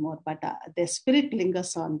us anymore, but their spirit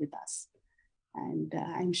lingers on with us. And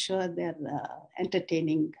I'm sure they're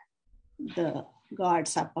entertaining the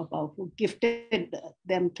gods up above who gifted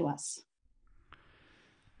them to us.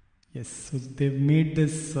 Yes, so they've made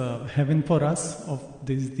this heaven for us of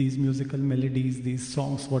these musical melodies, these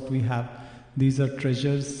songs, what we have. These are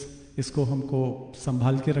treasures. इसको हमको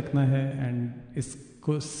संभाल के रखना है, and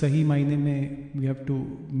इसको सही मायने में we have to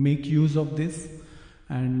make use of this,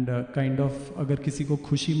 and kind of अगर किसी को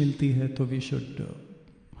खुशी मिलती है तो we should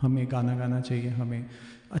हमें गाना गाना चाहिए, हमें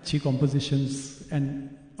अच्छी compositions, and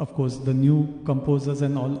of course the new composers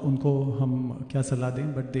and all, उनको हम क्या सलाह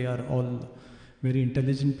दें, but they are all very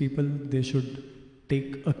intelligent people. They should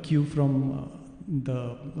take a cue from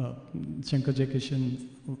the Shankar-Jaikishan.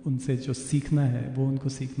 उनसे जो सीखना है वो उनको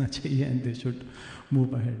सीखना चाहिए, and they should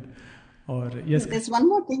move ahead. Or yes, there's one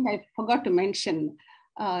more thing I forgot to mention.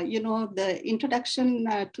 The introduction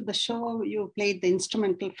to the show, you played the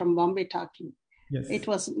instrumental from Bombay Talkie. Yes. It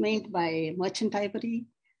was made by Merchant Ivory,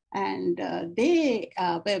 and they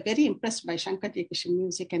were very impressed by Shankar-Jaikishan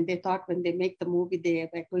music, and they thought when they make the movie, they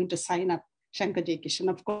were going to sign up Shankar-Jaikishan.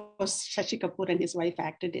 Of course, Shashi Kapoor and his wife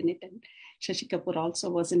acted in it, and Shashi Kapoor also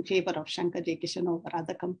was in favor of Shankar-Jaikishan over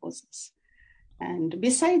other composers. And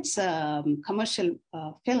besides commercial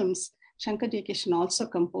films, Shankar-Jaikishan also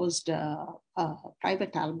composed a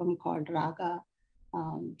private album called Raga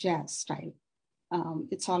Jazz Style.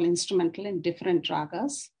 It's all instrumental in different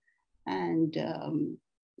ragas. And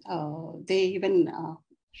they even,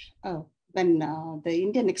 when the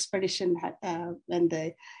Indian expedition when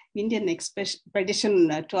the Indian expedition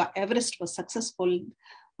to Everest was successful,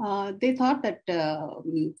 they thought that,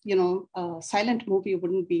 a silent movie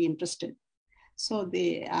wouldn't be interested. So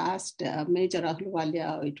they asked Major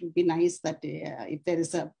Ahluwalia, it would be nice that if there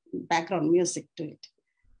is a background music to it.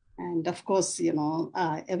 And of course,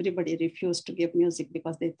 everybody refused to give music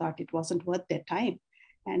because they thought it wasn't worth their time.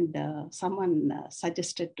 And someone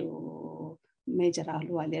suggested to Major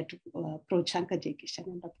Ahluwalia to approach Shankar-Jaikishan.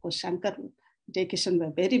 And of course, Shankar-Jaikishan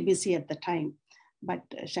were very busy at the time. But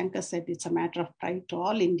Shankar said it's a matter of pride to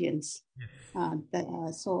all Indians.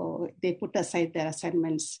 Yes. So they put aside their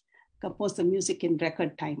assignments, composed the music in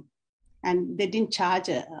record time. And they didn't charge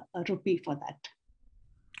a rupee for that.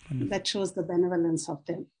 That shows the benevolence of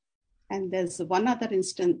them. And there's one other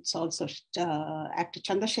instance also. Actor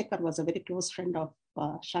Chandrasekhar was a very close friend of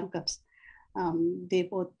Shankar's. They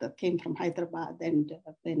both came from Hyderabad, and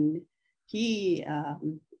when he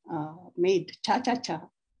made Cha Cha Cha,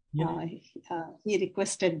 he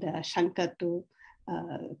requested Shankar to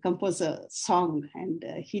compose a song, and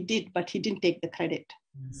he did, but he didn't take the credit.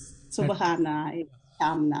 Yes. Subhana,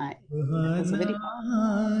 Shamna. That's a very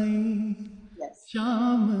yes.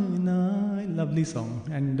 Shamna, lovely song,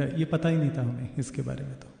 and ये पता ही नहीं था हमें इसके बारे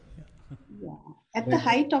में तो. Yeah. At the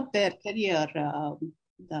height of their career,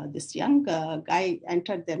 this young guy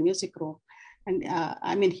entered their music room,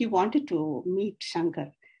 and he wanted to meet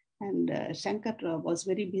Shankar, and Shankar was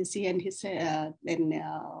very busy, and he said, then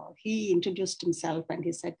he introduced himself, and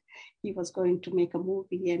he said he was going to make a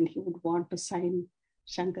movie, and he would want to sign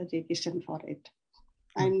Shankar-Jaikishan for it.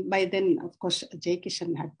 And by then, of course,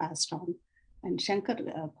 Jaikishan had passed on, and Shankar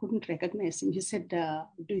couldn't recognize him. He said,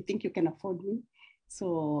 do you think you can afford me?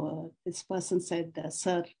 So this person said,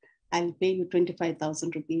 sir, I'll pay you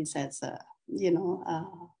 25,000 rupees as a,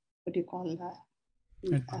 what do you call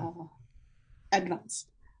advance.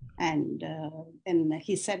 And then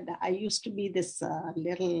he said, I used to be this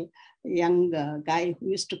little young guy who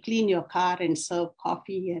used to clean your car and serve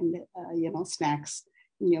coffee and, snacks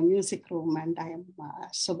in your music room. And I am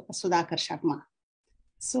Sudhakar Sharma.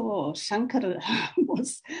 So Shankar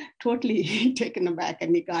was totally taken aback,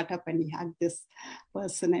 and he got up and he hugged this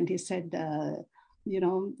person, and he said,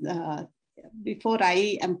 before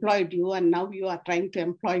I employed you and now you are trying to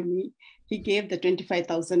employ me. He gave the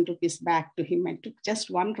 25,000 rupees back to him and took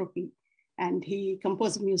just 1 rupee, and he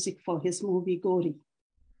composed music for his movie Gori,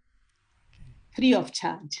 free of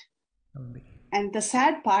charge. And the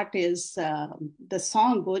sad part is the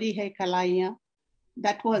song Gori Hai Kalaiyan,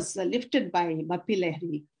 that was lifted by Bappi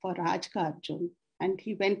Lahiri for Raj Ka Arjun, and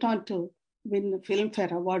he went on to win the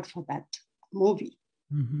Filmfare Award for that movie.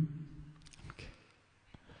 Mm-hmm.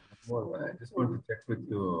 Well, I just want to check with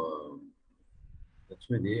you,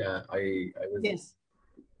 Lakshmi. I was Yes.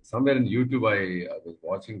 somewhere in YouTube. I was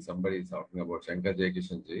watching somebody talking about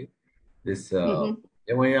Shankar-Jaikishan ji. This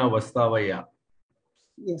Yamaya Vastavaya.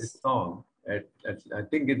 Yes. This song. I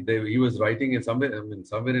think he was writing it somewhere. I mean,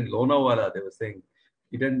 somewhere in Lonavala, they were saying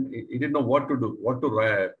he didn't know what to do, what to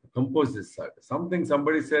write, compose this song.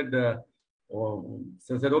 Somebody said.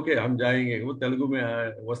 Said, okay, I'm dying. Telugu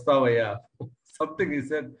mein vastavaya. Something he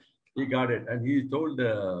said, he got it. And he told,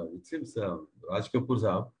 it seems, Raj Kapoor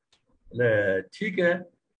sahab, theek hai,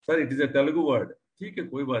 sir, it is a Telugu word. Theek hai,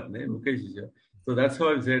 koi baat nahi, Mukesh ji. So that's how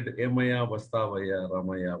I said, Emaya vastavaya,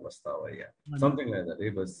 Ramaya vastavaya. Something like that.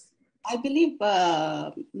 It was. I believe,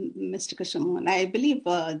 Mr. Krishnammohan, I believe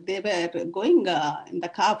they were going in the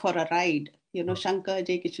car for a ride,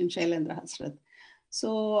 Shankar-Jaikishan, Shailendra Hasrat.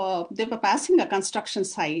 So they were passing a construction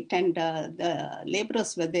site, and the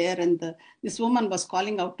laborers were there, and this woman was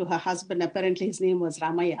calling out to her husband. Apparently his name was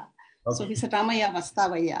Ramaya. Okay. So he said, Ramaya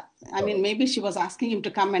Vastavaya. I mean, maybe she was asking him to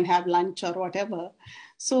come and have lunch or whatever.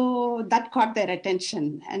 So that caught their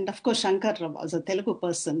attention. And of course, Shankar was a Telugu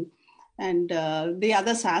person. And the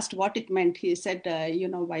others asked what it meant. He said,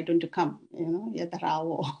 why don't you come?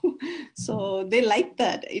 Yadarao. So they liked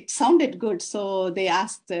that. It sounded good. So they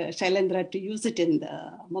asked Shailendra to use it in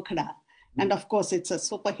the Mukhada. And of course, it's a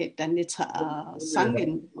super hit, and it's sung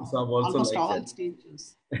in almost all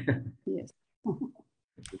stages. Yes.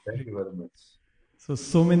 Thank you very much.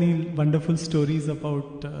 So many wonderful stories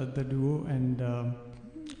about the duo, and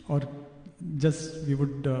just we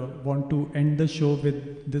would want to end the show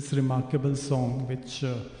with this remarkable song, which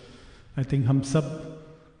I think हम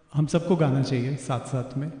सबको गाना चाहिए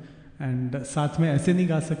साथ में, and साथ में ऐसे नहीं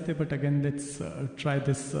गा सकते, but again let's try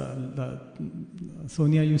this.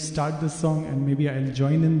 Sonia, you start this song and maybe I'll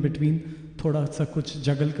join in between, थोड़ा सा कुछ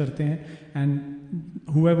जगल करते हैं, and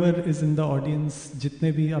whoever is in the audience,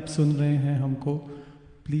 जितने भी आप सुन रहे हैं हमको,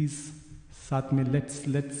 please साथ में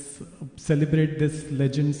let's celebrate this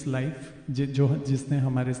legend's life, जिसने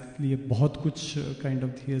हमारे लिए बहुत कुछ kind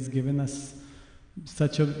of he has given us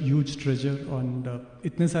such a huge treasure, and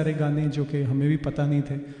इतने सारे गाने जो कि हमें भी पता नहीं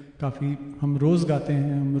थे, काफ़ी हम रोज़ गाते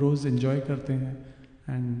हैं, हम रोज़ enjoy करते हैं,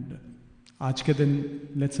 and आज के दिन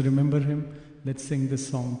let's remember him, let's sing this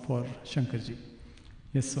song for Shankar ji.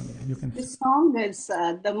 Yes, Sonia, you can. This song is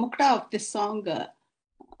the mukta of this song.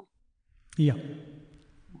 Yeah.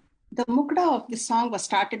 The mukta of this song was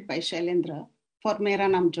started by Shailendra for Mera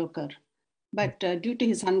Naam Joker, but due to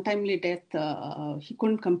his untimely death, he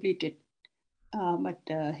couldn't complete it. But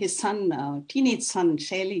his son, teenage son,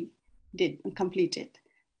 Shaili, did complete it.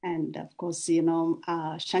 And of course,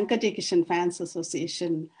 Shankar-Jaikishan Fans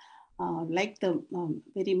Association liked the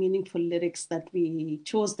very meaningful lyrics that we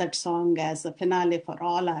chose that song as a finale for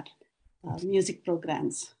all our music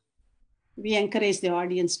programs. We encourage the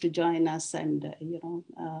audience to join us, and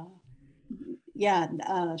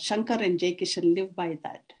Shankar and Jaikishan live by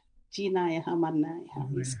that. Jeena yaha marna yaha,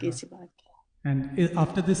 iske siwa kya. And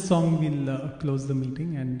after this song, we'll close the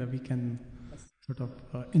meeting, and we can sort of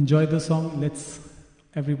enjoy the song. Let's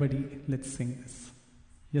sing this.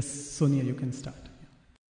 Yes, Sonia, you can start.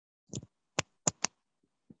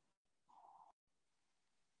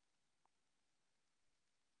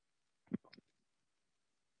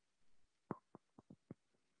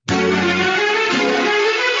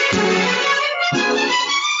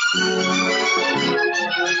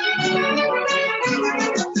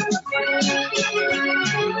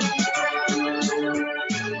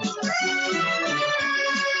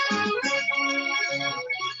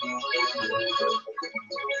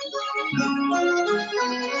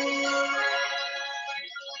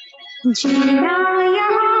 जीना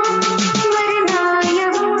यहाँ मरना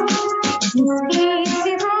यहाँ इसके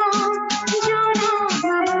सिवा जाना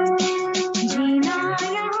यहाँ जीना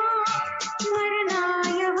यहाँ मरना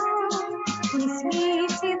यहाँ इसके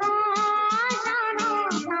सिवा जाना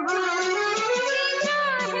यहाँ जीना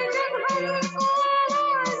है जब हमको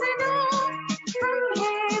आवाज़ दो हम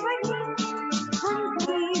है वही हम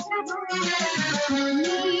थे जब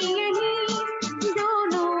हमें यही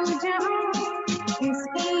दोनों जहाँ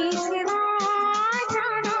इसके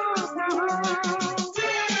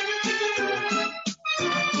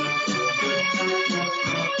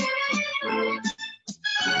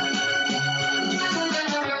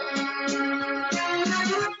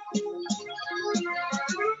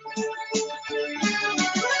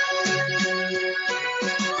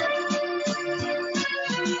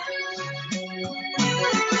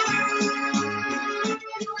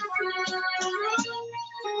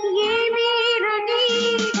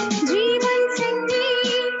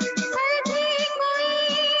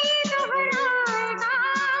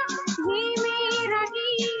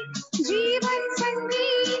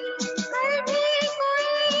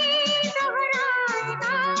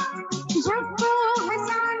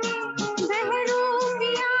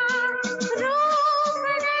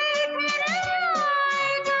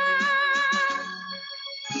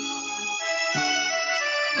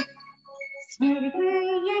स्वर्ग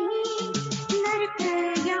यहीं नरक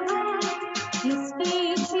यहाँ, इसके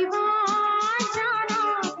सिवा जाना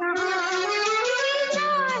कहाँ।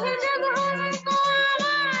 चाहे जग हमको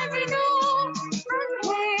आवाज दो, हम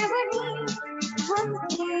है वहीं, हम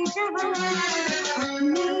थे जहाँ।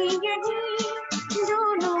 अपने यहीं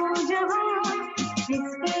दोनों जहाँ,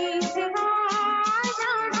 इसके सिवा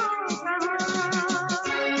जाना कहाँ।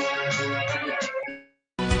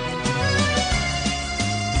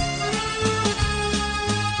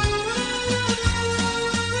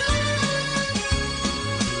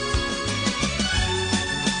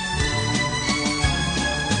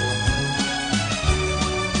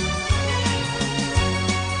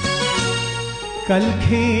 कल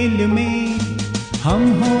खेल में हम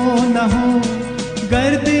हो न हो,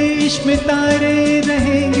 गर्दिश में तारे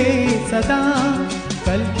रहेंगे सदा।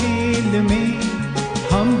 कल खेल में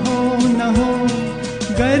हम हो न हो,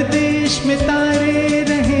 गर्दिश में तारे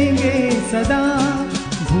रहेंगे सदा।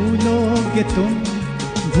 भूलोगे तुम,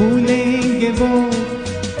 भूलेंगे वो,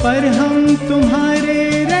 पर हम तुम्हारे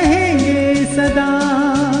रहेंगे सदा।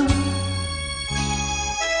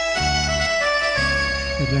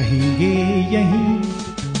 रहेंगे यहीं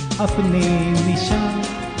अपने निशान,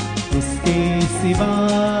 इसके सिवा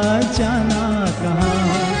जाना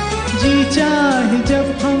कहाँ। जी चाहे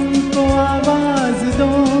जब हमको आवाज दो,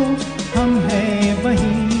 हम हैं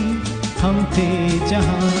वहीं, हम थे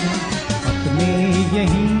जहाँ। अपने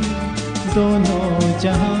यहीं दोनों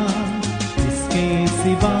जहाँ, इसके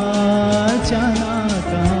सिवा जाना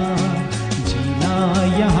कहाँ। जीना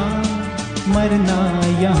यहाँ, मरना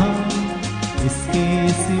यहाँ, इसके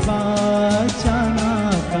सिवा जाना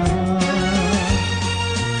कहाँ।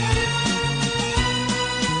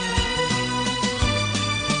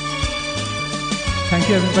 Thank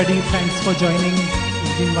you everybody, thanks for joining,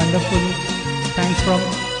 it's been wonderful. Thanks from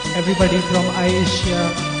everybody from iAsia,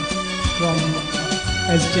 from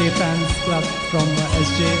SJ Fans Club, from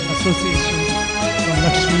SJ Association, from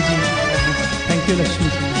Lakshmi ji. Thank you Lakshmi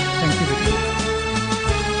ji, thank you.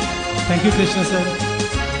 Thank you Krishna sir.